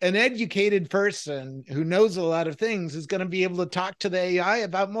educated person who knows a lot of things is going to be able to talk to the AI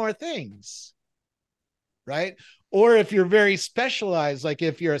about more things, right? Or if you're very specialized, like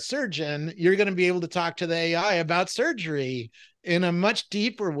if you're a surgeon, you're going to be able to talk to the AI about surgery in a much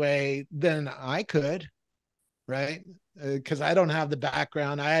deeper way than I could, right? Because I don't have the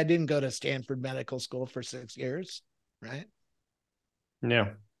background. I didn't go to Stanford Medical School for 6 years, right?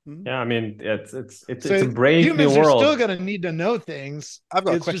 Yeah. Yeah, I mean, it's So a brave new humans are world. still going to need to know things. I've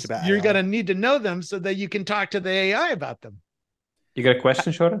got a question about you're AI. going to need to know them so that you can talk to the AI about them. You got a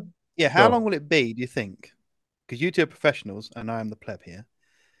question, Shota? Yeah, how long will it be, do you think? Because you two are professionals and I am the pleb here.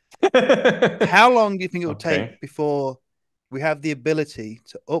 How long do you think it will take before we have the ability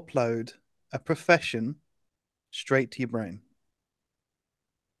to upload a profession straight to your brain?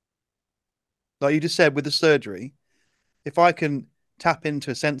 Like you just said with the surgery, if I can tap into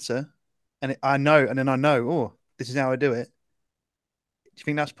a sensor and I know, oh, this is how I do it. Do you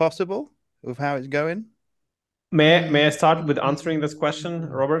think that's possible with how it's going? May I start with answering this question,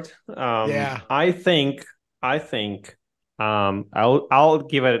 Robert? Yeah. I think I'll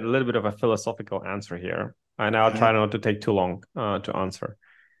give it a little bit of a philosophical answer here, and I'll try not to take too long to answer.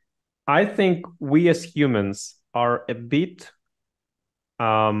 I think we as humans are a bit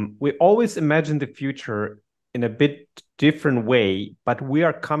we always imagine the future in a bit different way, but we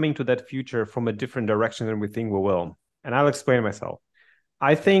are coming to that future from a different direction than we think we will. And I'll explain myself.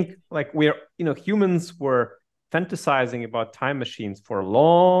 I think like humans were fantasizing about time machines for a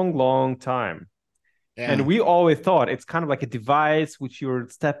long, long time. Yeah. And we always thought it's kind of like a device which you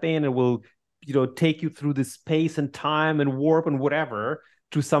step in and will, take you through the space and time and warp and whatever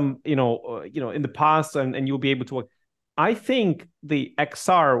to some, in the past, and you'll be able to. I think the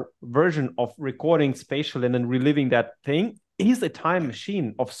XR version of recording spatial and then reliving that thing is a time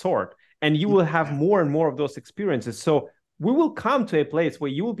machine of sort, and you will have more and more of those experiences. So we will come to a place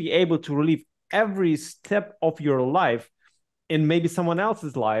where you will be able to relive every step of your life in maybe someone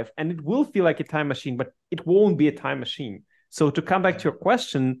else's life, and it will feel like a time machine, but it won't be a time machine. So to come back to your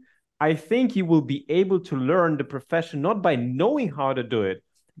question, I think you will be able to learn the profession not by knowing how to do it,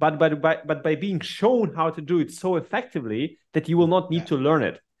 but by being shown how to do it so effectively that you will not need to learn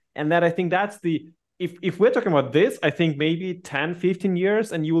it. And that I think that's if we're talking about this, I think maybe 10, 15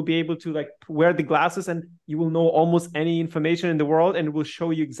 years, and you will be able to like wear the glasses and you will know almost any information in the world, and it will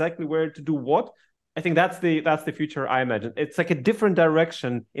show you exactly where to do what. I think that's the future I imagine. It's like a different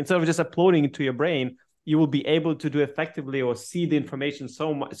direction. Instead of just uploading it to your brain, you will be able to do effectively or see the information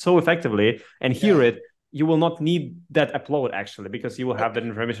so effectively and hear it. You will not need that upload actually, because you will have that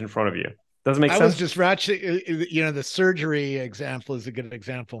information in front of you. Does it make sense? I was just watching, the surgery example is a good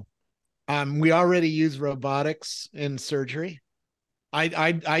example. We already use robotics in surgery.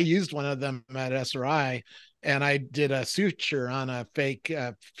 I used one of them at SRI, and I did a suture on a fake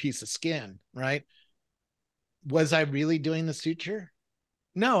piece of skin, right? Was I really doing the suture?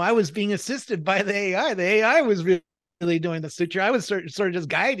 No, I was being assisted by the AI. The AI was really doing the suture. I was sort of just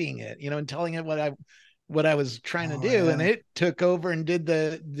guiding it, and telling it what I was trying to do, and it took over and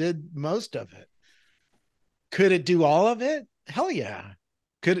did most of it. Could it do all of it? Hell yeah.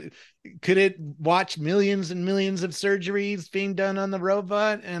 Could it watch millions and millions of surgeries being done on the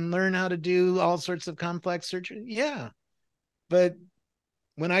robot and learn how to do all sorts of complex surgery? Yeah. But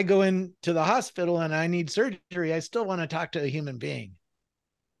when I go into the hospital and I need surgery, I still want to talk to a human being.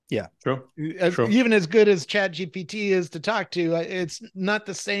 Yeah, true. Even as good as ChatGPT is to talk to, it's not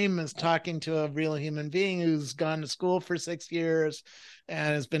the same as talking to a real human being who's gone to school for 6 years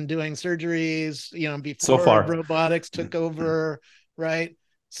and has been doing surgeries, before robotics took over, right?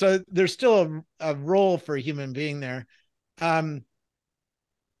 So there's still a role for a human being there. I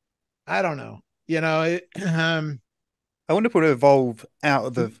don't know. I wonder if it would evolve out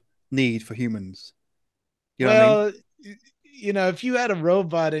of the need for humans. You know what I mean? If you had a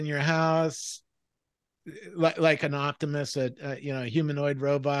robot in your house, like an Optimus, a humanoid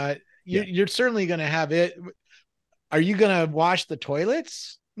robot, you're certainly going to have it. Are you going to wash the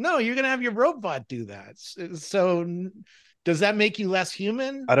toilets? No, you're going to have your robot do that. So does that make you less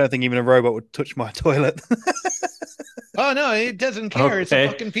human? I don't think even a robot would touch my toilet. Oh no, it doesn't care. Okay. It's a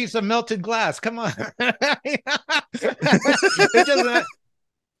fucking piece of melted glass. Come on. It doesn't.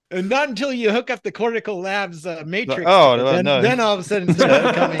 Not until you hook up the Cortical Labs matrix. No. Then all of a sudden it starts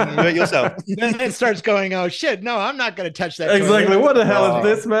becoming. Do it yourself. Then it starts going, oh shit, no, I'm not going to touch that. Exactly. Toilet. What the hell is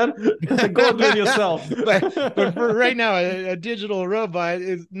this, man? Go do it yourself. but for right now, a digital robot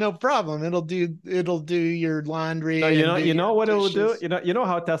is no problem. It'll do your laundry. No, you know what dishes. It will do. You know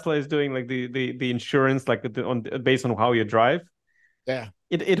how Tesla is doing like the insurance, like based on how you drive. Yeah.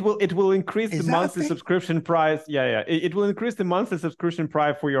 It will increase the monthly subscription price. Yeah. It will increase the monthly subscription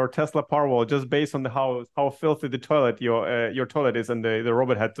price for your Tesla Powerwall just based on how filthy the toilet your toilet is, and the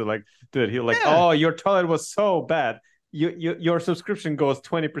robot had to like do it. He like, oh, your toilet was so bad. Your subscription goes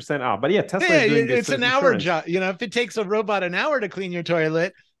 20% off. But yeah, Tesla is doing this. It's an hour job. You know, if it takes a robot an hour to clean your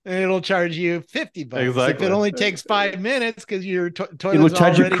toilet, it'll charge you $50. Exactly. If it only takes 5 minutes because your toilet, it will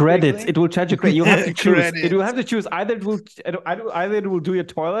charge you credits. It will charge you credit. You have to choose. It will have to choose either it will do your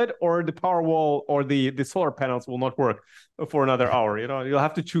toilet, or the Powerwall or the solar panels will not work for another hour. You know, you'll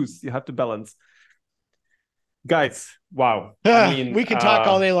have to choose. You have to balance. Guys, wow! I mean, we can talk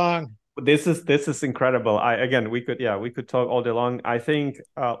all day long. This is incredible. We could talk all day long. I think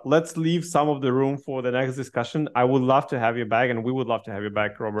let's leave some of the room for the next discussion. I would love to have you back, and we would love to have you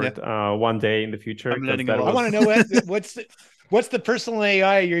back, Robert, one day in the future. I want to know what's the personal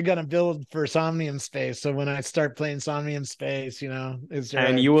AI you're going to build for Somnium Space. So when I start playing Somnium Space, you know, is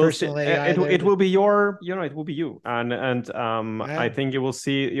there you will see, it will be your, you know, it will be you, and I think you will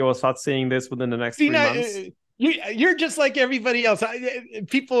start seeing this within the next 3 months. You're just like everybody else.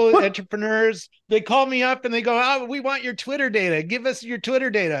 Entrepreneurs, they call me up and they go, "Oh, we want your Twitter data. Give us your Twitter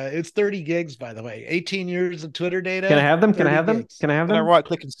data." It's 30 gigs, by the way. 18 years of Twitter data. Can I have them? Can I have them? Can I have them? Can I right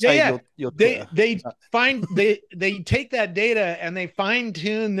click and save your Twitter? They take that data and they fine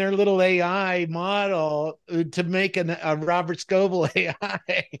tune their little AI model to make a Robert Scoble AI,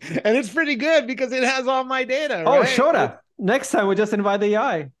 and it's pretty good because it has all my data. Oh, right? Shota! Next time we just invite the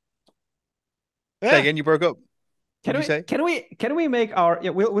AI. Say again, you broke up. Can we make our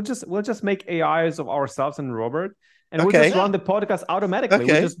we'll just make AIs of ourselves and Robert, and we'll just run the podcast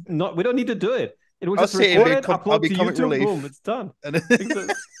automatically. Okay. We don't need to do it. It will just record it, upload to YouTube, boom, it's done.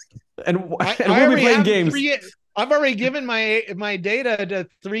 and we'll be playing games. I've already given my data to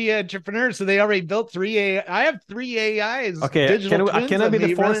 3 entrepreneurs, so they already built 3 AI. I have 3 AIs. Okay, can I be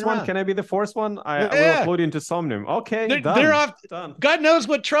the fourth one? Can I be the fourth one? I will upload you into Somnium. Okay, they're off. Done. God knows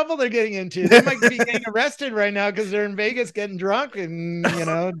what trouble they're getting into. They might be getting arrested right now because they're in Vegas getting drunk and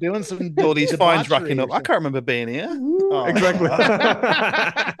doing some all these fines racking up. I can't remember being here. Oh. Exactly.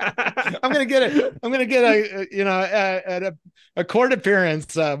 I'm gonna get a court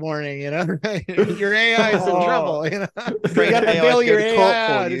appearance warning. Your AI is in trouble. You got to bail your AI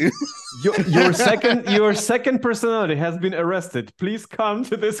out. Your second personality has been arrested. Please come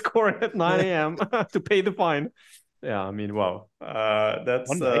to this court at 9 a.m. to pay the fine. Yeah, I mean, wow.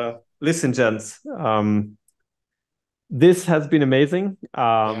 That's listen, gents. This has been amazing.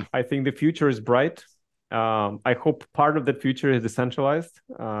 I think the future is bright. I hope part of that future is decentralized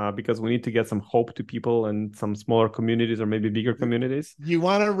because we need to get some hope to people and some smaller communities or maybe bigger communities. You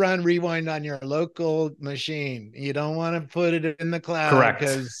want to run Rewind on your local machine. You don't want to put it in the cloud. Correct.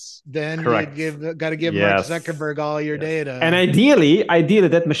 Because then you got to give Mark Zuckerberg all your data. And ideally,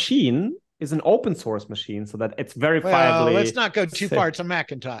 that machine is an open source machine so that it's verifiably. Well, let's not go too far to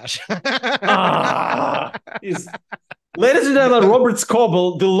Macintosh. Ladies and gentlemen, Robert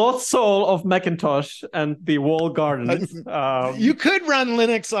Scoble, the lost soul of Macintosh and the walled gardens. You could run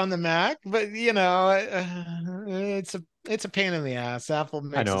Linux on the Mac, but it's a pain in the ass. Apple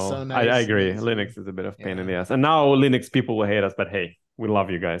makes it so nice. I agree. Linux is a bit of pain in the ass, and now Linux people will hate us. But hey, we love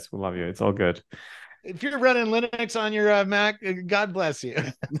you guys. We love you. It's all good. If you're running Linux on your Mac, God bless you.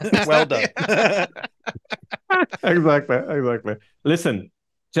 Well done. Exactly. Listen,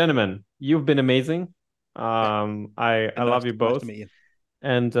 gentlemen, you've been amazing. I love you both. Nice to meet you.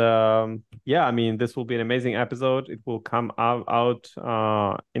 And I mean, this will be an amazing episode. It will come out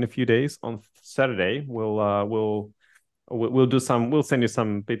in a few days on Saturday. We'll send you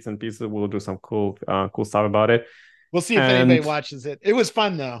some bits and pieces. We'll do some cool stuff about it. We'll see if anybody watches it. It was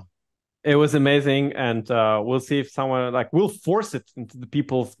fun though. It was amazing, and we'll see if someone we'll force it into the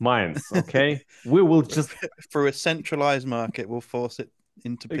people's minds. Okay, we will just through a centralized market. We'll force it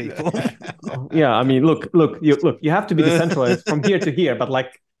into people. Yeah, I mean, look, you have to be decentralized from here to here,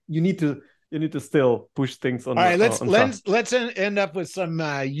 but you need to still push things on. All right, let's end up with some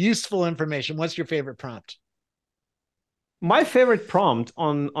useful information. What's your favorite prompt? My favorite prompt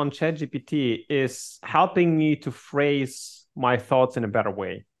on ChatGPT is helping me to phrase my thoughts in a better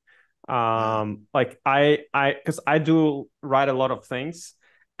way. Because I do write a lot of things,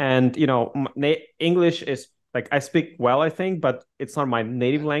 and English is I speak well, I think, but it's not my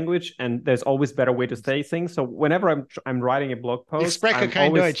native language, and there's always better way to say things. So whenever I'm writing a blog post, ich spreche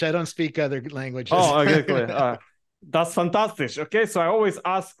kein Deutsch. I don't speak other languages. Oh, exactly. That's fantastic. Okay, so I always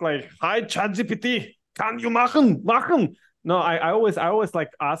ask hi ChatGPT, kann you machen? No, I always like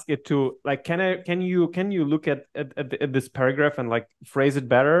ask it to like, can you look at this paragraph and like phrase it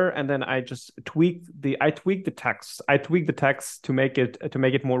better, and then I just tweak the text to make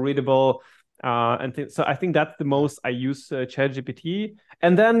it more readable. So I think that's the most I use ChatGPT.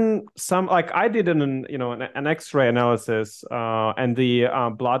 And then some, like I did an X-ray analysis, and the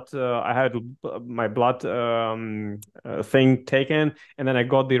blood, I had my blood thing taken, and then I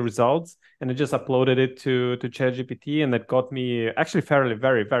got the results, and I just uploaded it to ChatGPT, and that got me actually fairly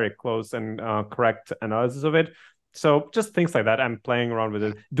very, very close and correct analysis of it. So just things like that. I'm playing around with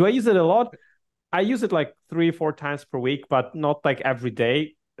it. Do I use it a lot? I use it like 3-4 times per week, but not like every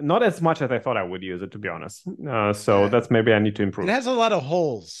day. Not as much as I thought I would use it, to be honest. So that's maybe I need to improve. It has a lot of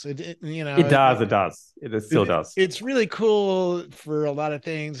holes. It does. It still does. It's really cool for a lot of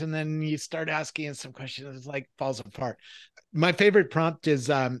things, and then you start asking some questions, it's like falls apart. My favorite prompt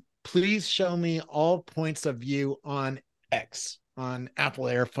is please show me all points of view on X, on Apple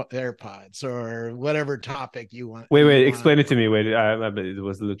AirPods, or whatever topic you want. Wait, explain it to me. Wait, it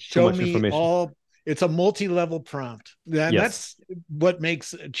was too much information. It's a multi-level prompt. That's what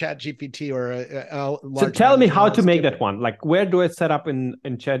makes ChatGPT or a large. So tell me how to make that one. Like, where do I set up in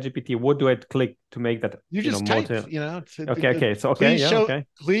ChatGPT? What do I click to make that? You just type, Okay. So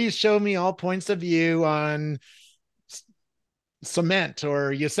please show me all points of view on cement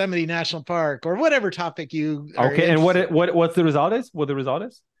or Yosemite National Park or whatever topic you. Okay, and what's the result is? What the result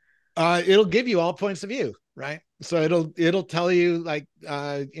is? It'll give you all points of view, right? So it'll tell you like,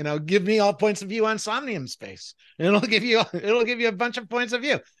 give me all points of view on Somnium Space. And it'll give you a bunch of points of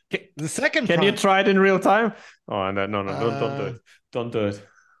view. The second, can you try it in real time? Oh, no, don't do it. Don't do it.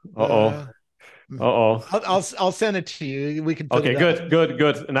 I'll send it to you. We can. Put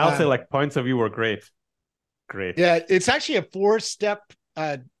good. And I'll say like points of view were great. Yeah, it's actually a 4-step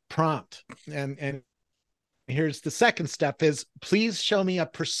prompt, and here's the second step: is please show me a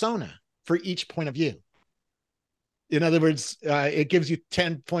persona for each point of view. In other words, it gives you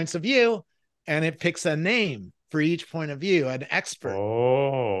 10 points of view, and it picks a name for each point of view, an expert.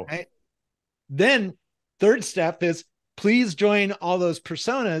 Oh. Right? Then third step is please join all those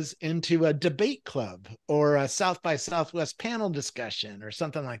personas into a debate club or a South by Southwest panel discussion or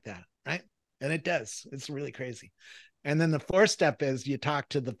something like that, right? And it does. It's really crazy. And then the fourth step is you talk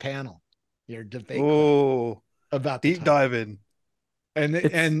to the panel, your debate club, about deep diving. And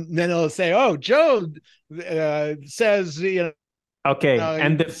then it'll say, "Oh, Joe says, Okay,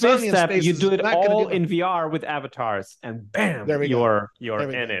 and the fifth step, you do it all in VR with avatars, and bam, you're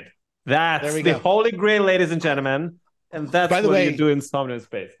in it. That's the holy grail, ladies and gentlemen, and that's what you do in Somnium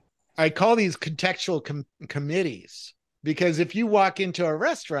Space. I call these contextual committees because if you walk into a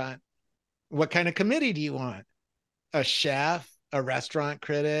restaurant, what kind of committee do you want? A chef, a restaurant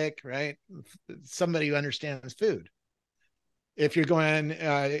critic, right? Somebody who understands food. If you're going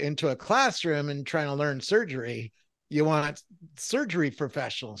into a classroom and trying to learn surgery, you want surgery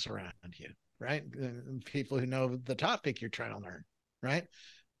professionals around you, right? People who know the topic you're trying to learn, right?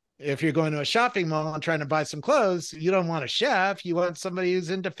 If you're going to a shopping mall and trying to buy some clothes, you don't want a chef, you want somebody who's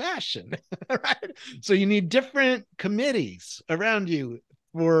into fashion, right? So you need different committees around you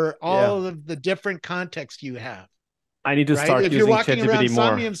for all of the different contexts you have. I need to start using ChatGPT more. If you're walking around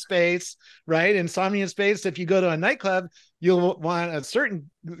Somnium Space, right? In Somnium Space, if you go to a nightclub, you'll want a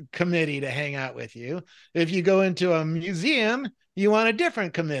certain committee to hang out with you. If you go into a museum, you want a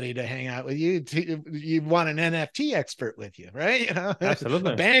different committee to hang out with you. You want an NFT expert with you, right?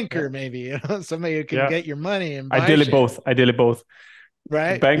 Absolutely. A banker, maybe, somebody who can get your money and buy Ideally both.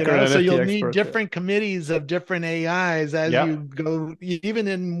 Right. Banker so you'll need different committees of different AIs as you go, even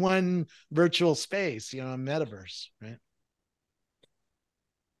in one virtual space, a metaverse, right?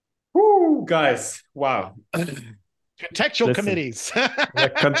 Woo, guys. Wow. Contextual committees.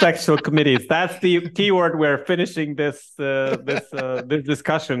 Contextual committees. That's the keyword we're finishing this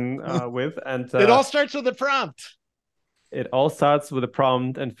discussion with. And it all starts with a prompt. It all starts with a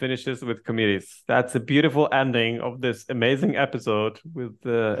prompt and finishes with committees. That's a beautiful ending of this amazing episode with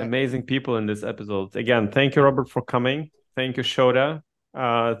amazing people in this episode. Again, thank you, Robert, for coming. Thank you, Shoda.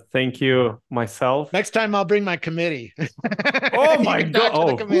 Thank you, myself. Next time I'll bring my committee. Oh my God!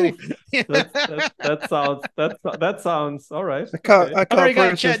 Oh, that sounds all right. I already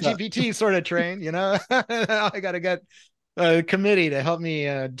got ChatGPT sort of trained. I got to get a committee to help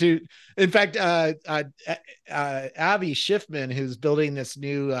me do. In fact, Avi Schiffman, who's building this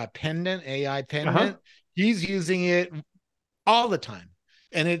new pendant, AI pendant, he's using it all the time.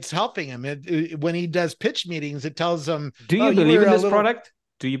 And it's helping him. When he does pitch meetings, it tells him, do you believe in this product?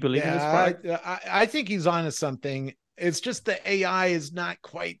 Do you believe in this product? I think he's onto something. It's just the AI is not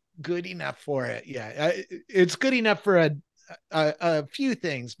quite good enough for it. Yeah, it's good enough for a few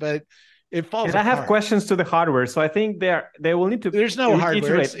things, but it falls and apart. I have questions to the hardware, so I think they will need to. There's no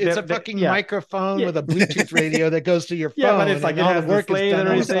hardware. It's a fucking microphone with a Bluetooth radio that goes to your phone. Yeah, but it's like all the work is done.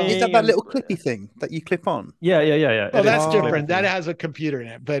 Is that little clippy thing that you clip on? Yeah. Oh, that's different. That has a computer in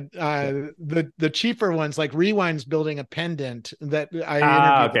it. But the cheaper ones, like Rewind's building a pendant that I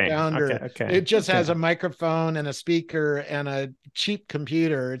interviewed the founder. It just has a microphone and a speaker and a cheap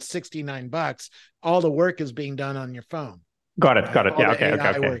computer. It's $69. All the work is being done on your phone. Got it. Yeah,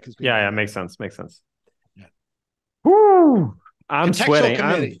 okay. Yeah, makes sense. Yeah. Woo! I'm sweating.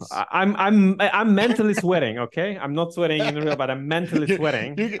 I'm mentally sweating. Okay, I'm not sweating in real, but I'm mentally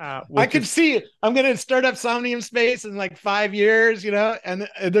sweating. I can see it. I'm going to start up Somnium Space in like 5 years, and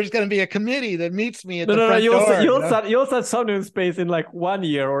there's going to be a committee that meets me at the front door. You'll start Somnium Space in like 1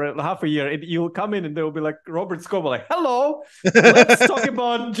 year or half a year. You'll come in and they'll be like Robert Scoble, like, hello, let's talk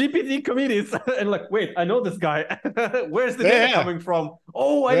about GPT committees. And like, wait, I know this guy. Where's the data coming from?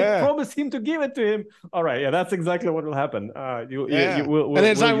 Oh, I promised him to give it to him. All right, that's exactly what will happen. And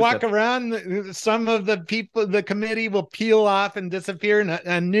as I walk around, some of the people, the committee will peel off and disappear,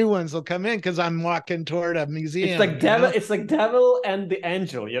 and new ones will come in because I'm walking toward a museum. It's like devil. It's like devil and the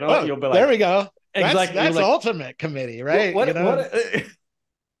angel. Oh, you'll be like, there we go. Exactly. That's ultimate committee, right? What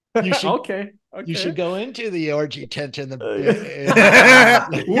you should, okay. You should go into the orgy tent in the. Don't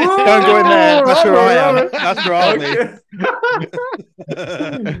go in there. That's where I am. That's where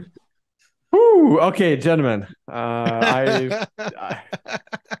I'll be. Woo, okay, gentlemen.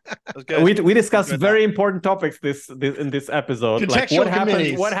 We discussed very important topics in this episode. Like what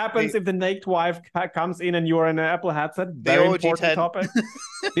happens if the naked wife comes in and you're in an Apple headset? Very important topic.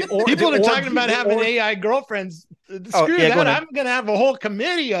 People are talking about having AI girlfriends. Screw that. I'm going to have a whole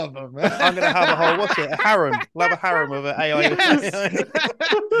committee of them. I'm going to have a harem. We'll have a harem of AI. Yes.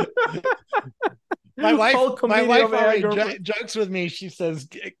 My wife already jokes with me. She says,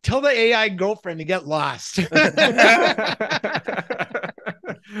 tell the AI girlfriend to get lost.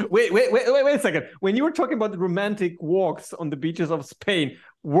 Wait a second. When you were talking about the romantic walks on the beaches of Spain,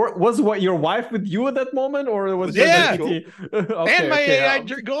 was your wife with you at that moment, or was and my AI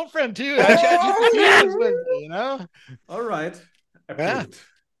girlfriend too? Was with me, All right. Yeah.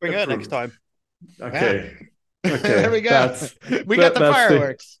 Bring her next time. Okay. There we go. We got the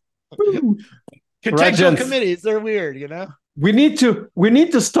fireworks. Contextual committees, they're weird, We need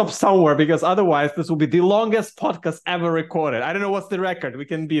to stop somewhere, because otherwise this will be the longest podcast ever recorded. I don't know what's the record. We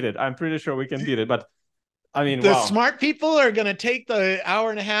can beat it. I'm pretty sure we can beat it. But I mean, the smart people are going to take the hour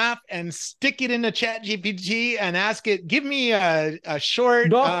and a half and stick it into ChatGPT and ask it, give me a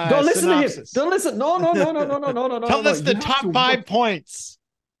short don't listen synopsis. to him. Don't listen. No. Tell us the top 5 points.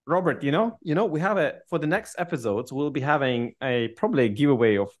 Robert, we have for the next episodes, we'll be having probably a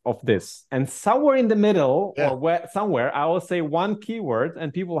giveaway of this. And somewhere in the middle or somewhere, I will say one keyword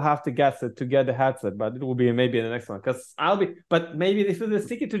and people have to guess it to get the headset, but it will be maybe in the next one. But maybe if they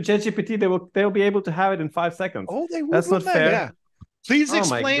stick it to ChatGPT, they'll be able to have it in 5 seconds. Oh, they will. That's not fair. Yeah. Please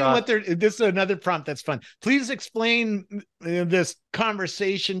explain what this is another prompt that's fun. Please explain this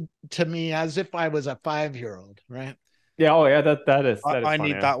conversation to me as if I was a 5-year-old, right? Yeah, that is. I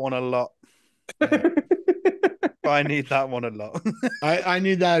need that one a lot. I need that one a lot. I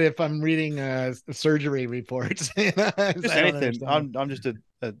need that if I'm reading surgery reports. Just anything. I'm just a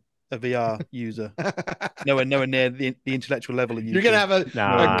VR user. Nowhere near the intellectual level of you. You're gonna have a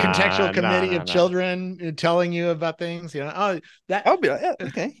contextual committee of children telling you about things. I'll be like,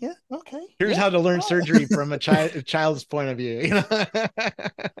 okay. Here's how to learn surgery from a child's point of view.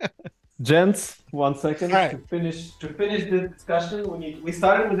 Gents, 1 second. Right. To finish the discussion, we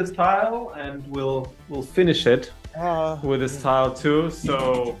started with the style, and we'll finish it with the style too.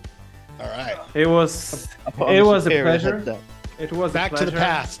 So, all right. It was a pleasure. It was back to the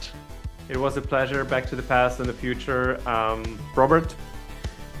past. It was a pleasure. Back to the past and the future. Robert,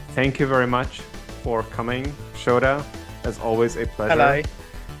 thank you very much for coming. Shoda, as always, a pleasure. Hello.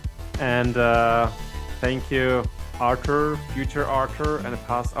 And thank you, Artur, future Artur and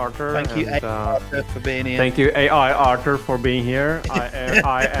past Artur. Thank you, AI Artur, for being here. Thank you, AI Artur, for being here.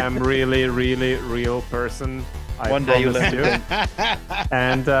 I am really, really real person. One day you'll learn.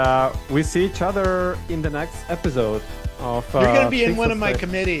 And we see each other in the next episode of. You're going to be in one of my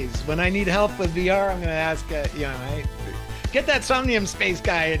committees. When I need help with VR, I'm going to ask, get that Somnium Space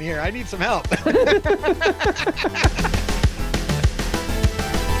guy in here. I need some help.